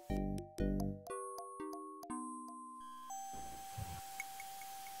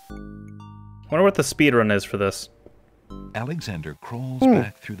 Wonder what the speedrun is for this. Alexander crawls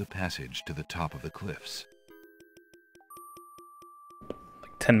back through the passage to the top of the cliffs.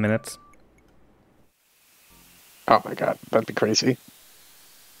 Like 10 minutes. Oh my god, that'd be crazy.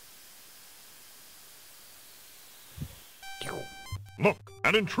 Look,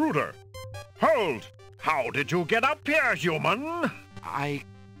 an intruder! Hold! How did you get up here, human? I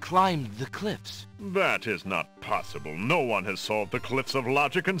climbed the cliffs. That is not possible. No one has solved the cliffs of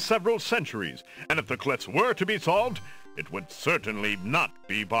logic in several centuries. And if the cliffs were to be solved, it would certainly not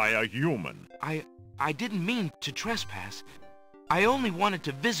be by a human. I didn't mean to trespass. I only wanted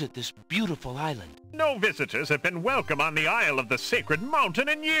to visit this beautiful island. No visitors have been welcome on the Isle of the Sacred Mountain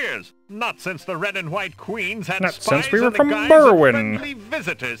in years. Not since the Red and White Queens had Not spies since we were in the from guise Berwyn. of friendly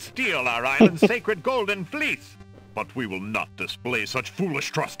visitors steal our island's sacred golden fleece. But we will not display such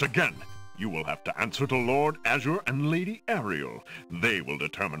foolish trust again. You will have to answer to Lord Azure and Lady Ariel. They will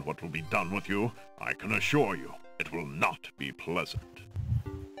determine what will be done with you. I can assure you, it will not be pleasant.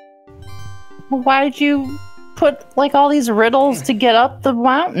 Well, why'd you put like all these riddles to get up the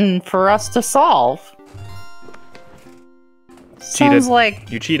mountain for us to solve? Sounds like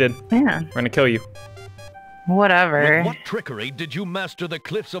you cheated. Man. We're gonna kill you. Whatever. With what trickery did you master the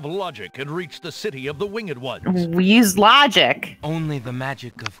cliffs of logic and reach the city of the winged ones? We used logic. Only the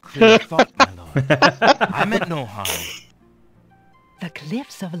magic of clear thought, my lord. I meant no harm. The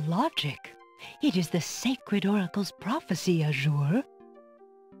cliffs of logic. It is the sacred oracle's prophecy, Azure.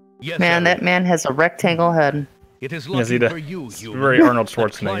 Yes, Man, that man has a rectangle head. It is Yes, he lucky does. for you, It's human, very Arnold that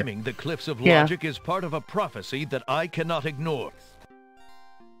Schwarzenegger. climbing the cliffs of Yeah. logic is part of a prophecy that I cannot ignore.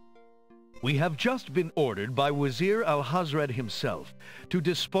 We have just been ordered by Wazir Al-Hazred himself to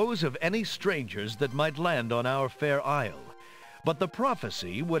dispose of any strangers that might land on our fair isle. But the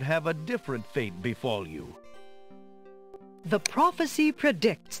prophecy would have a different fate befall you. The prophecy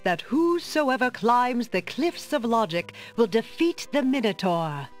predicts that whosoever climbs the cliffs of logic will defeat the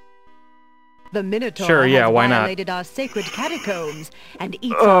Minotaur. The Minotaur Sure, yeah, has why not? violated our sacred catacombs and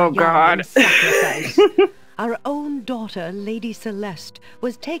eats Oh, our young God. in sacrifice. Our own daughter, Lady Celeste,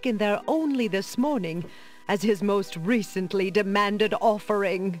 was taken there only this morning as his most recently demanded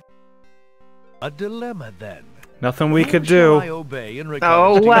offering. A dilemma, then. Nothing we could Shall I do. obey in Oh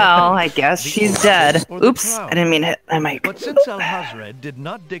regards to well, your I guess the she's oracle dead. or the Oops, crown? I didn't mean to hit my mic. But since Al-Hazred did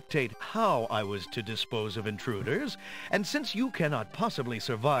not dictate how I was to dispose of intruders, and since you cannot possibly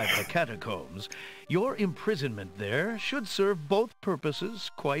survive the catacombs, your imprisonment there should serve both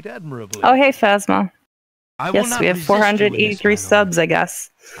purposes quite admirably. Oh hey, Phasma. I will Yes, not we have resist you in this, 483 my subs, I guess.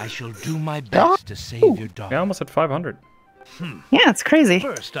 lord. I shall do my best to save your daughter. Yeah, almost at 500. Yeah, it's crazy.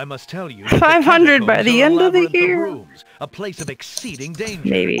 First, I must tell you that the 500 by catacombs the are a end of the labyrinth year. rooms, a place of exceeding danger.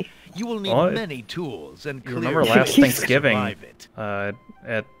 Maybe. You will need Well, many tools and You clear remember last ways to Thanksgiving, survive it.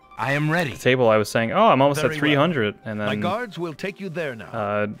 at I am ready. the table I was saying, oh, I'm almost Very at 300, and My then guards will take you there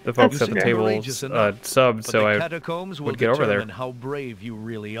now. the folks You at the seem table courageous enough, subbed, but so the I catacombs will would get over there. determine how brave you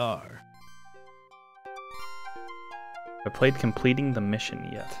really are. I played completing the mission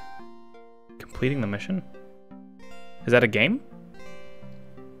yet. Completing the mission? Is that a game?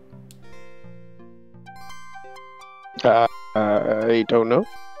 I don't know.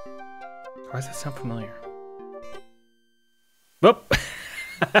 Why does that sound familiar? Whoop!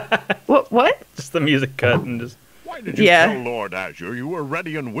 What? Just the music cut and just... Why did you tell Lord Azure you were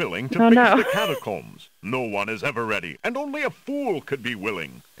ready and willing to Oh, fix no. the catacombs? No one is ever ready, and only a fool could be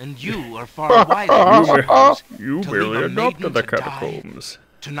willing. And you are far wiser than suppose You to barely leave a adopted maiden the to die, catacombs.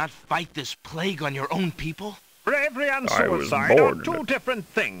 to not fight this plague on your own people? Bravery and I was suicide are born. two different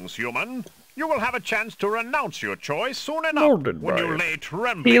things, human. You will have a chance to renounce your choice soon enough Molded when by you it. lay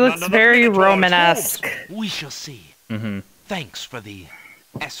trembling He looks under the very Minotaur's Romanesque. hooves. We shall see. Mm-hmm. Thanks for the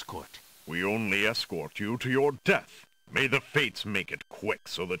escort. We only escort you to your death. May the fates make it quick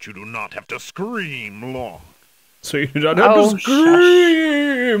so that you do not have to scream long. So you don't have Oh, to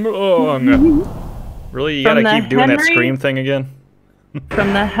scream long. Really? You From gotta the keep doing that Henry- scream thing again?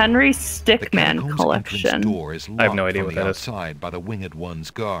 From the Henry The Stickman catacombs' entrance collection. door is locked I have no idea from what the that is. outside by the winged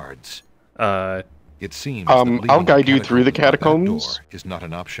one's guards. It seems I'll that leaving guide you through the by that catacombs. door is not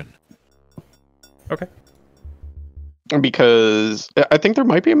an option. Okay. Because I think there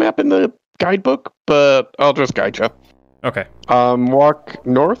might be a map in the guidebook, but I'll just guide you. Okay. Walk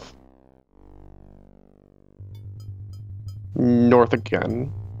north. North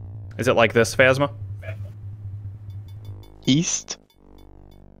again. Is it like this, Phasma? East.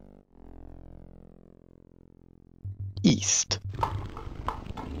 East.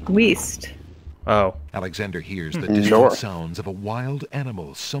 West. Oh. Alexander hears the North. distant sounds of a wild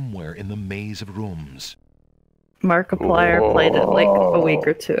animal somewhere in the maze of rooms. Markiplier played it like a week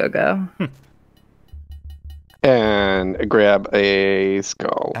or two ago. And grab a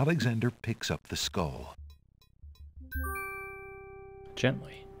skull. Alexander picks up the skull.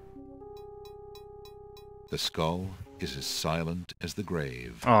 Gently. The skull is as silent as the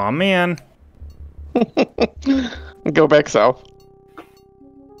grave. Aw, man. Go back south.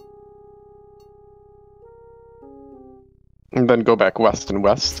 And then go back west and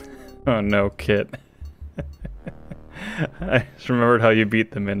west. Oh no, Kit. I just remembered how you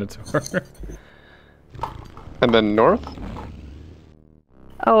beat the Minotaur. And then north.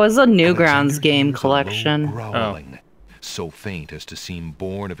 Oh, it's a Newgrounds Alexander game hears a low collection. growling. so faint as to seem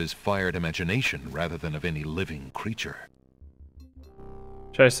born of his fired imagination rather than of any living creature.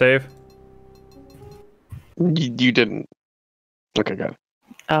 Should I save? You didn't. Okay, good.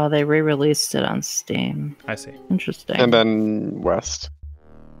 Oh, they re-released it on Steam. I see. Interesting. And then West.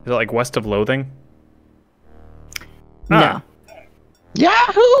 Is it like West of Loathing? No.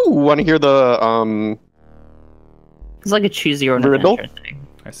 Yahoo! Want to hear the It's like a choose your own riddle? adventure thing.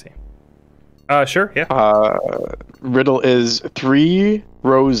 I see. Sure, yeah. Riddle is 3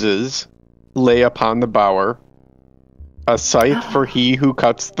 roses lay upon the bower, a scythe for he who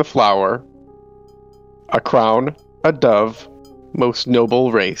cuts the flower, a crown, a dove, most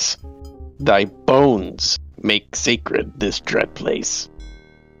noble race. Thy bones make sacred this dread place.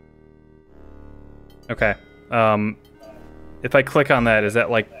 Okay. If I click on that, is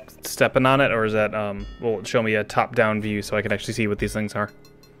that like stepping on it, or is that will it show me a top-down view so I can actually see what these things are?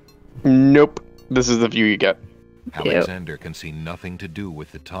 Nope. This is the view you get. Alexander can see nothing to do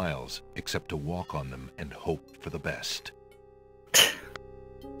with the tiles except to walk on them and hope for the best.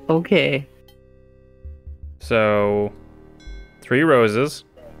 Okay. So, 3 roses.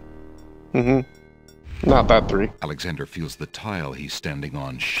 Mm-hmm. Not that 3. Alexander feels the tile he's standing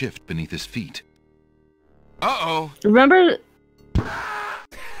on shift beneath his feet. Uh-oh. Remember...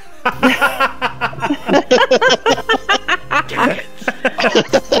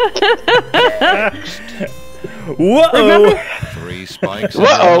 Whoa! 3 spikes.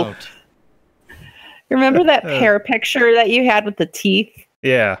 Whoa! Remember that pear picture that you had with the teeth?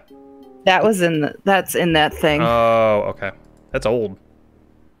 Yeah. That's in that thing. Oh, okay. That's old.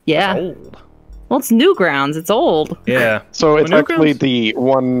 Yeah. That's old. Well, it's Newgrounds. It's old. Yeah. So it's Well, actually Newgrounds- the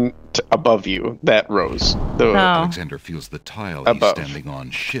one above you, that rose. The Alexander feels the tile Above. he's standing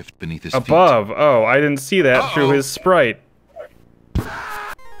on shift beneath his Above. Oh, I didn't see that through his sprite.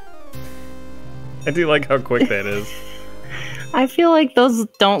 I do like how quick that is. I feel like those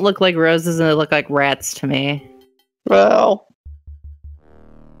don't look like roses and they look like rats to me. Well,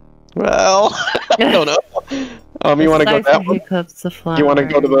 I don't know. You want to go that one? You want to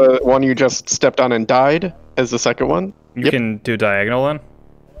go to the one you just stepped on and died as the second one? You can do diagonal then?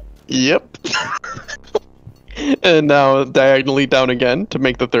 Yep. And now diagonally down again to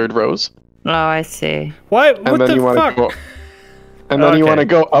make the third rose. Oh, I see. What? And then you want to go. And then you want to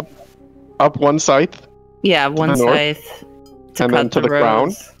go up one scythe. Yeah, one to the north, scythe. To and cut then to the rose.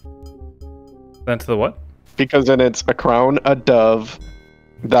 crown. Then to the what? Because then it's a crown, a dove,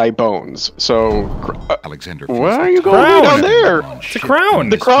 thy bones. So Alexander. Where are you going Crown! down there? It's a crown!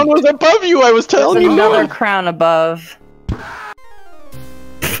 The crown was above you. I was telling There's you. another No. crown above.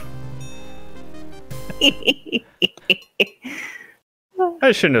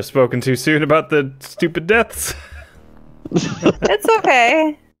 I shouldn't have spoken too soon about the stupid deaths. It's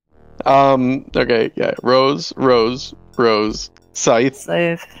okay. Okay. Yeah. Rose. Scythe.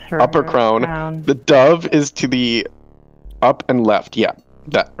 Upper crown. The dove is to the up and left. Yeah.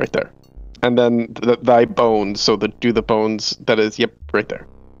 That right there. And then thy bones. So do the bones. That is. Yep. Right there.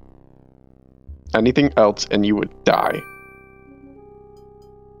 Anything else, and you would die.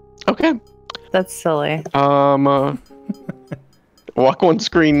 Okay. That's silly. Walk one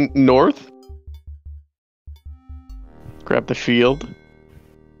screen north. Grab the shield.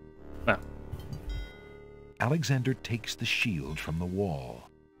 Alexander takes the shield from the wall.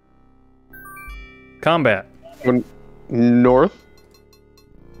 Combat. North.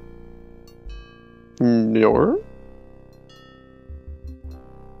 North.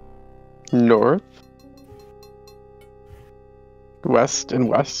 North. West and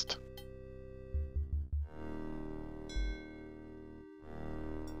west.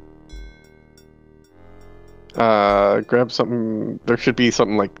 Grab something. There should be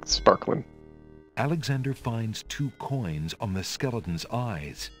something like sparkling. Alexander finds 2 coins on the skeleton's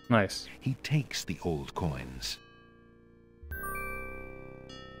eyes. Nice. He takes the old coins.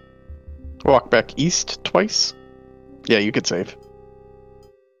 Walk back east twice. Yeah, you could save.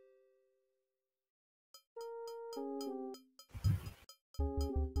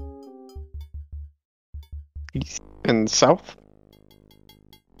 East and south.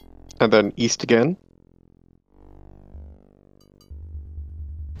 And then east again.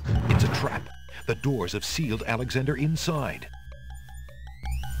 It's a trap. The doors have sealed Alexander inside.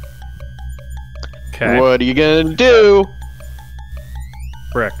 Okay. What are you gonna do?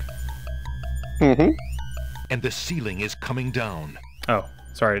 Brick. Mm-hmm. And the ceiling is coming down. Oh,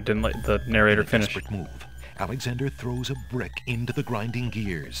 sorry, I didn't let the narrator finish. Desperate move. Alexander throws a brick into the grinding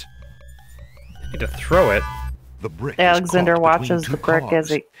gears. I need to throw it. The brick Alexander is caught watches between the 2 brick cogs.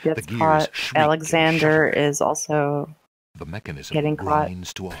 as it gets The gears caught. shriek and Alexander shudder. is also The mechanism getting caught.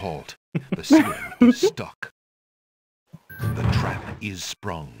 grinds to a halt. The ceiling is stuck. The trap is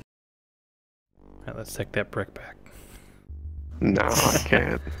sprung. Alright, let's take that brick back. No, I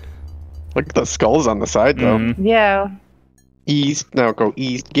can't. Look at the skulls on the side, though. Yeah. East. Now go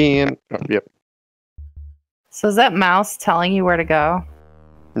east again. Oh, yep. So is that mouse telling you where to go?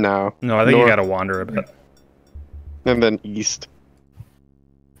 No. No, I think you gotta wander a bit. And then east.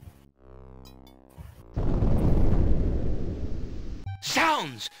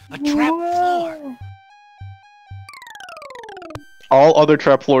 Sounds! A trap floor! All other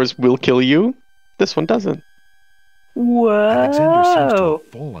trap floors will kill you. This one doesn't. Alexander seems to Whoa! have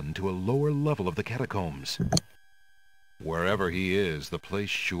fallen to a lower level of the catacombs. Wherever he is, the place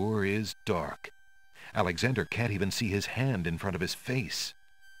sure is dark. Alexander can't even see his hand in front of his face.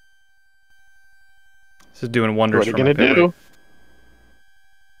 This is doing wonders What for are you my gonna do?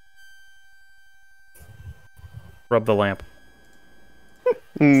 Rub the lamp.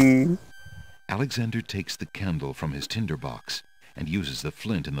 Alexander takes the candle from his tinderbox and uses the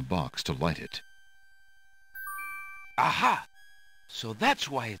flint in the box to light it. Aha! So that's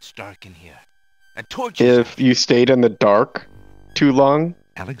why it's dark in here. A torch is If you stayed in the dark too long,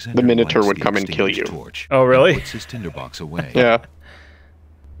 Alexander the Minotaur lights would the come and kill you. extinguished torch Oh, really? and puts his tinderbox away. Yeah.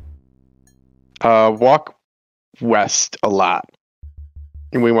 Walk west a lot.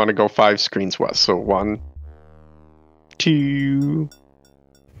 And we want to go 5 screens west. So 1, 2,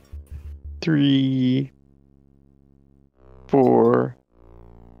 3, 4,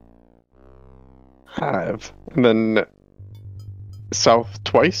 5. And then south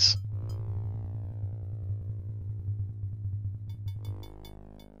twice.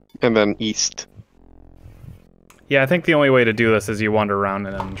 And then east. Yeah, I think the only way to do this is you wander around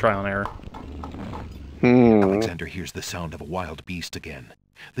and then trial and error. Alexander hears the sound of a wild beast again.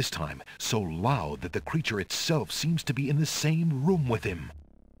 This time, so loud that the creature itself seems to be in the same room with him.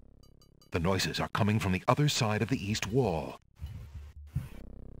 The noises are coming from the other side of the east wall.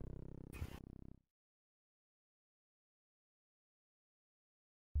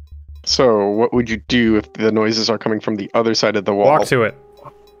 So, what would you do if the noises are coming from the other side of the wall? Walk to it.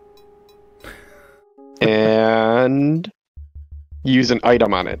 And use an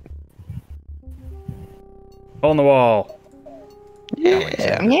item on it. Hole in the wall.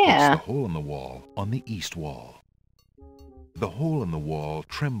 Alexander puts Yeah. the hole in the wall on the east wall. The hole in the wall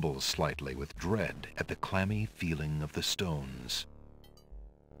trembles slightly with dread at the clammy feeling of the stones.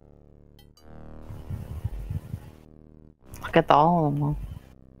 Look at the hole in the wall.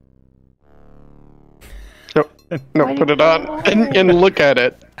 No, put it on and look at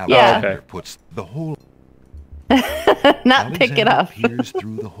it. Alexander puts the hole. Not pick it Alexander up. peers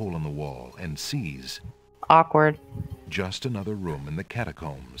through the hole in the wall and sees Awkward. just another room in the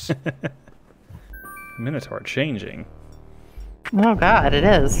catacombs. Minotaur changing. Oh god, it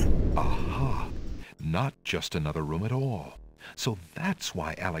is. Aha! Not just another room at all. So that's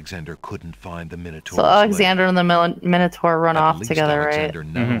why Alexander couldn't find the Minotaur's So Alexander and the Minotaur run lair. At off least together, Alexander right?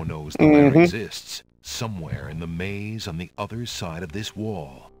 now knows the lair exists somewhere in the maze on the other side of this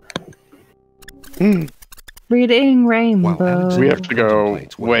wall. Reading Rainbow. We have to go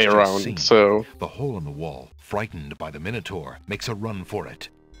contemplates what way he's just around, seen. so... The hole in the wall, frightened by the Minotaur, makes a run for it.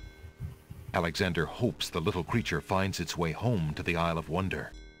 Alexander hopes the little creature finds its way home to the Isle of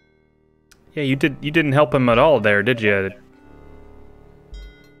Wonder. Yeah, you didn't help him at all there, did you?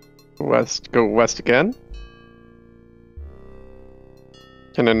 West, go west again.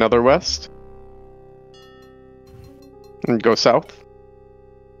 And another west. And go south.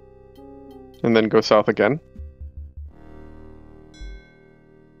 And then go south again.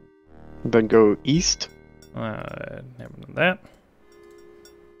 And then go east. Never done that.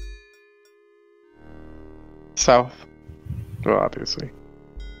 South. Well, obviously.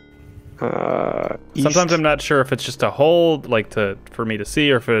 East. Sometimes I'm not sure if it's just a hole, like for me to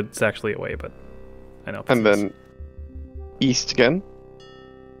see, or if it's actually a way. But I know. And then east again.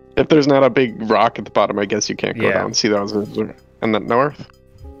 If there's not a big rock at the bottom, I guess you can't go down. See those? And then north.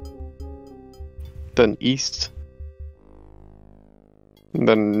 Then east. And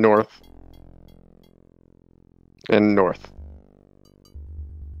then north. And north.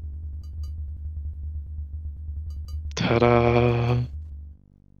 Ta-da!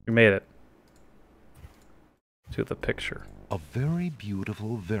 You made it. To the picture. A very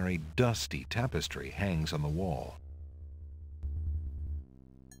beautiful, very dusty tapestry hangs on the wall.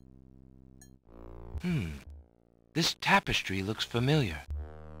 This tapestry looks familiar.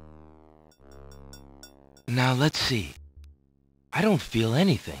 Now let's see. I don't feel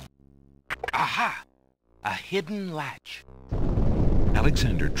anything. Aha! A hidden latch.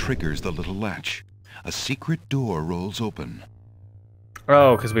 Alexander triggers the little latch. A secret door rolls open.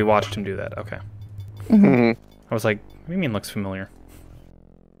 Oh, because we watched him do that. Okay. I was like, what do you mean looks familiar?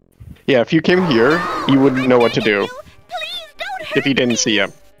 Yeah, if you came here, you wouldn't know what to do. If you didn't see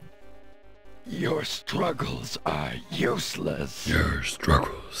him. Your struggles are useless. Your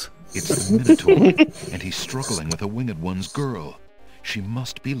struggles. It's the Minotaur, and he's struggling with a Winged One's girl. She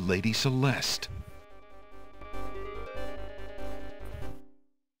must be Lady Celeste.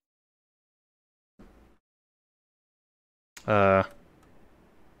 I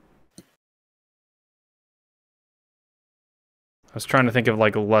was trying to think of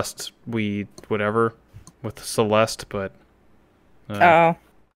like lest we whatever with Celeste, but Oh.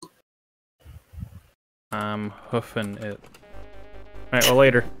 I'm hoofing it. Alright, well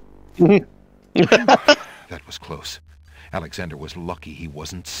later. That was close. Alexander was lucky he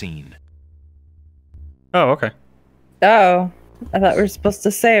wasn't seen. Oh, okay. Oh. I thought we were supposed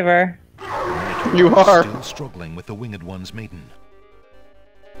to save her. You are. Still struggling with the Winged One's maiden.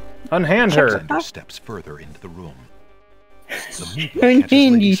 Unhand her. Alexander steps further into the room. The movement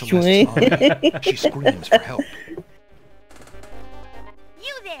catches Lady Celeste's eye. She screams for help.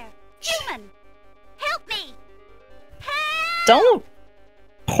 You there, human! Help me! Don't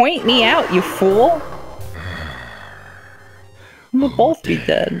point me out, you fool. We'll both be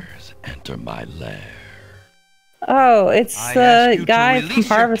dead. Enter my lair. Oh, it's the guy from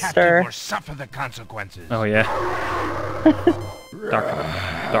Harvester. Or suffer the consequences. Oh yeah.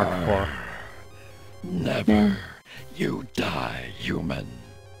 Dark Claw. Never. You die, human.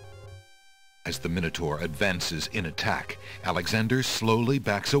 As the Minotaur advances in attack, Alexander slowly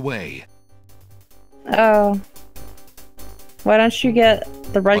backs away. Oh. Why don't you get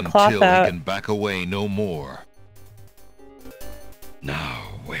the red cloth Until out? he can back away no more. Now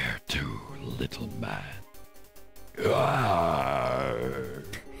where to, little man? God.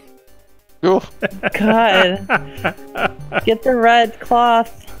 Get the red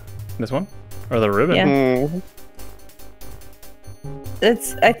cloth. This one? Or the ribbon? Yeah.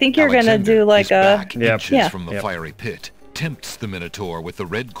 It's. I think you're gonna do like a. Back inches from the fiery pit, tempts the Minotaur with the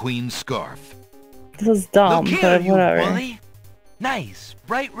Red Queen's scarf. This is dumb, Look here, but you whatever. bully. Nice,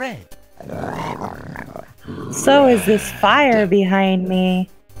 bright red. So is this fire behind me?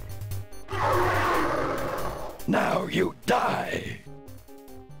 Now you die.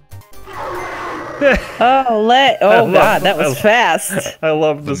 Oh God, that was fast. I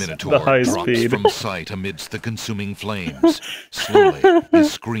love The the Minotaur high drops speed. from sight amidst the consuming flames. Slowly,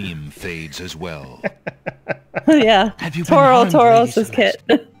 his scream fades as well. Yeah. Have you been Toro, harmed, Toros Lady is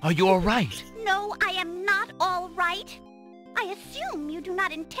kit. Are you all right? No, I am not all right. I assume you do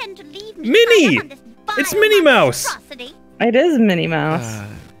not intend to leave me Minnie! tied up on this It's vile Minnie Mouse! monstrosity. It is Minnie Mouse.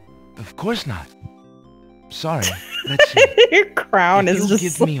 Of course not. Sorry. Let's see. Your crown If is you'll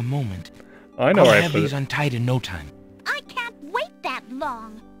just. give me a moment. I know I'll where I have put these it. untied in no time. I can't wait that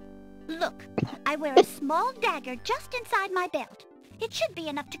long. Look, I wear a small dagger just inside my belt. It should be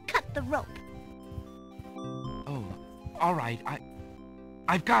enough to cut the rope. Oh, all right.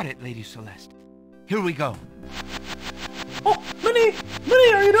 I've got it, Lady Celeste. Here we go. Oh, Minnie!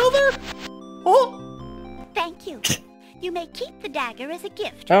 Minnie, are you down there? Oh! Thank you. You may keep the dagger as a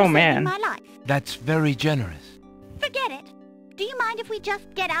gift Oh, for saving man. my life. That's very generous. Forget it. Do you mind if we just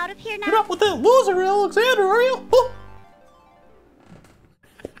get out of here now? You're not with that loser, Alexander, are you? Oh.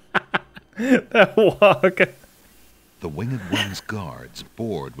 That walk. The Winged One's guards,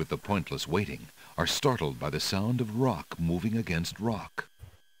 bored with the pointless waiting, are startled by the sound of rock moving against rock.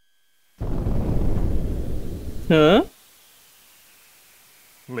 Huh?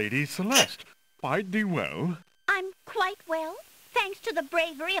 Lady Celeste, find thee well? I'm quite well, thanks to the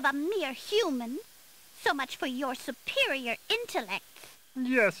bravery of a mere human. So much for your superior intellect.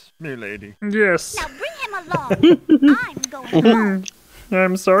 Yes, milady. Yes. Now bring him along. I'm going home.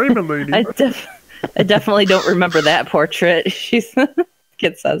 I'm sorry, milady. I definitely don't remember that portrait. She's.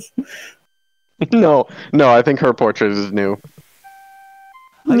 Kid says. No, I think her portrait is new.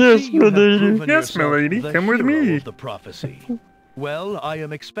 Yes, milady. Yes, milady. The Come with hero me. of the prophecy. Well, I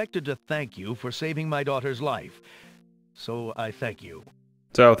am expected to thank you for saving my daughter's life. So I thank you.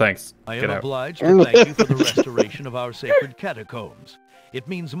 So, thanks. I Get am out. obliged to thank you for the restoration of our sacred catacombs. It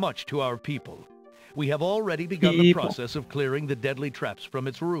means much to our people. We have already begun the process of clearing the deadly traps from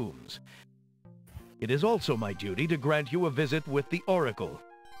its rooms. It is also my duty to grant you a visit with the Oracle.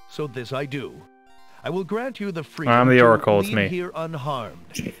 So this I do. I will grant you the freedom I'm the to Oracle, it's leave me. here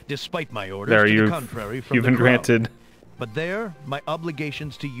unharmed, despite my orders There, to the you've- contrary from you've the been crown. granted. But there, my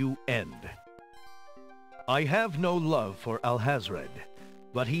obligations to you end. I have no love for Alhazred,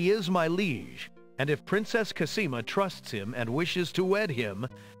 but he is my liege, and if Princess Cassima trusts him and wishes to wed him,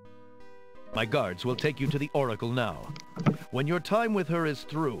 my guards will take you to the Oracle now. When your time with her is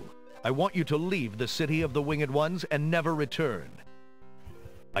through, I want you to leave the city of the Winged Ones and never return.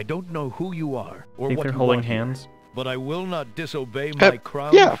 I don't know who you are or Think what they're you holding want here, hands? but I will not disobey my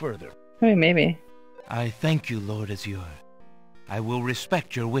crown further. I mean, maybe. I thank you, Lord Azure. I will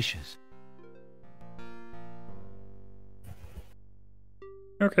respect your wishes.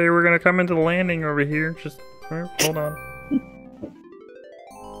 Okay, we're gonna come into the landing over here. Just hold on.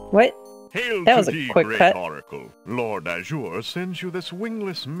 What? Hail That to was a thee, quick great cut. oracle. Lord Azure sends you this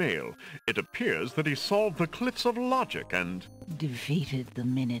wingless mail. It appears that he solved the cliffs of logic and... defeated the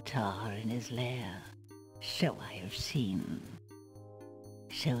Minotaur in his lair. So I have seen.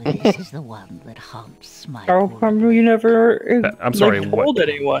 So this is the one that haunts my How come you never I'm sorry, told what?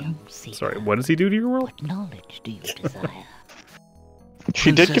 anyone? Sorry, what does he do to your world? What knowledge do you desire?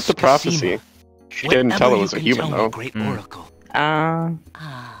 She did get the prophecy. She didn't tell it was a human, though. Great oracle.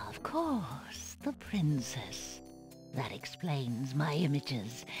 Ah, of course, the princess. That explains my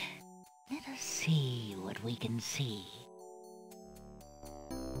images. Let us see what we can see.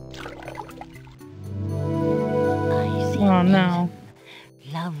 I see Oh no.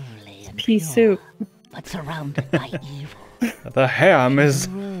 lovely and Pea soup. but surrounded by evil. The ham is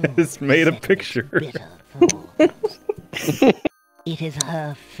made a picture. It is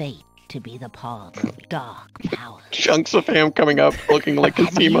her fate to be the pawn of dark power. Chunks of ham coming up, looking like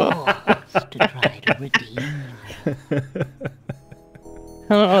Cosima. To try to redeem her.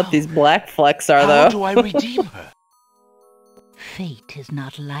 I don't know what these black flecks are, though. How do I redeem her? Fate is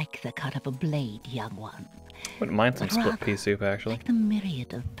not like the cut of a blade, young one. Wouldn't mind some But split rather pea soup, actually. Like the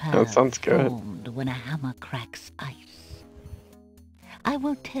myriad of That paths sounds good. formed when a hammer cracks ice. I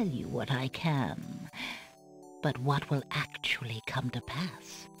will tell you what I can, but what will actually come to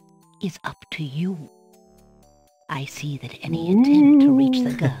pass is up to you. I see that any attempt to reach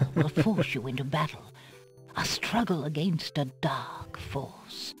the girl will force you into battle, a struggle against a dark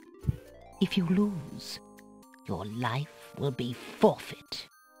force. If you lose, your life will be forfeit.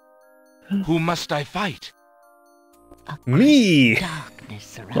 Who must I fight? Me! Darkness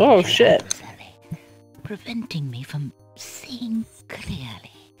surrounds Oh, your shit. adversary, preventing me from seeing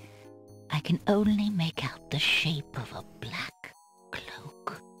clearly. I can only make out the shape of a black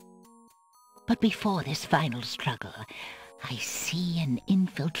cloak. But before this final struggle, I see an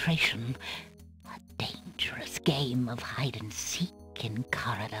infiltration, a dangerous game of hide-and-seek in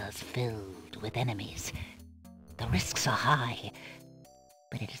corridors filled with enemies. The risks are high,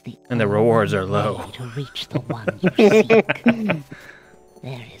 but it is the And the rewards are only low. way to reach the one you seek.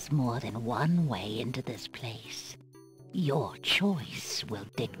 There is more than one way into this place. Your choice will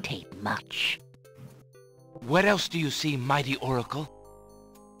dictate much. What else do you see, mighty oracle?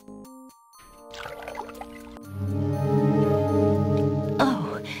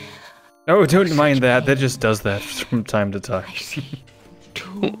 Oh, don't mind that. That just does that from time to time.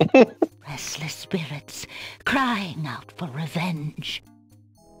 Two restless spirits crying out for revenge.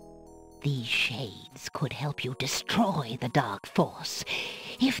 These shades could help you destroy the dark force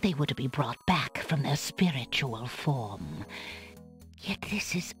if they were to be brought back from their spiritual form. Yet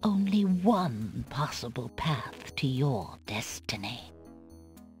this is only one possible path to your destiny.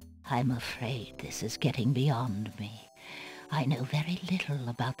 I'm afraid this is getting beyond me. I know very little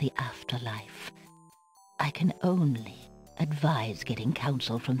about the afterlife. I can only advise getting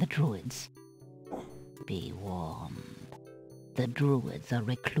counsel from the druids. Be warned. The druids are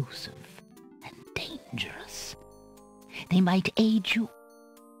reclusive and dangerous. They might aid you,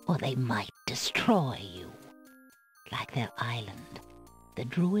 or they might destroy you. Like their island, the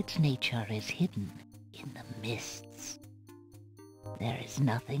druid's nature is hidden in the mists. There is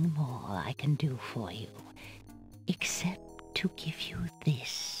nothing more I can do for you, except to give you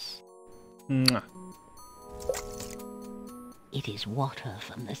this. Mwah. It is water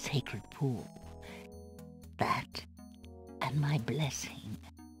from the sacred pool. That and my blessing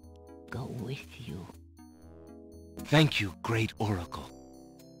go with you. Thank you, great oracle.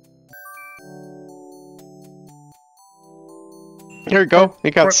 Here we go.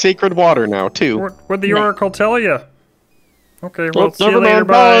 We got sacred water now, too. What'd the oracle tell you? Okay, well, Oh, see you never later.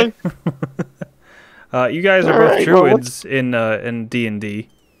 mind, Bye. You guys are All both right, well, druids in D&D.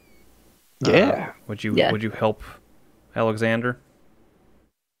 Yeah. Would you Yeah. Would you help Alexander?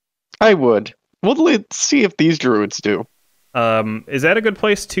 I would. Well, let's see if these druids do. Is that a good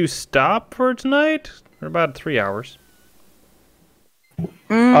place to stop for tonight? We're about 3 hours.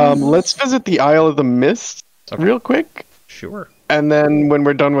 Let's visit the Isle of the Mist real quick. Sure. And then when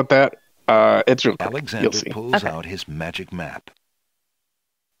we're done with that, it's real quick. You'll Alexander see. pulls out his magic map.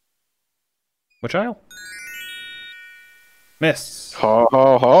 Which aisle? Mists. Ho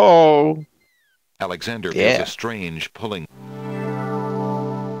ho ho! Alexander Yeah. feels a strange pulling.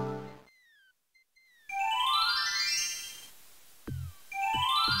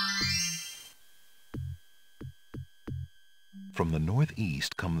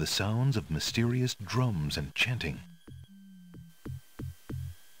 northeast come the sounds of mysterious drums and chanting.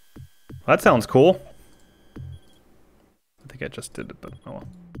 That sounds cool. I think I just did it, but oh well.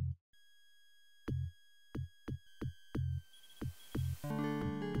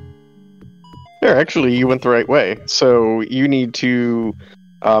 Yeah, actually, you went the right way. So you need to...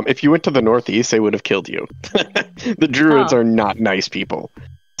 if you went to the northeast, they would have killed you. The druids are not nice people.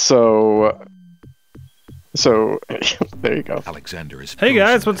 So there you go. Alexander is hey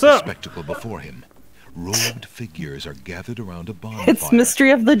guys, what's up? up? Spectacle before him. Robed figures are gathered around a bonfire. It's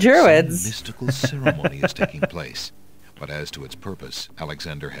Mystery of the Druids. Some mystical ceremony is taking place, but as to its purpose,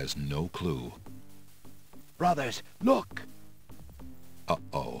 Alexander has no clue. Brothers, look!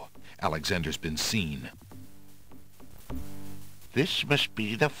 Uh-oh. Alexander's been seen. This must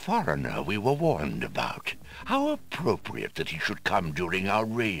be the foreigner we were warned about. How appropriate that he should come during our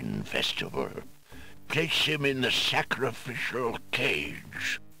rain festival. Place him in the sacrificial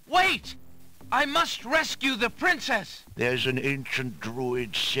cage. Wait! I must rescue the princess! There's an ancient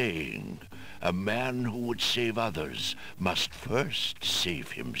druid saying, a man who would save others must first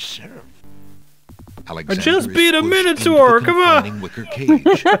save himself. Alexander I just beat a pushed minotaur, into the come on! confining wicker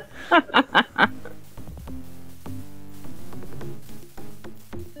cage.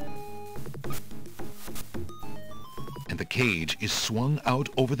 And the cage is swung out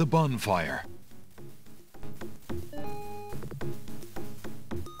over the bonfire.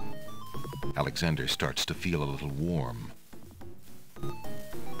 Alexander starts to feel a little warm.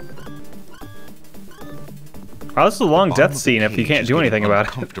 Oh, this is a long death scene if you can't do anything about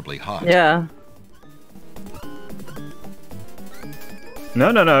it. Comfortably hot. Yeah.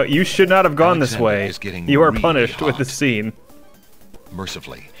 No. You should not have gone this way. is getting You are really punished with hot. this scene.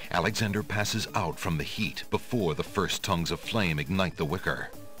 Mercifully, Alexander passes out from the heat before the first tongues of flame ignite the wicker.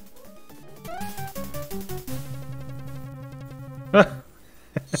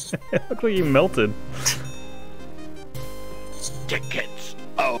 It looked like you melted. Tickets.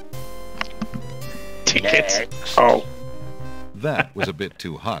 Oh. Tickets. Next. Oh. That was a bit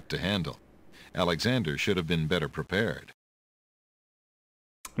too hot to handle. Alexander should have been better prepared.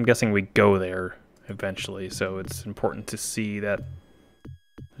 I'm guessing we go there eventually, so it's important to see that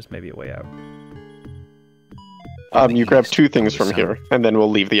there's maybe a way out. You grab two things from here, and then we'll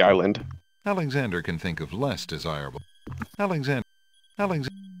leave the island. Alexander can think of less desirable. Alexander. To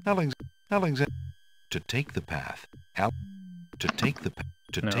take the path. Okay.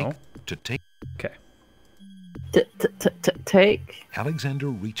 Take. Alexander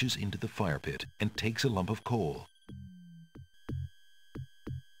reaches into the fire pit and takes a lump of coal.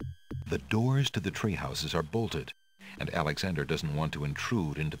 The doors to the tree houses are bolted, and Alexander doesn't want to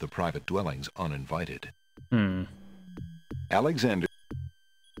intrude into the private dwellings uninvited. Alexander...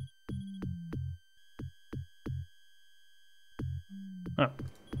 Oh.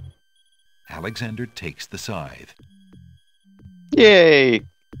 Alexander takes the scythe. Yay!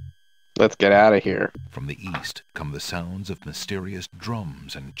 Let's get out of here. From the east come the sounds of mysterious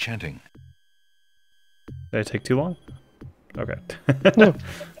drums and chanting. Did I take too long? Okay. No.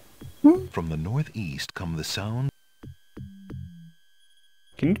 From the northeast come the sound...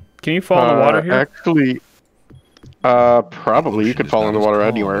 Can you fall in the water here? Actually, probably you could fall in the water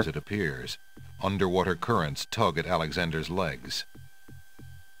anywhere. As it appears. Underwater currents tug at Alexander's legs.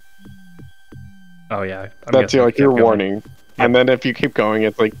 Oh yeah. That's like your warning. Yep. And then if you keep going,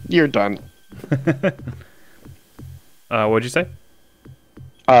 it's like, you're done. What'd you say?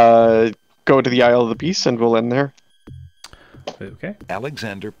 Go to the Isle of the Beasts and we'll end there. Okay.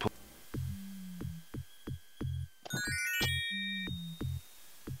 Alexander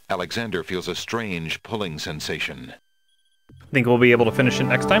feels a strange pulling sensation. Think we'll be able to finish it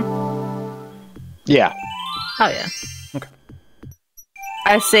next time? Yeah. Oh yeah. Okay.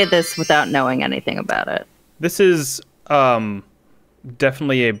 I say this without knowing anything about it. This is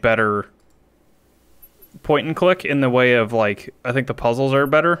definitely a better point and click in the way of, like, I think the puzzles are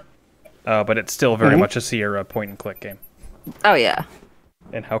better, but it's still very much a Sierra point and click game. Oh yeah.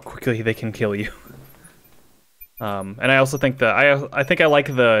 And how quickly they can kill you. And I also think that I think I like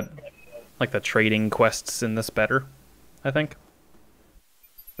the trading quests in this better, I think,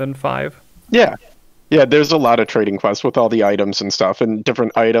 than 5. Yeah. Yeah, there's a lot of trading quests with all the items and stuff, and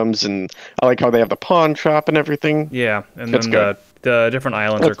different items, and I like how they have the pawn shop and everything. Yeah, and it's then the different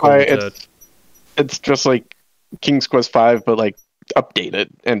islands That's are cool why it's just like King's Quest V, but like updated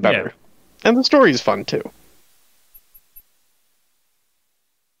and better. Yeah. And the story is fun too.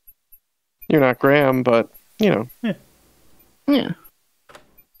 You're not Graham, but you know. Yeah.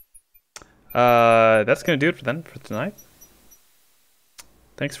 That's gonna do it for tonight.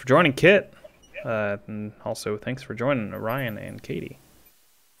 Thanks for joining, Kit. And also, thanks for joining Ryan and Katie.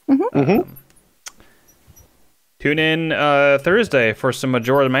 Tune in Thursday for some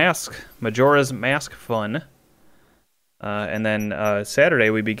Majora's Mask fun. And then Saturday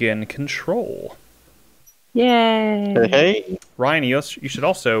we begin Control. Yay! Hey. Ryan, you should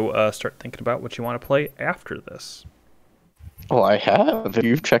also start thinking about what you want to play after this. Oh, I have.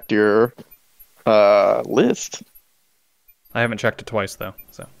 You've checked your list. I haven't checked it twice though.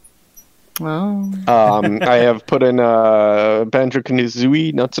 So. Oh. I have put in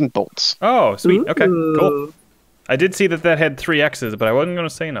Banjo-Kazooie Nuts and Bolts. Oh, sweet. Okay, cool. I did see that had 3 X's, but I wasn't going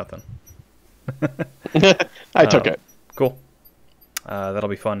to say nothing. I took it. Cool. That'll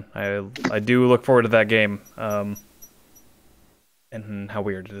be fun. I do look forward to that game. And how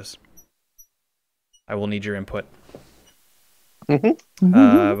weird it is. I will need your input.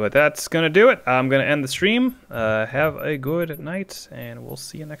 But that's going to do it. I'm going to end the stream. Have a good night, and we'll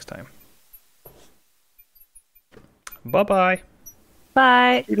see you next time. Bye-bye.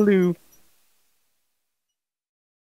 Bye. Toodaloo.